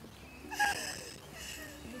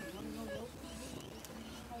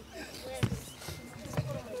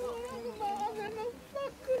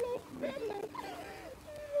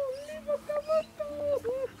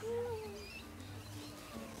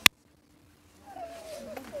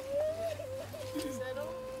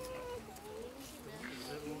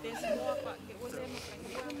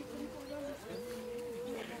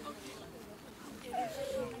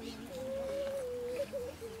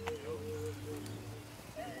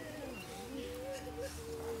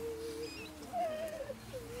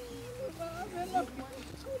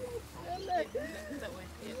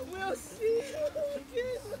 We'll see you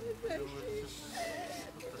again.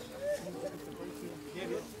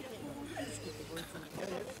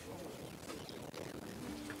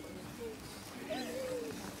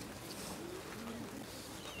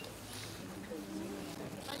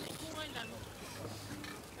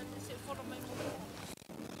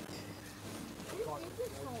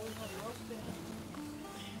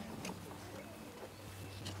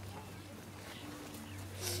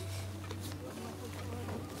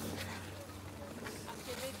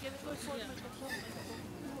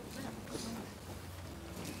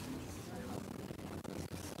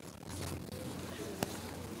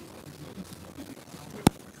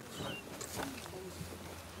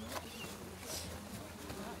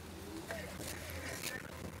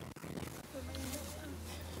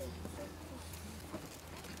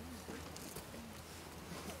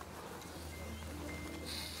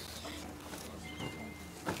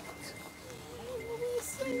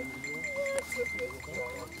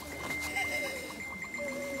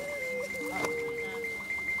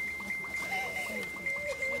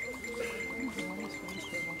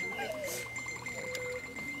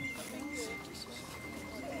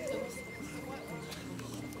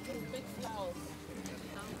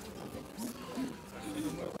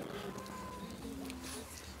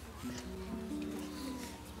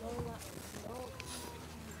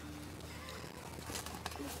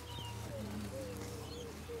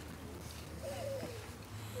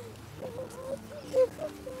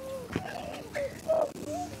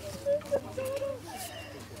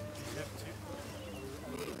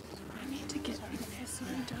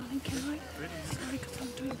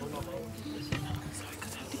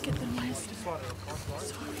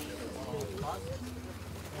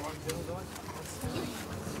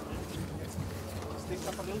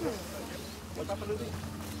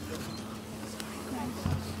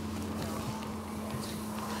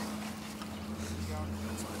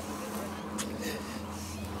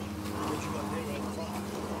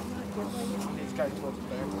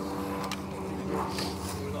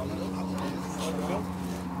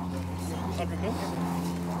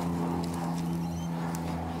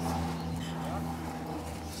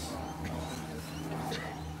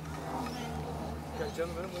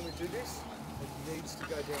 Gentlemen, when we do this, it needs to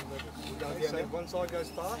go down level. Okay, so one side goes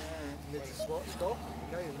fast, and it's a stop,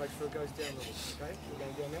 okay, and make sure it goes down level. Okay, we're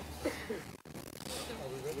going down now.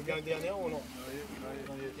 Are we going down now or not?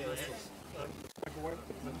 No, yeah,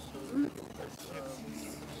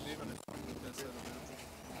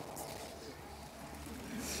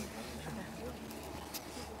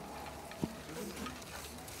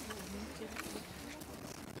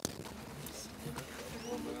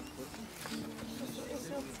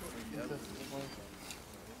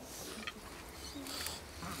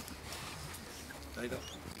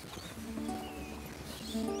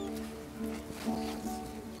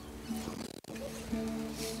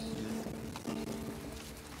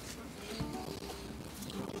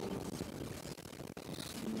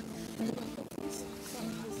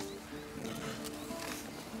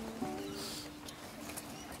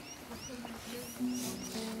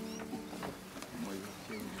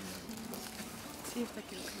 See if they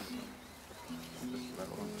can come.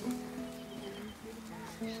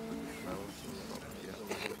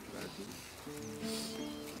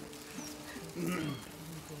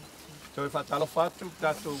 Toi whatalo whatu,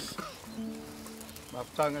 tātou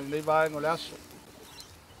maputanga nei vai ngole aso.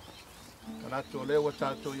 Kanato lewa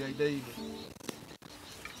tato ia idei.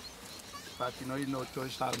 Patino ino toi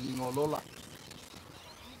sa mingo Lola.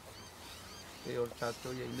 E o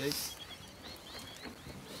tato ia idei.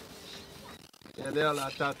 E lea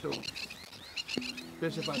la tato.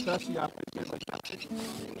 Pese patasi a pese patasi.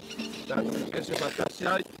 Tato pese patasi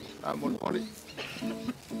ai. A Moimoi.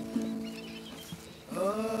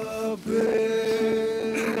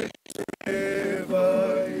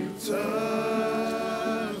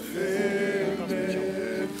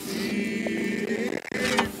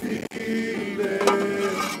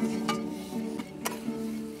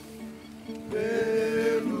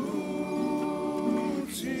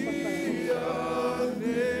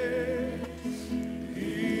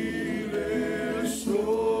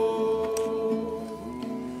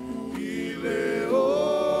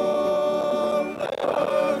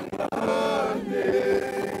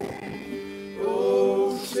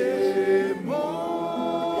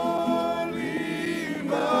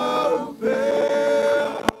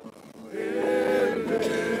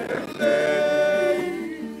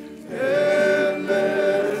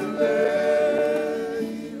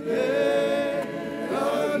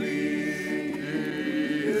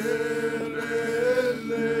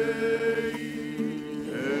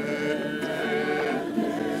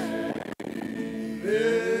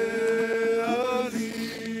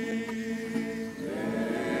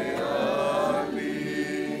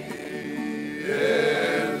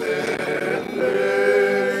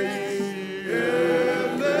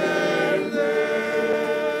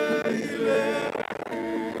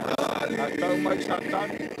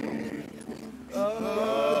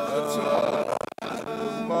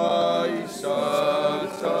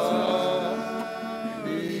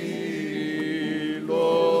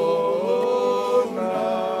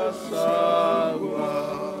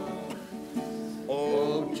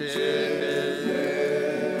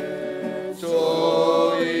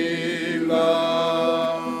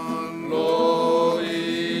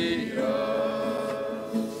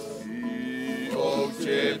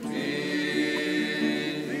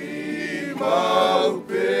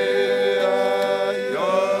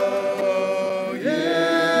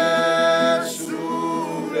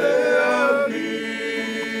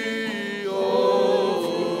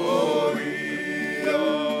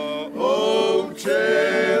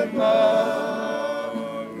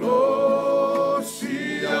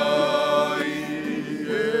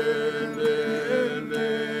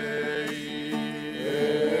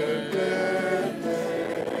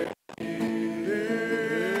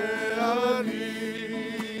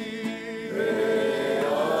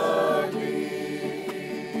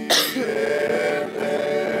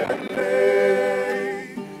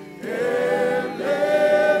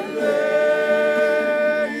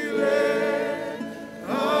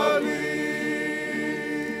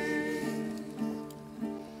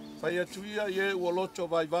 Tuia ye ua loto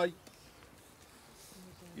vai vai.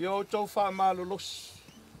 Ia o tau wha malolosi.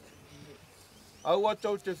 Au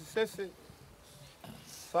atau te whiwhewe.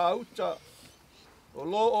 Whauta o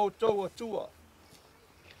lo o tau atua.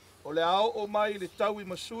 O le ao o mai le taui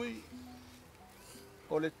masui.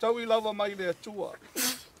 O le taui lava mai le atua.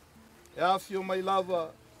 E awhio mai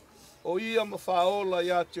lava o ia ma whaola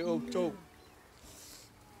ia te o tau.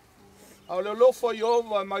 Au le lofo i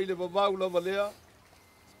ova mai le vavau lava lea.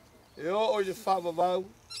 E o le whawawau,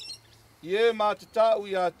 i e mā te tāu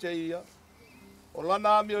i a te ia, o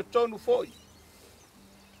lana ame o tonu foi.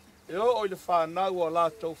 E o le whanau o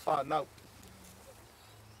lātou whanau.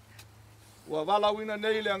 Ua walawina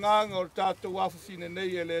nei le anganga o le tātou wafafine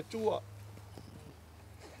nei e le atua.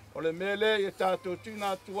 O le mele e tātou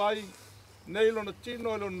tūna atuai, nei lona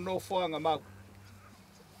tino e lona no whanga mau.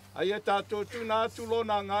 Ai e tātou tūna atu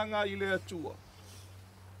lona anganga i le atua.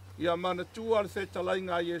 Ia mana tua le whetalai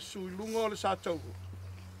ngā Iesu i lungo le sātauhu.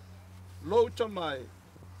 Louta mai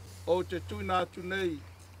o te tūna atu nei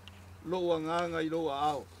loa nganga i loa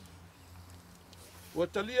ao. Ua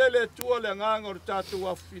talia le tua le nganga o le tātou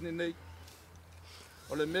wafine nei.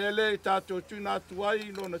 O le mele i tātou tūna atu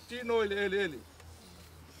ai lona tino i le ele ele.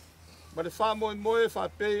 Ma le wha Moimoi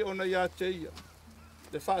whapei ona ia te ia.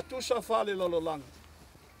 Le wha tusa wha le lololanga.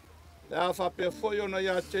 Le a whapea foi ona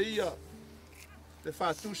ia te ia. Le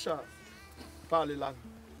whātusa pāle lang.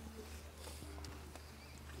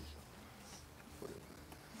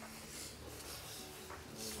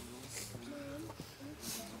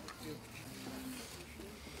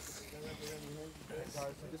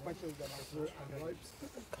 Just make sure you've got my ropes.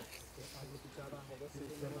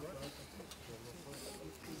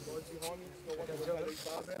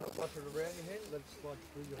 Watch it around your head. Let's slide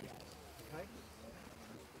through your head. Okay?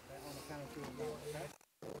 On the count of 2, okay?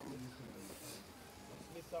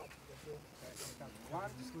 stop. That's it. One,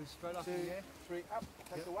 just go straight up in the air. 3, up.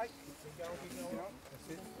 Take the weight. Keep going, keep going. That's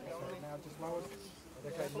it. Now just lower it.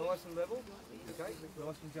 Okay, nice and level. Okay,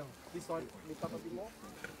 nice and gentle. This side, lift up a bit more.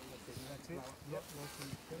 That's it. Yep, nice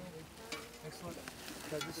and gentle. Excellent.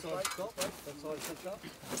 Okay, this side, stop. That side, push up.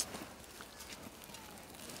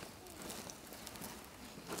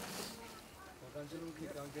 Well done, gentlemen.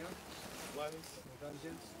 Keep going down. Well done,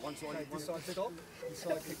 gents. One side, okay, this side, stop. This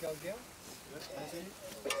side, keep going down. That's it.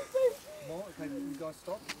 More. Okay, you guys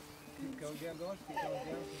stop. Keep going down, guys. Keep going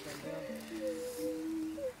down. Keep going down.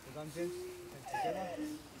 Well done, gents. And together.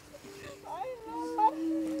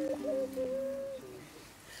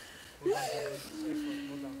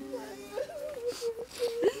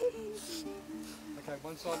 Okay,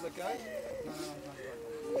 one side let go.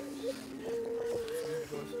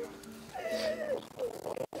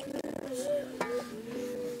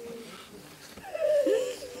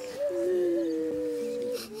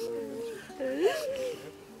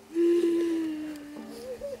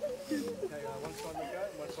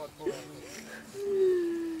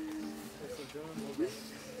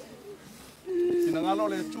 Sinangalo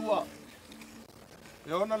le tua.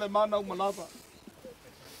 E ona le mana o malava.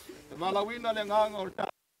 E malawina le nganga o ta.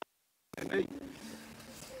 Nei.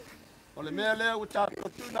 O le mea lea o ta o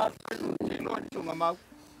tuna tino i tunga mau.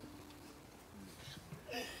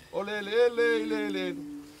 O le.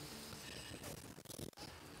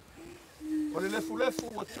 O le lefu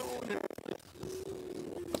o tu le.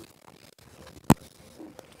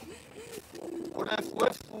 O le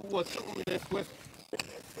fuefu o tu le fuefu.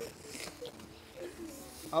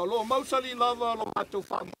 Au lo mausali lava lo matou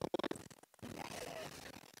whamu.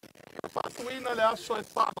 Whatuina le aso e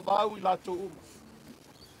whaavau I lato uma.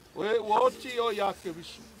 O e uoti o ia ke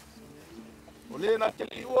visu. O le na te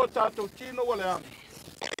liua tātou tino o le anga.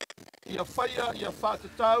 Ia whaia, ia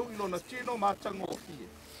whātatau I lona tino mātango o fie.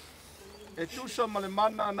 E tusa ma le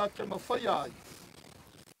mana na te mawhaia ai.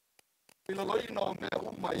 Ila loina o mea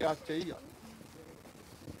uma ia te ia.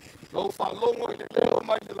 Lo whalongo I le leo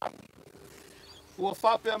mai le langa. Ua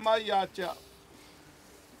whapea mai a te au.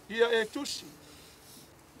 Ia e tusi.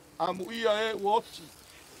 Amu ia e uoti.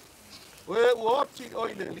 O e uoti o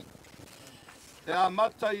I le li. E a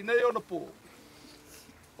mata I nei ona pō.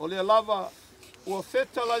 O le lava ua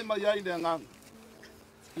wheta lai mai ai le ngang.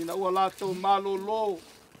 Ina ua lātou malo lo.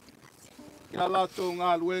 Ina lātou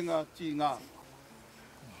ngā luenga ti ngā.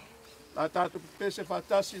 La tātou pese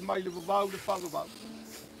whatasi mai le vavau le whagavau.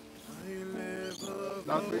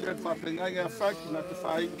 Nā koe rea whapengai ngā whaki nā te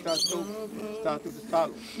whahi ki tātou te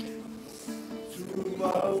talo.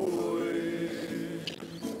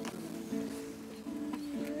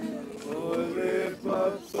 O le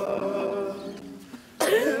papa,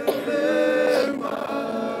 ele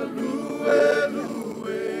malue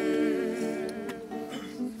lue.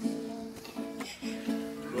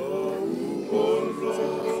 Lo uolo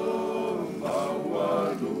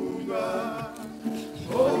mawalunga,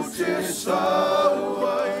 o te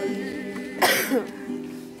sauai.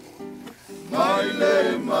 Mai le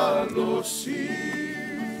malosi,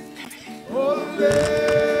 o le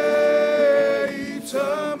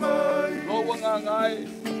itamai. Lo wangangai,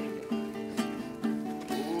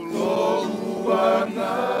 lo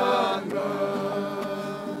wanganga.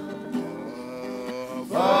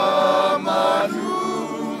 Vamanu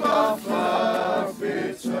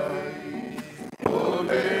afafetai, o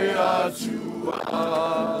le atua,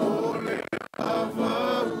 o le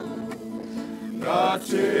avau, na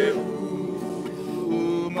te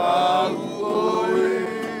mau oe,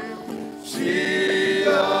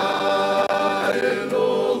 sia e lo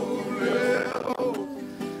leo,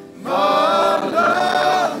 malanga,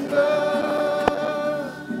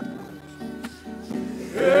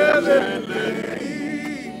 oe.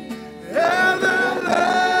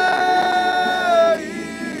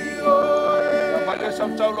 Maia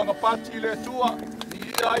samtau langa pati le tua,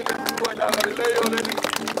 ia i le tua i langa le leo le ni.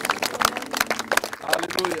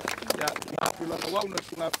 Hallelujah. Ya, pula wau na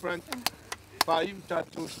sunga Frank. Pa im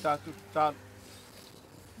tatu tan.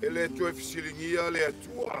 Ele tu e fisilingia le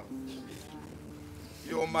atua.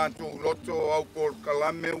 Io matou loto au por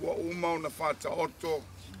kalame wa uma na fata oto.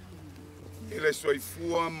 Ele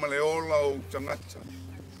soifua maleola o tangata.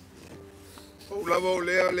 O lava o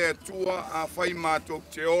lea le atua a fai matou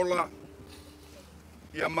te ola.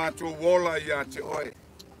 Ia matou wola ia te oe.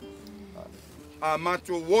 A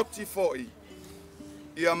matou woti foi.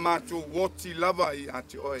 Ia matou woti lava I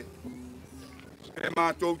ate oe. Pe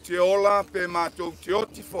matou te ola, pe matou te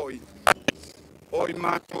oti foi. Oi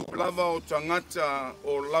matou lava o tangata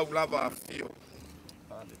o lau lava a fio.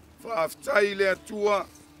 Whaaftai le atua,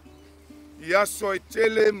 I aso e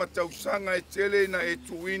tele ma tausanga e tele na e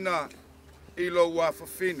tuina I lo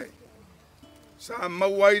wafafine. Sa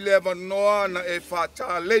mawai le avanoa na e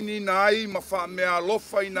whataleni na ai ma wha mea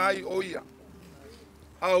lofa ina ai oia.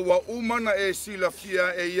 Awa umana e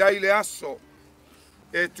silafia e iai le aso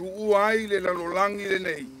e tu ua ai le lalolangi le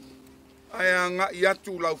nei. Ai nga I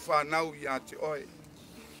atu lau whanau I te oe.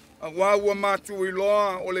 A wawa matu I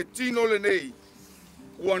loa o le tino le nei.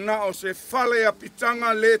 Ua na o se fale a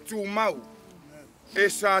pitanga le tu mau. E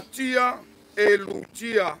sa tia e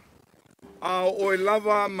lutia. A o e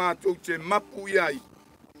lava matu te mapu iai.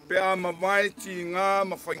 Pe a mawai ti ngā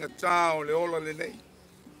mawhainga tā o le ola le nei.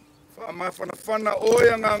 Wha mai whanawhana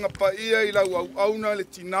oia ngā pa ia I lau au auna le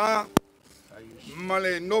tina. Ma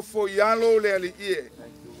le nofo ialo le ali ie.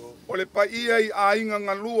 O le pa ia I ainga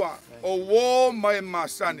ngalua. O wo mai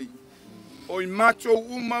masani. O I mato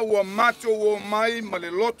uma ua mato o mai ma le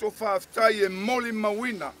loto whaaftai e moli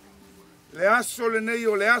mawina. Le aso le nei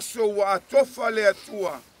o le aso ua atofa le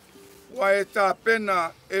atua. Wa e tā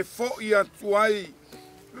pena e fo I atuai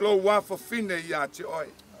lo wafa fine I te oe.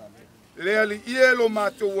 Le ali ie lo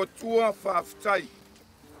mato ua tua whaaftai.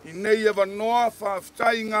 I nei e wanoa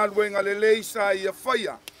whaaftai ngā luenga le lei sa ia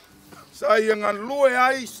whaia. Sa ia ngā lue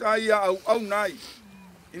ai sa ia au nai.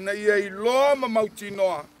 Ina ia I loa ma mauti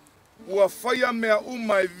noa. Ua whaia mea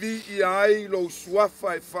uma e vi I ai lo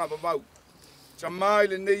suafa e whavavau. Tamai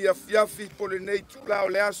le nei a fiafi po le nei tula o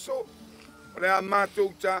le aso. Le a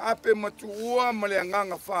mātou ta ape matu ua ma le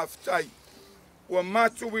anganga whaaftai. Ua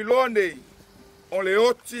mātou I loa nei o le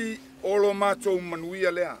oti o lo mātou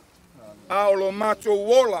manuia lea. A o lo mātou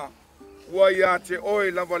wola ua ia te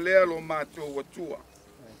oe lava lea lo mātou watua.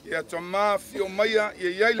 Ia ta mā fio maia ia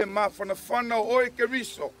iai le mā whanawhana o oe ke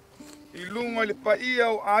riso. I lunga le paia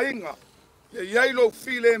o ainga. Ia iai lo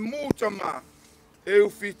file mūta mā. E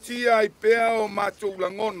ufitia I pea o mātou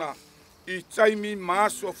langona. I taimi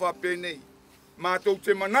maaso whapenei. Mātou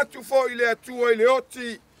te manatu fo I le atua I le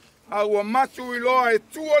oti. A ua mātou I loa e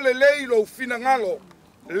tua le lei lo fina ngalo.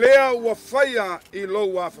 Lea ua whaia I lo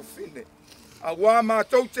wafafine. A wā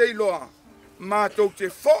mātou te I loa. Mātou te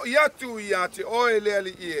fo I atu I a te oe le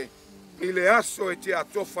ali ie. I le aso e te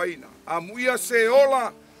atofaina. A muia se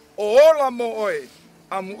ola o ola mo oe.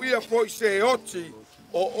 A muia po I se oti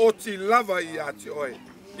o oti lava I a te oe.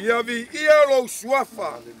 Ia vi ia lo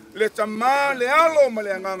suafa. Le tamā le alo ma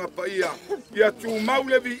le anganga pa ia. Ia tu mau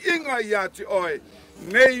le vi inga I a te oe.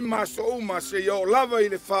 Nei maso uma se yo lava I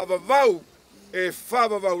le whavavau. E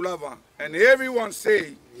whavavau lava. And everyone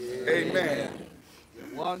say, Amen.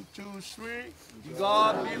 1, 2, 3. To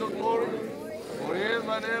God be the glory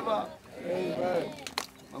forever and ever. Amen.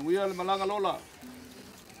 Manguia le malanga Lola.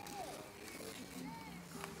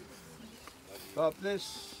 God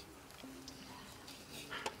bless.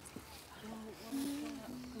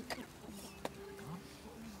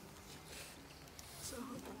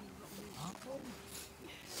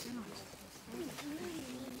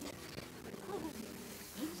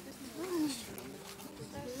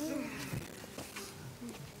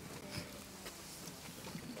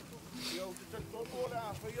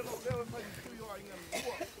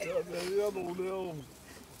 Leo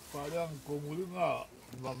parang komulinga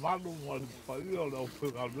mamanu mal paio la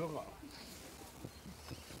operadora.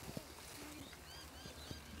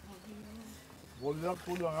 Volia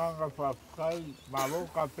kulanga fa kai malo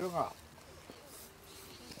kapenga.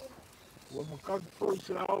 Wa makan po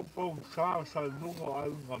sa po sa nungo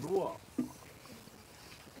al ngalua.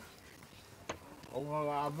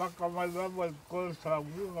 Onga amaka mai lava ko sa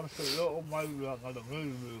nungo sa lo mai la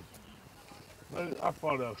ngalanga. Mai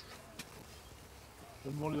aparas. Se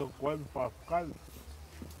molio quen pascal.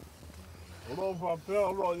 Olo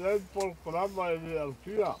papel lo yai por programa de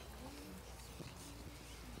alquia.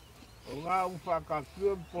 Ola un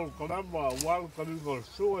facatio por programa wal carigo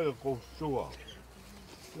sua con sua.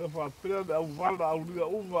 Se papel de wal aulia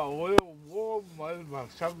uma o mais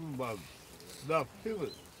masamba da fila.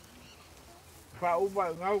 Fa uma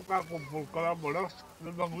ngau ka con por programa las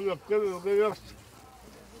no me quedo que es.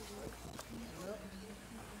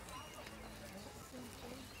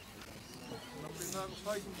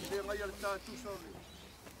 Ngai le ngai al tatu sori.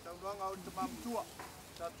 Tau ranga o te mamtua.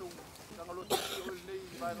 Tatu tanga lo tatu o nei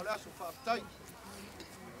vai ngala so fa tai.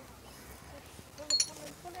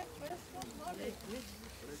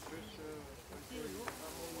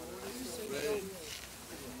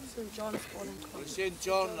 St. John's Bowling Club. St.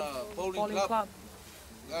 John Bowling Club.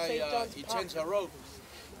 Ngai I Chensa Road.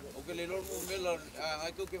 O ke le lo mo mela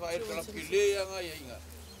ai ko ke vai kala kile nga inga.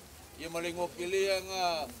 Ia malengo kile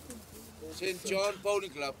nga St. John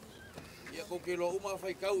Bowling Club. Ia ko ke lo uma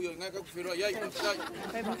fai kau ia ngai ka firo ia i sai.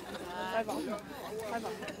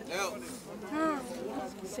 Leo.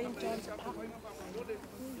 St. John's Park.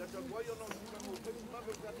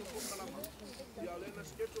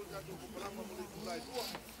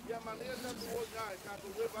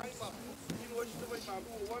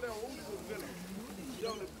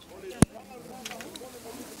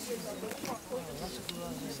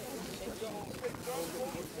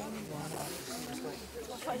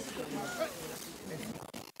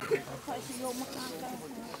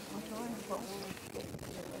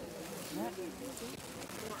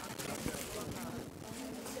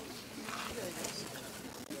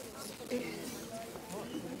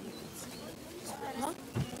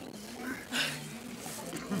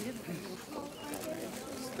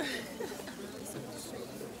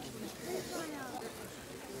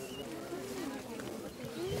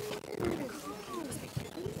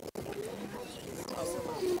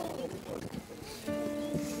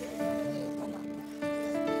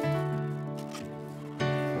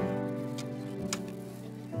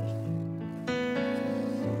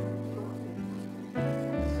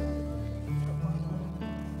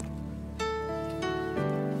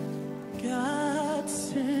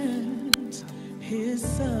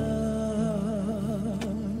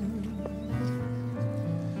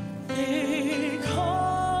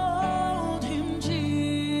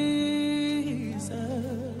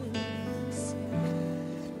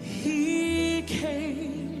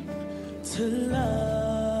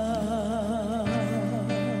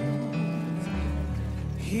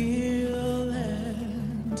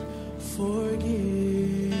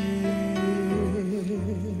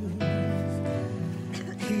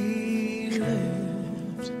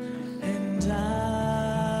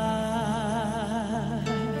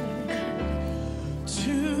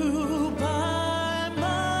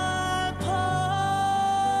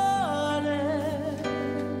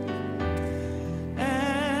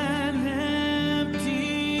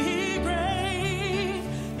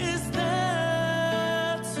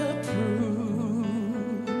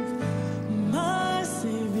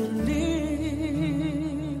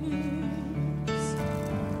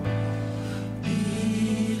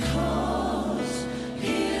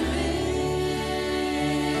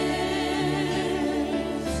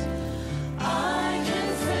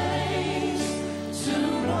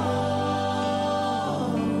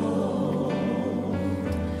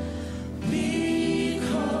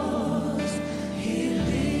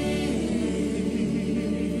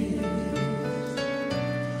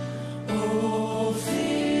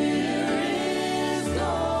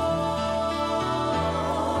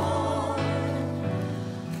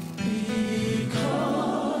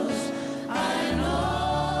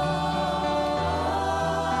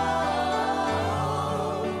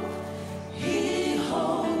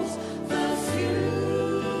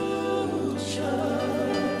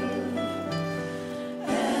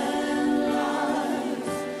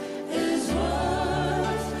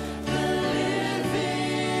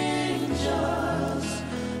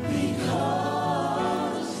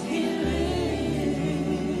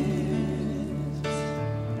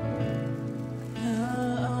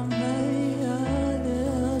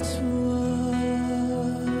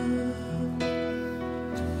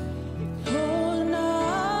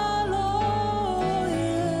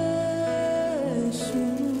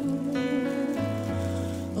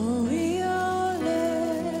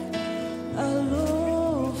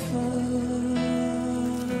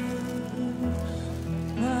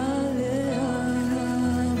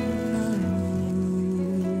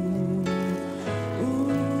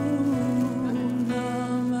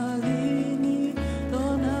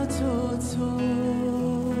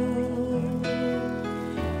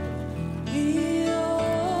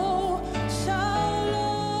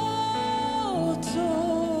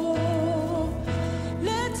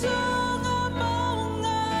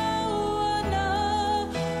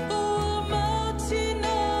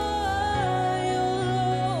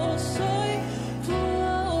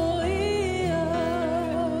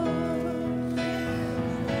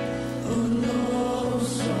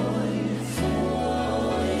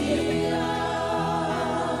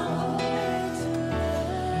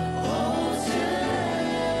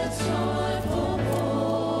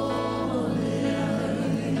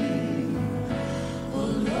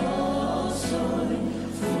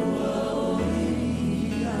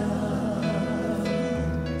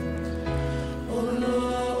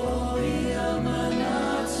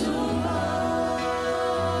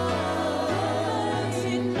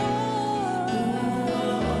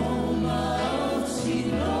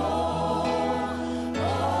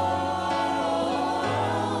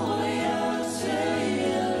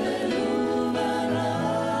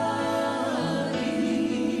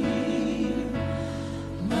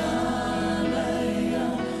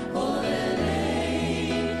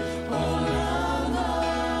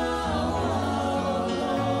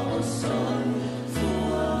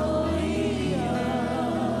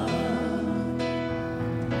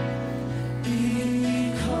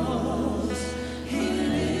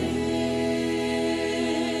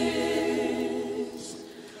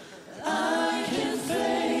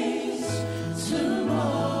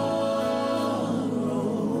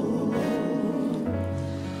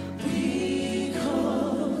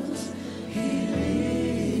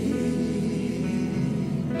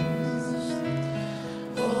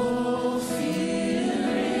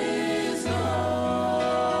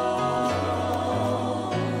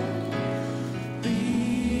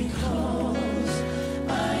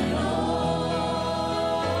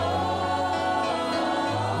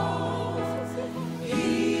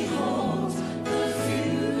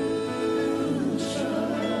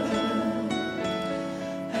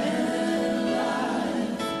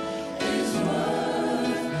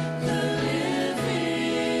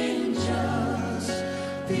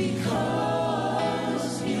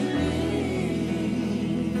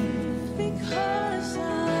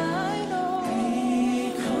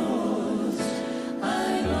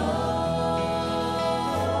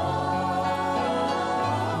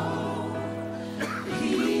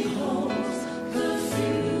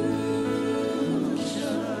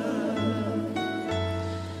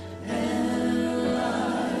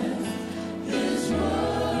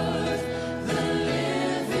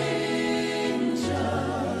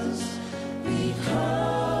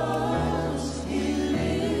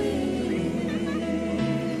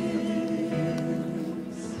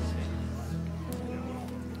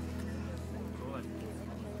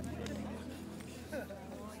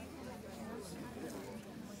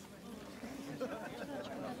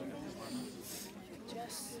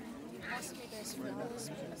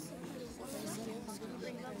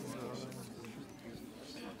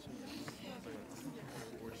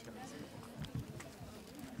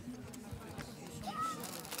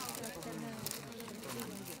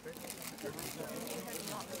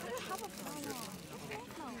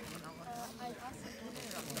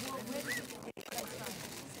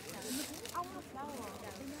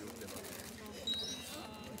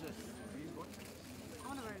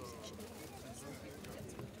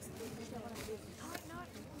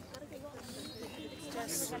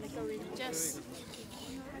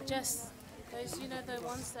 Just those, you know, the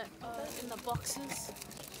ones that are in the boxes.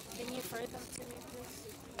 Can you throw them to me, please?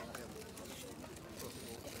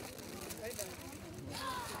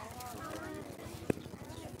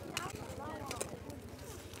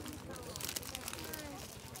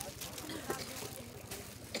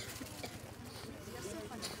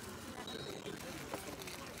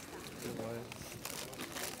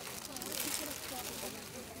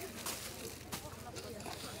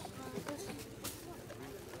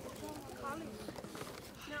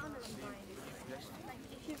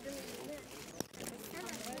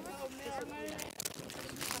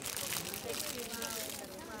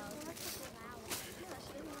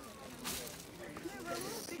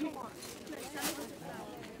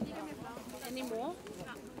 Any more?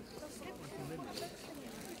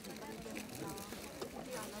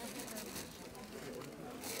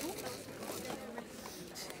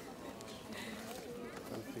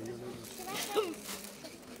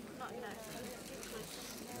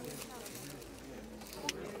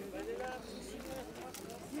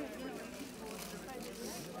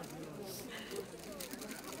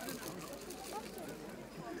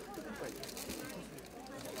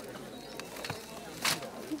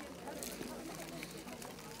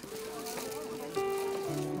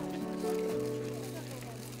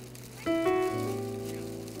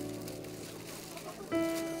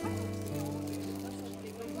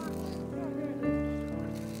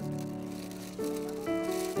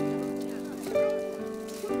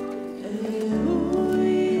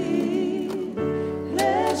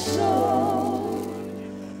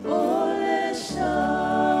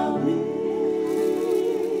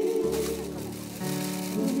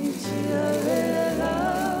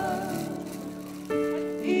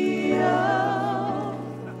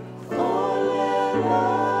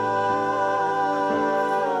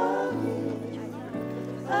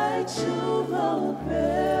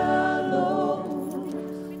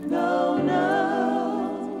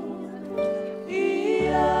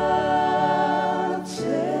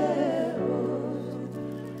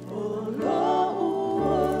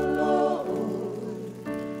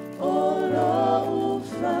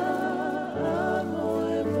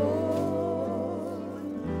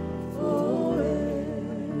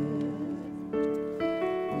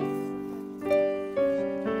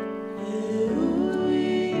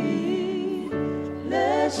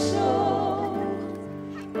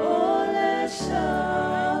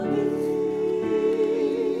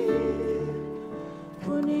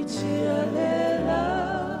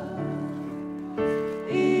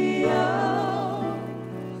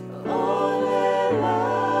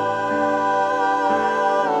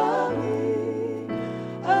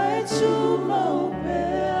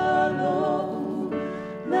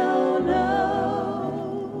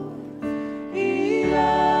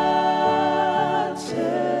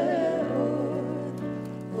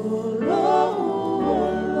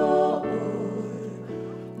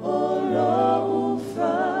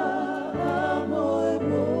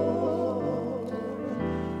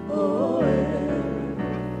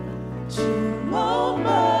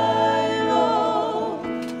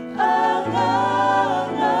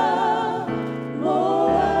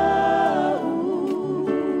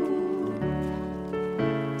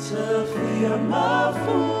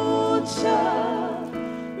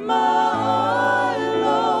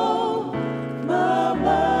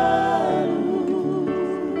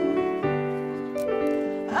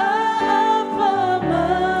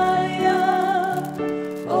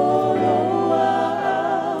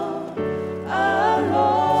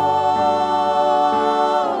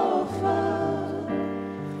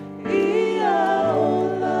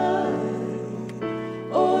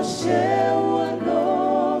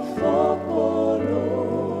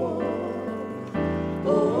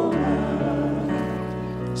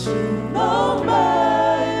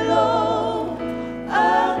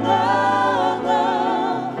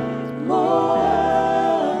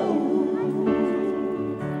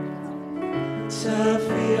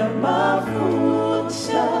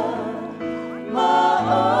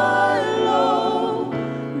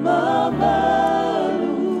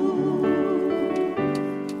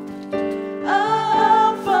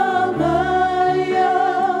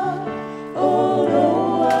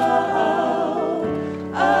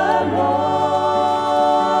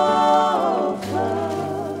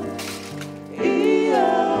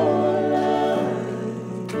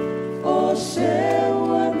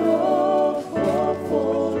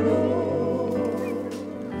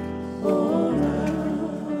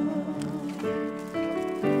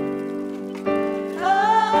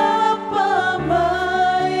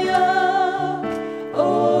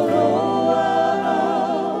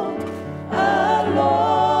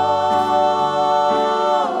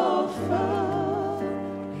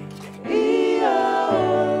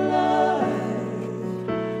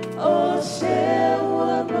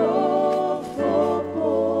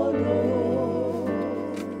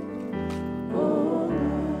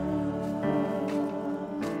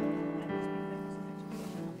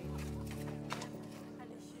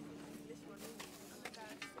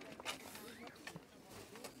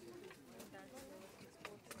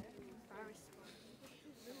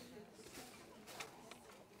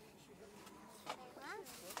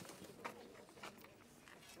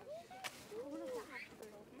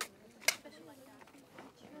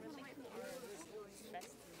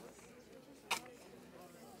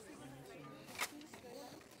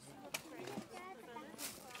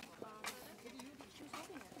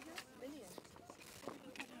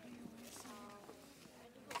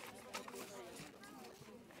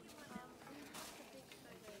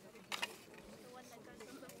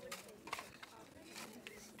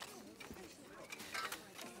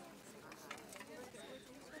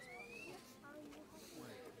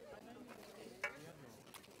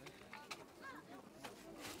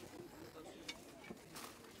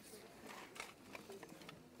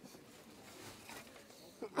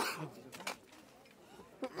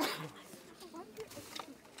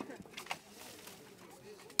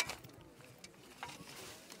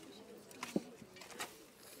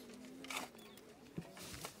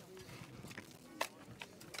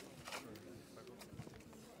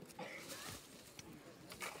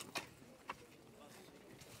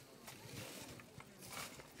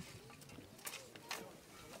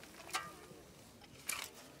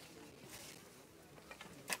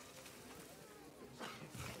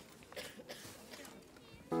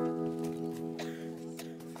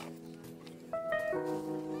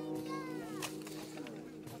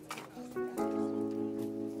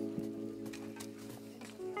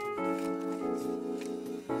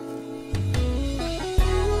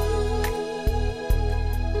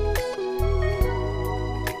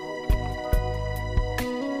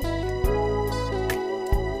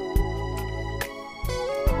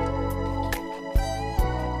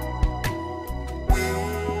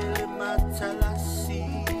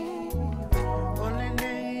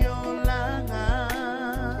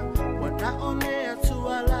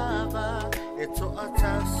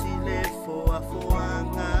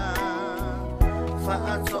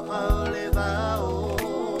 whaato au le vao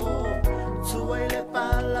tuai le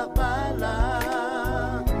pala pala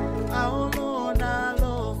aolo na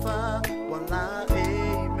lofa wala e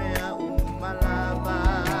mea umalava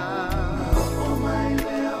o mai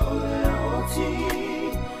lea o lea oti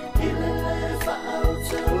ile le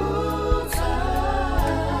whaauta uta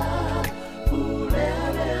ulea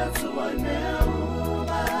lea tuai mea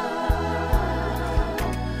uma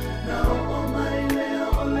na o mai lea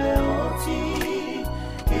o lea oti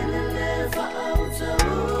ile le whaauta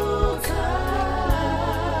uta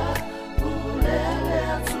ulea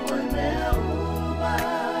lea tuai mea uma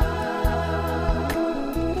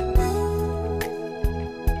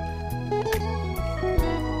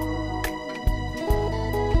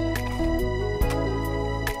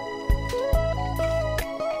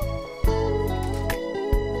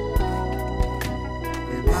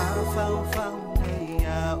me mawhau whau nei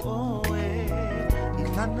a oe I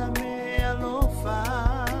tana me alofa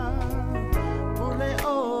Pule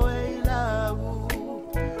oe I lau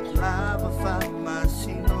Lava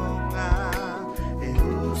whamasinonga E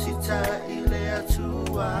husita I le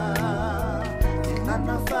atua I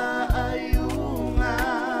tana whaaiunga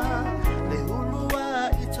Le hulua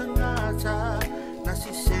I tangata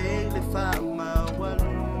Nasi se le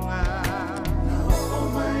whamawalunga Na o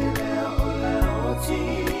mai lea o lea oti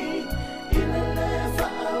Ile le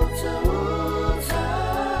whaauta uta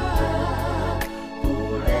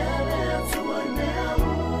Ulea lea tuai mea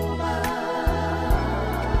uma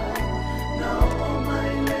Na o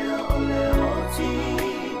mai lea o lea oti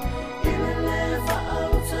Ile le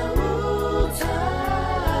whaauta uta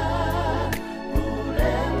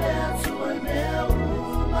Ulea lea tuai mea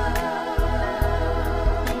uma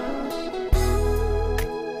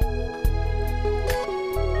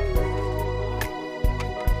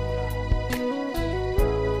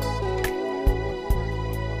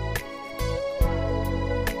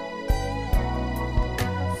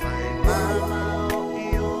Fai mama o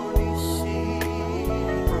ionisi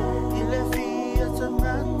Ile fia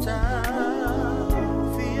tangata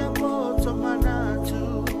Fia poto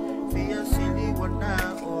manatu Fia sili wana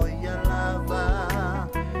o yalava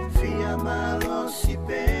Fia malosi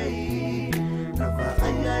pei Nava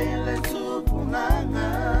aya ile tupunganga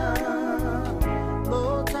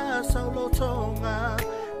Lota saulo tonga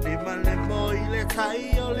Lima lembo ile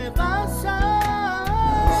tai o le basa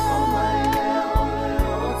O mai lea o le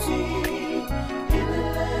oti Ile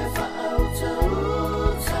le whaauta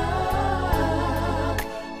uta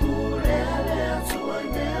Ulea lea tuai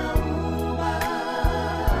mea uma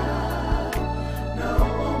Na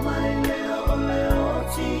o mai lea o le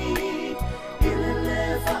oti Ile le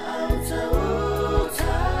whaauta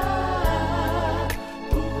uta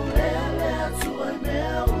Ulea lea tuai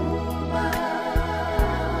mea uma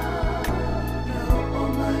Na o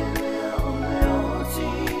mai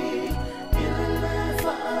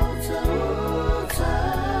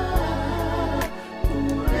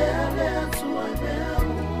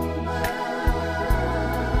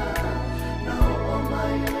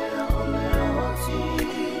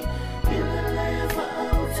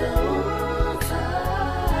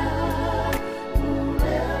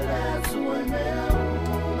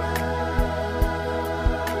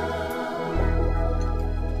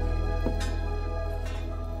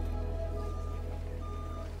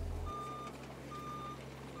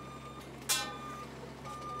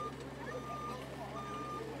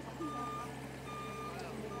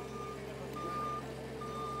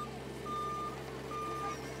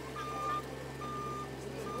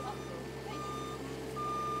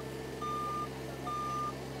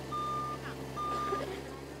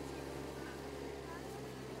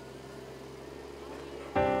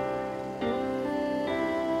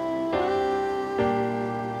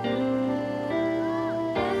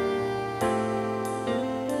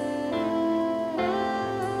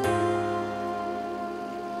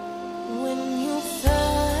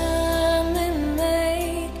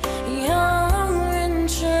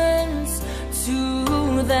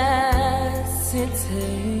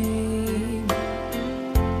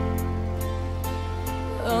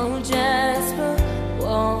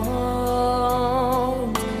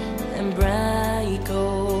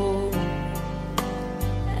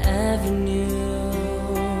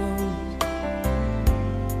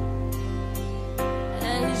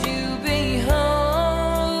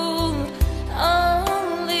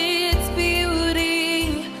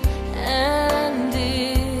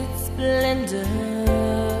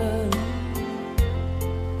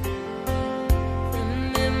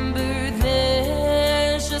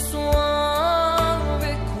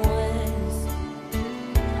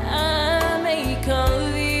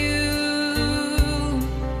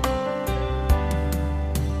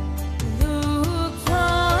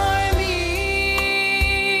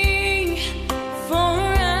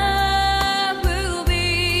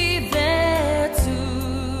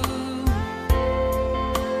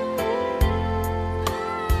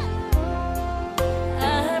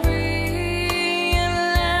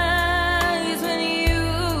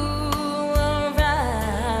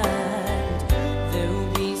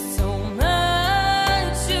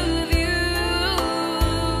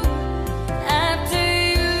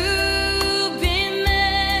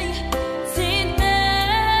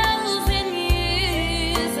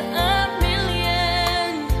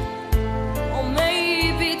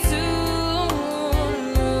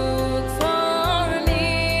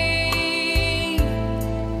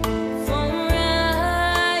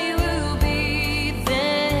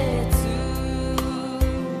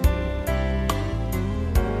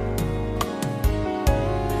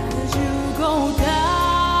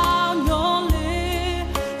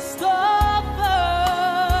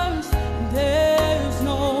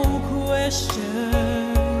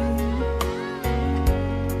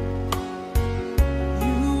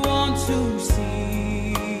to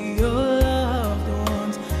see your loved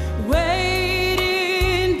ones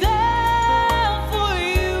waiting there for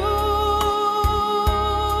you.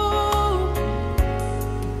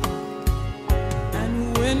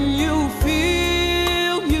 And when you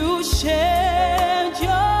feel you shared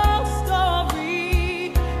your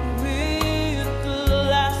story with the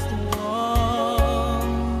last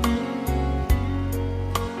one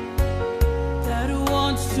that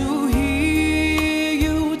wants to hear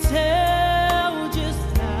you tell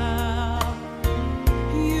just how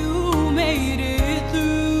you made it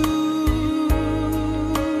through.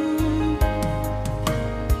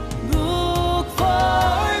 Look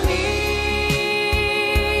for me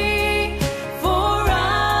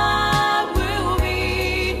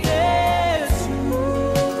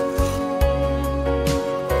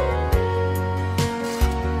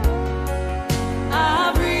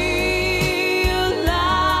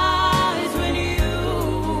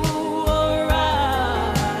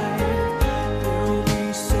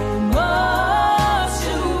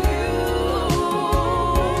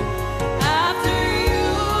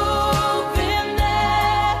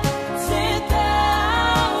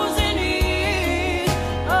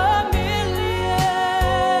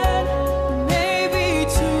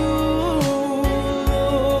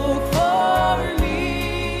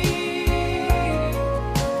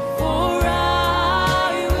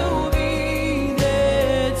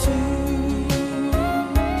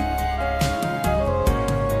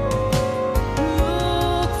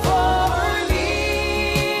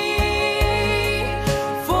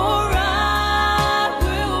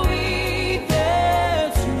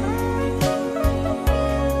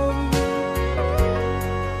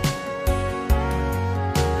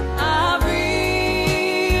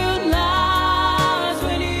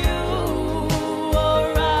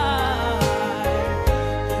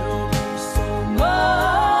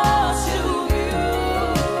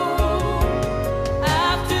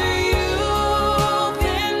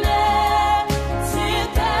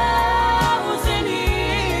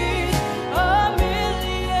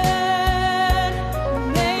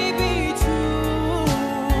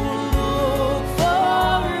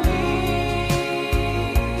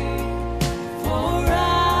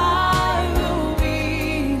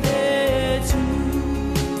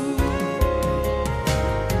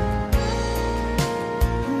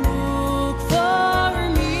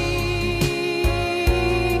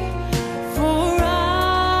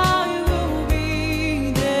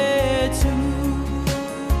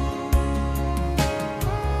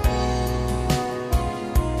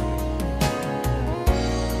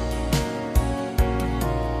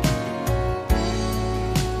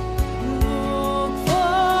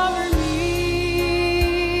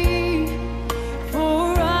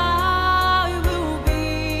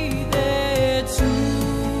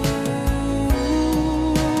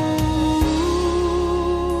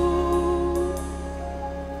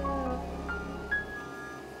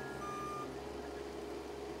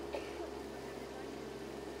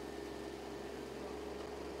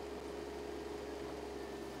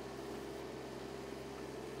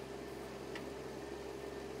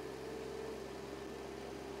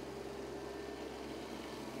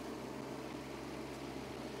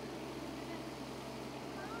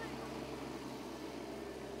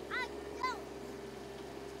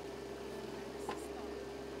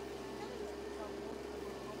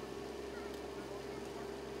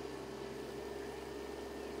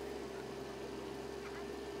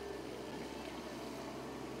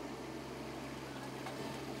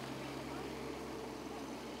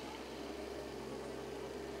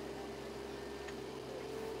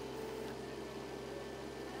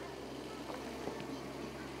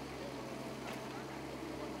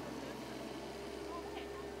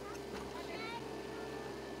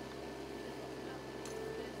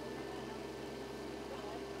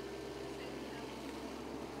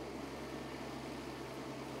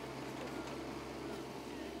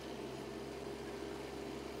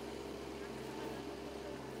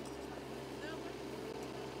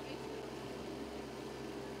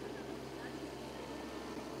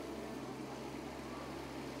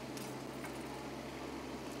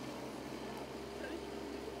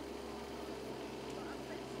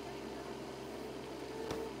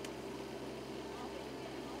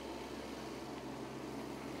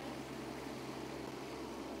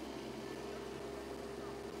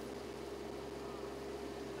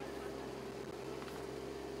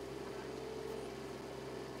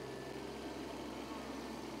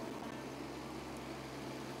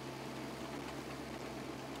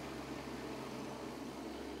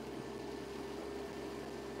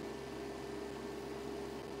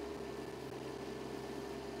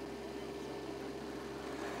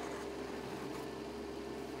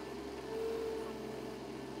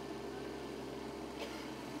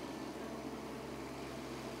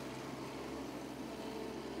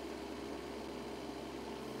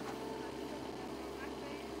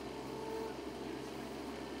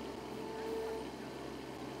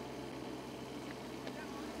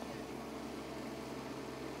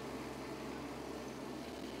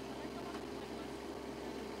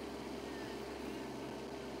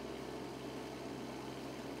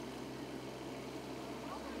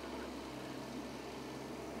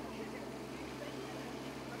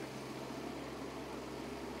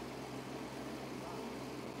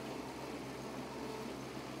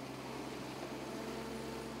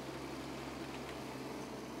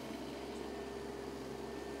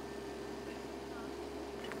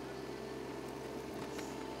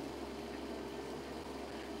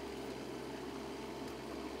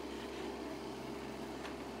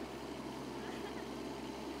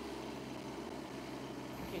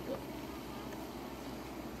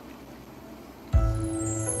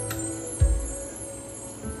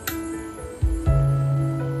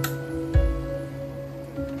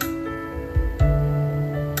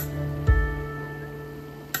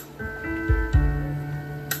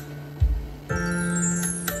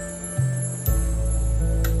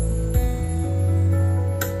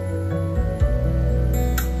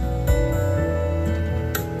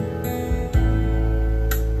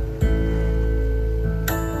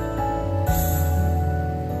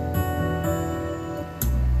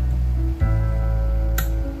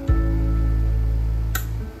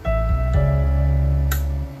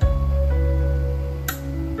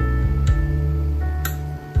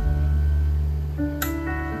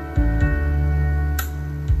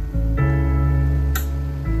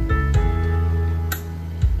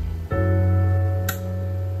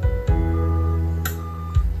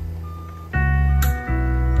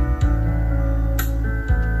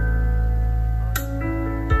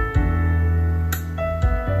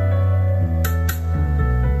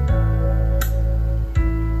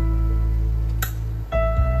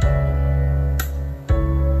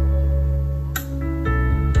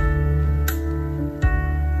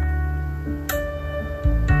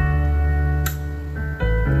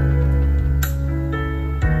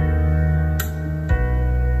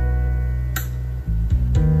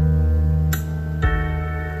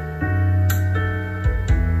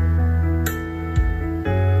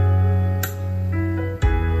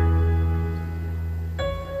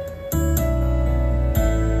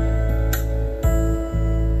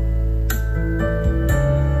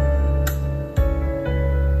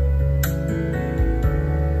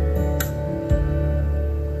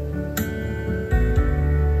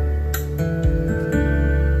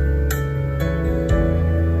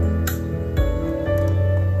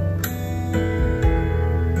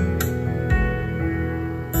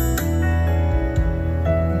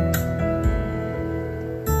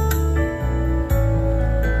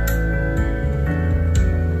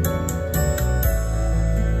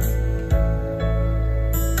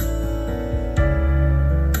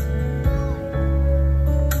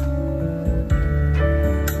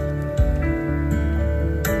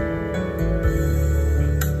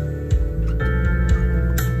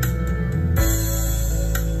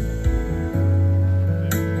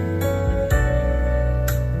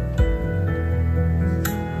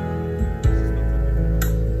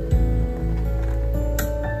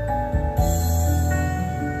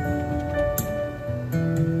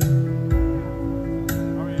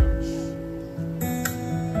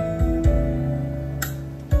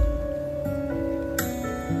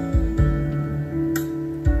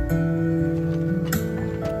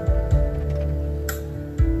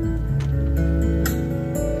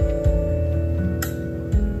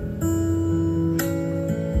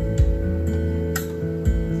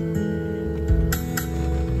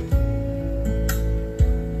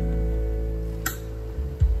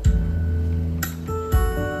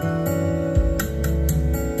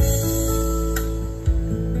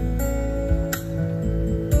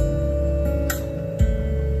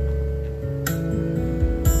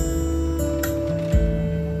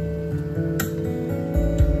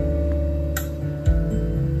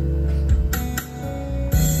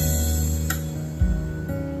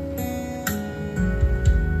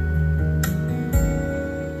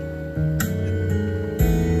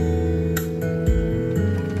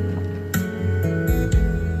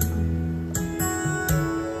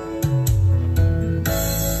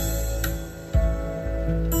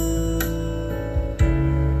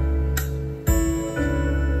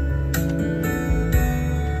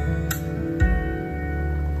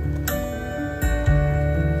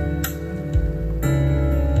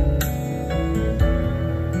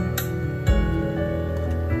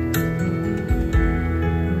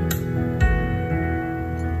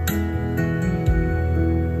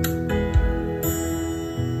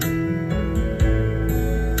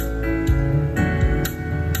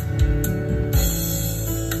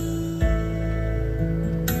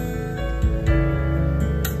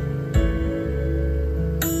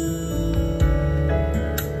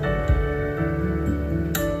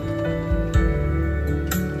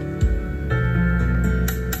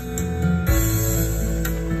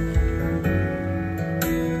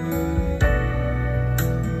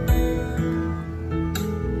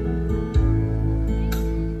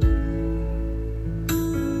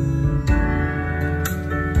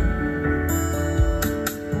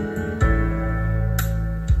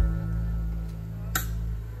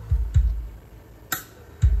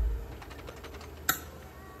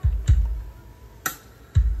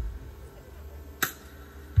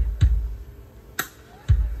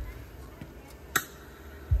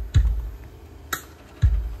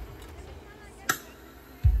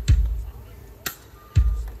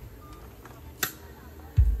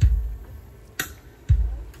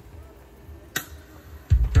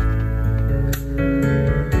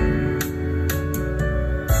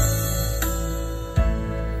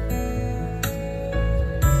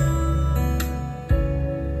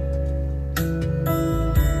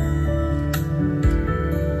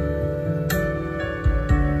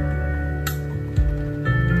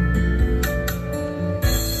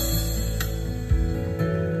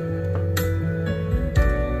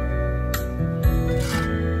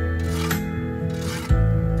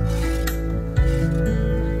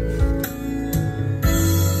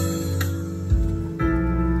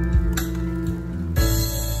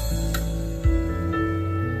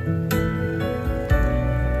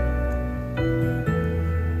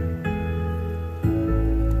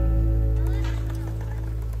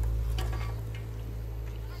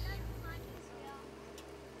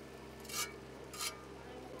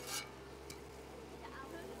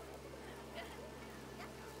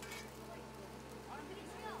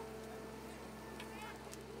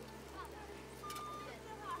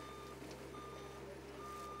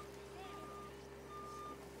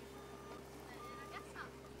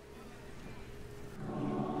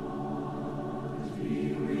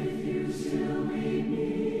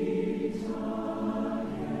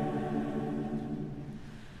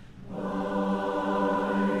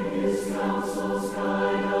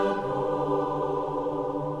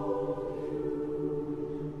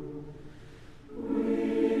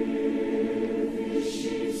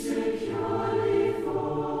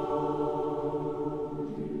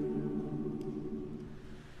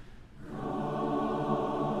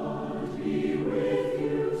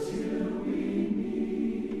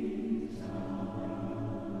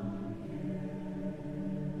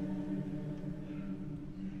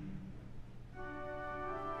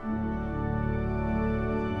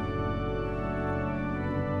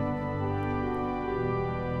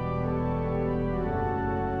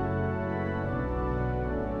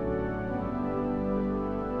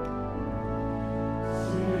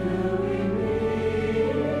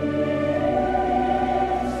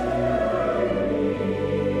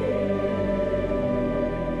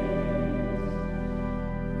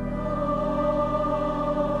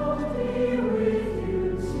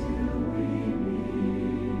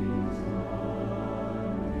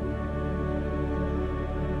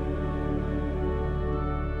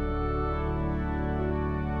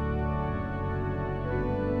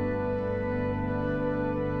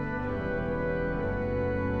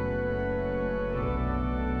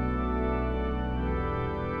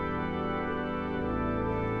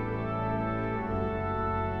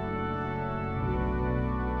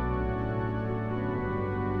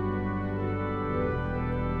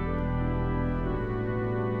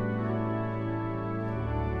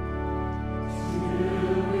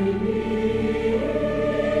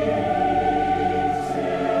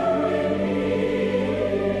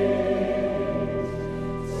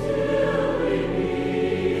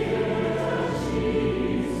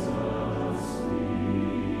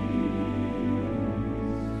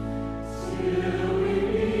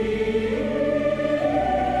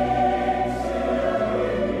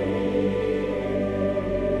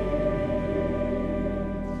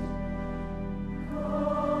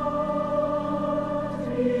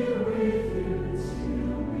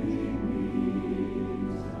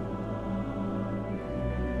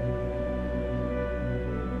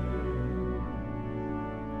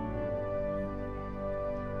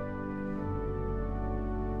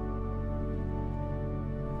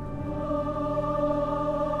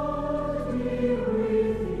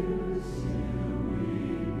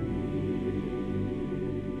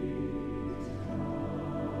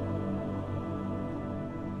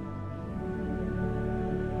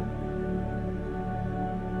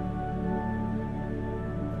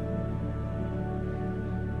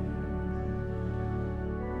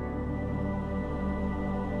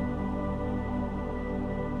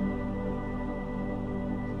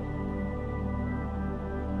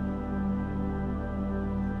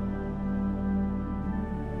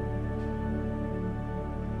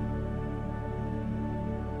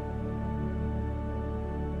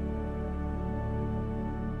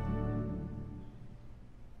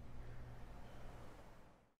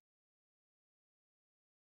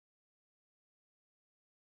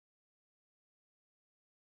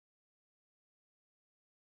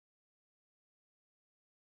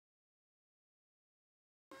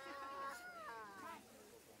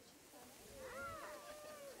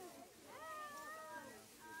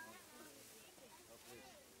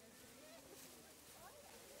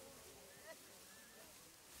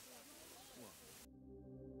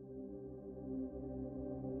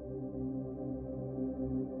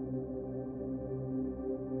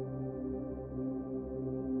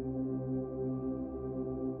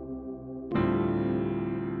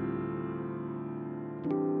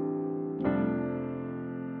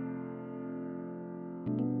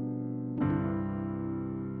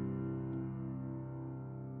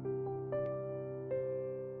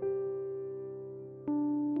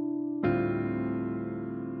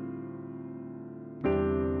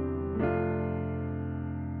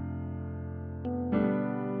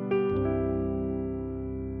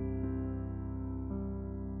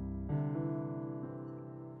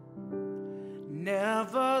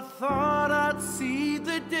Never thought I'd see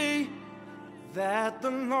the day that the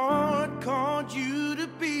Lord called you to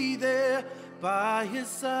be there by his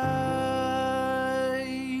side.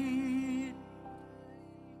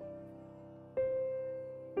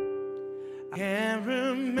 I can't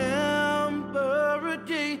remember a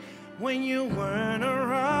day when you weren't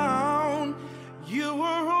around. You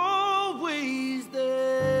were always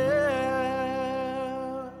there.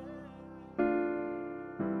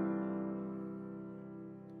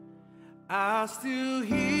 I still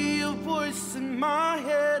hear your voice in my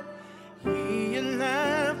head, hear you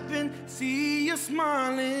laughing, see you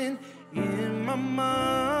smiling in my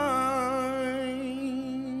mind.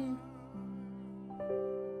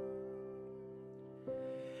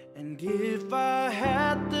 And if I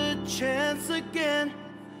had the chance again,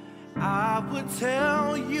 I would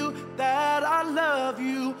tell you that I love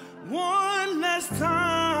you one last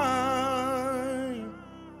time.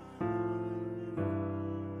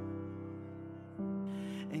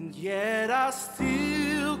 And yet I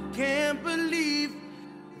still can't believe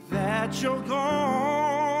that you're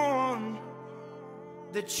gone,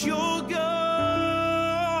 that you're gone.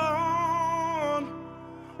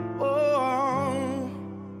 Oh,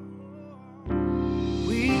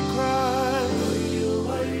 we cry,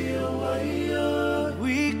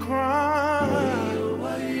 we cry,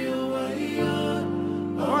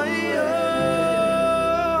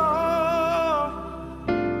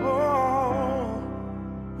 oh,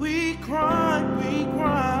 we cry, we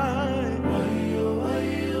cry.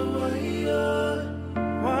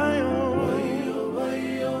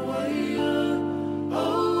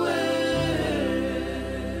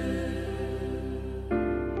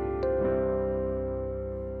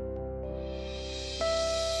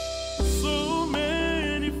 So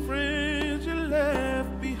many friends you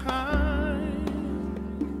left behind,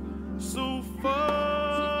 so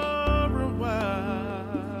far and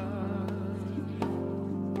wide.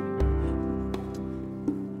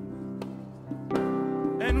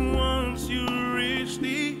 And once you reach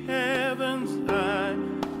the heavens, I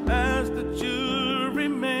ask that you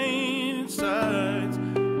remain inside,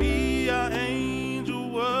 be our angel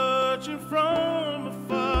watching from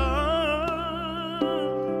afar.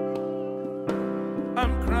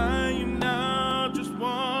 I'm crying now, just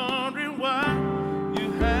wondering why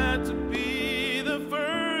you had to be the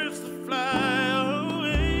first to fly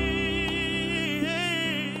away.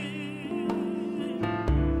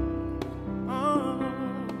 Oh,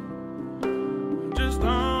 just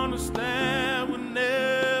understand we'll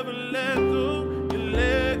never let go. Your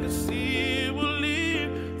legacy will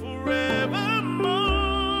live forevermore.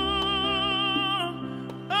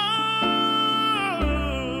 Oh,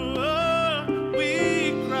 we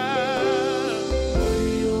cry.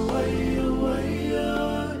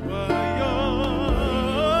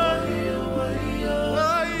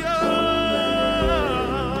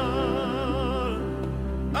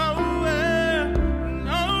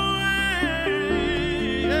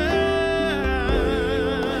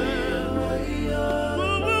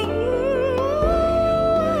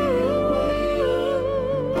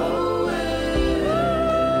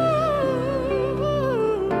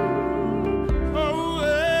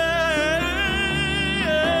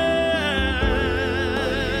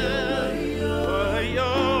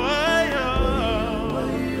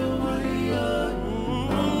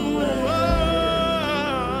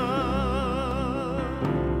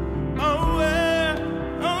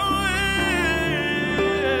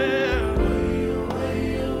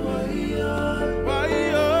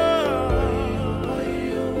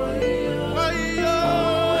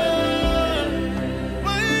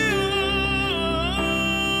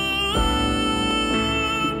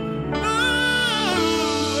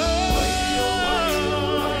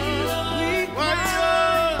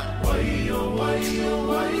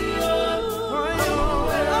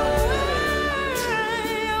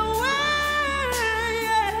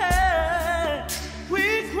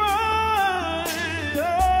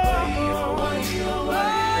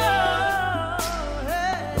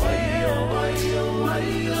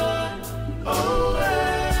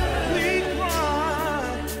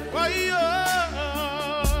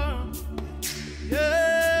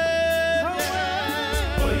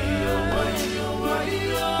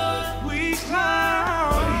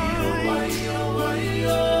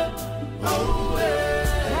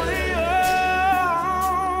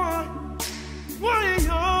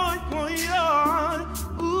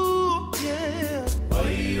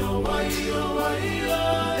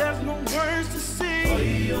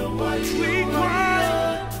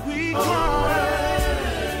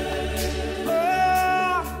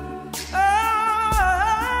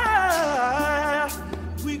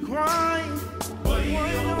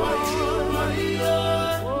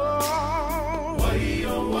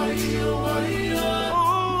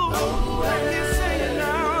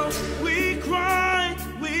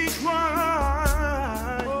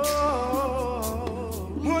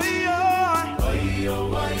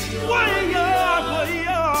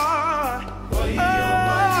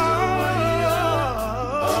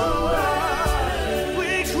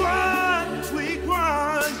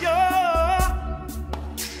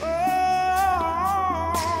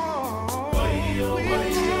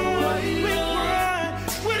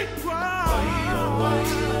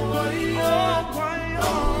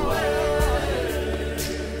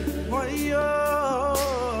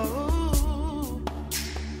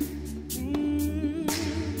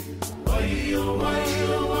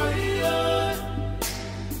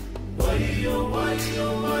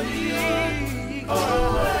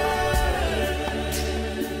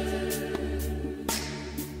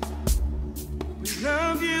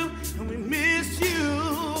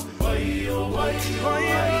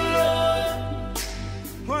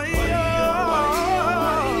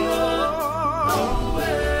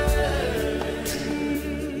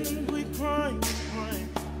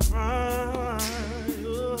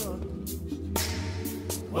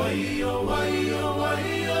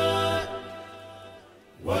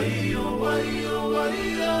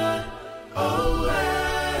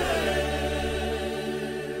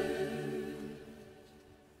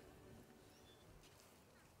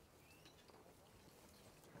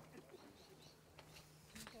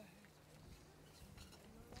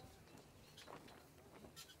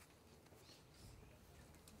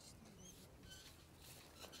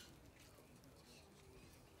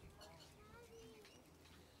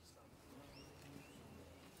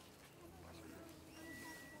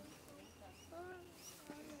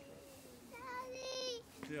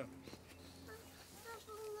 Yeah.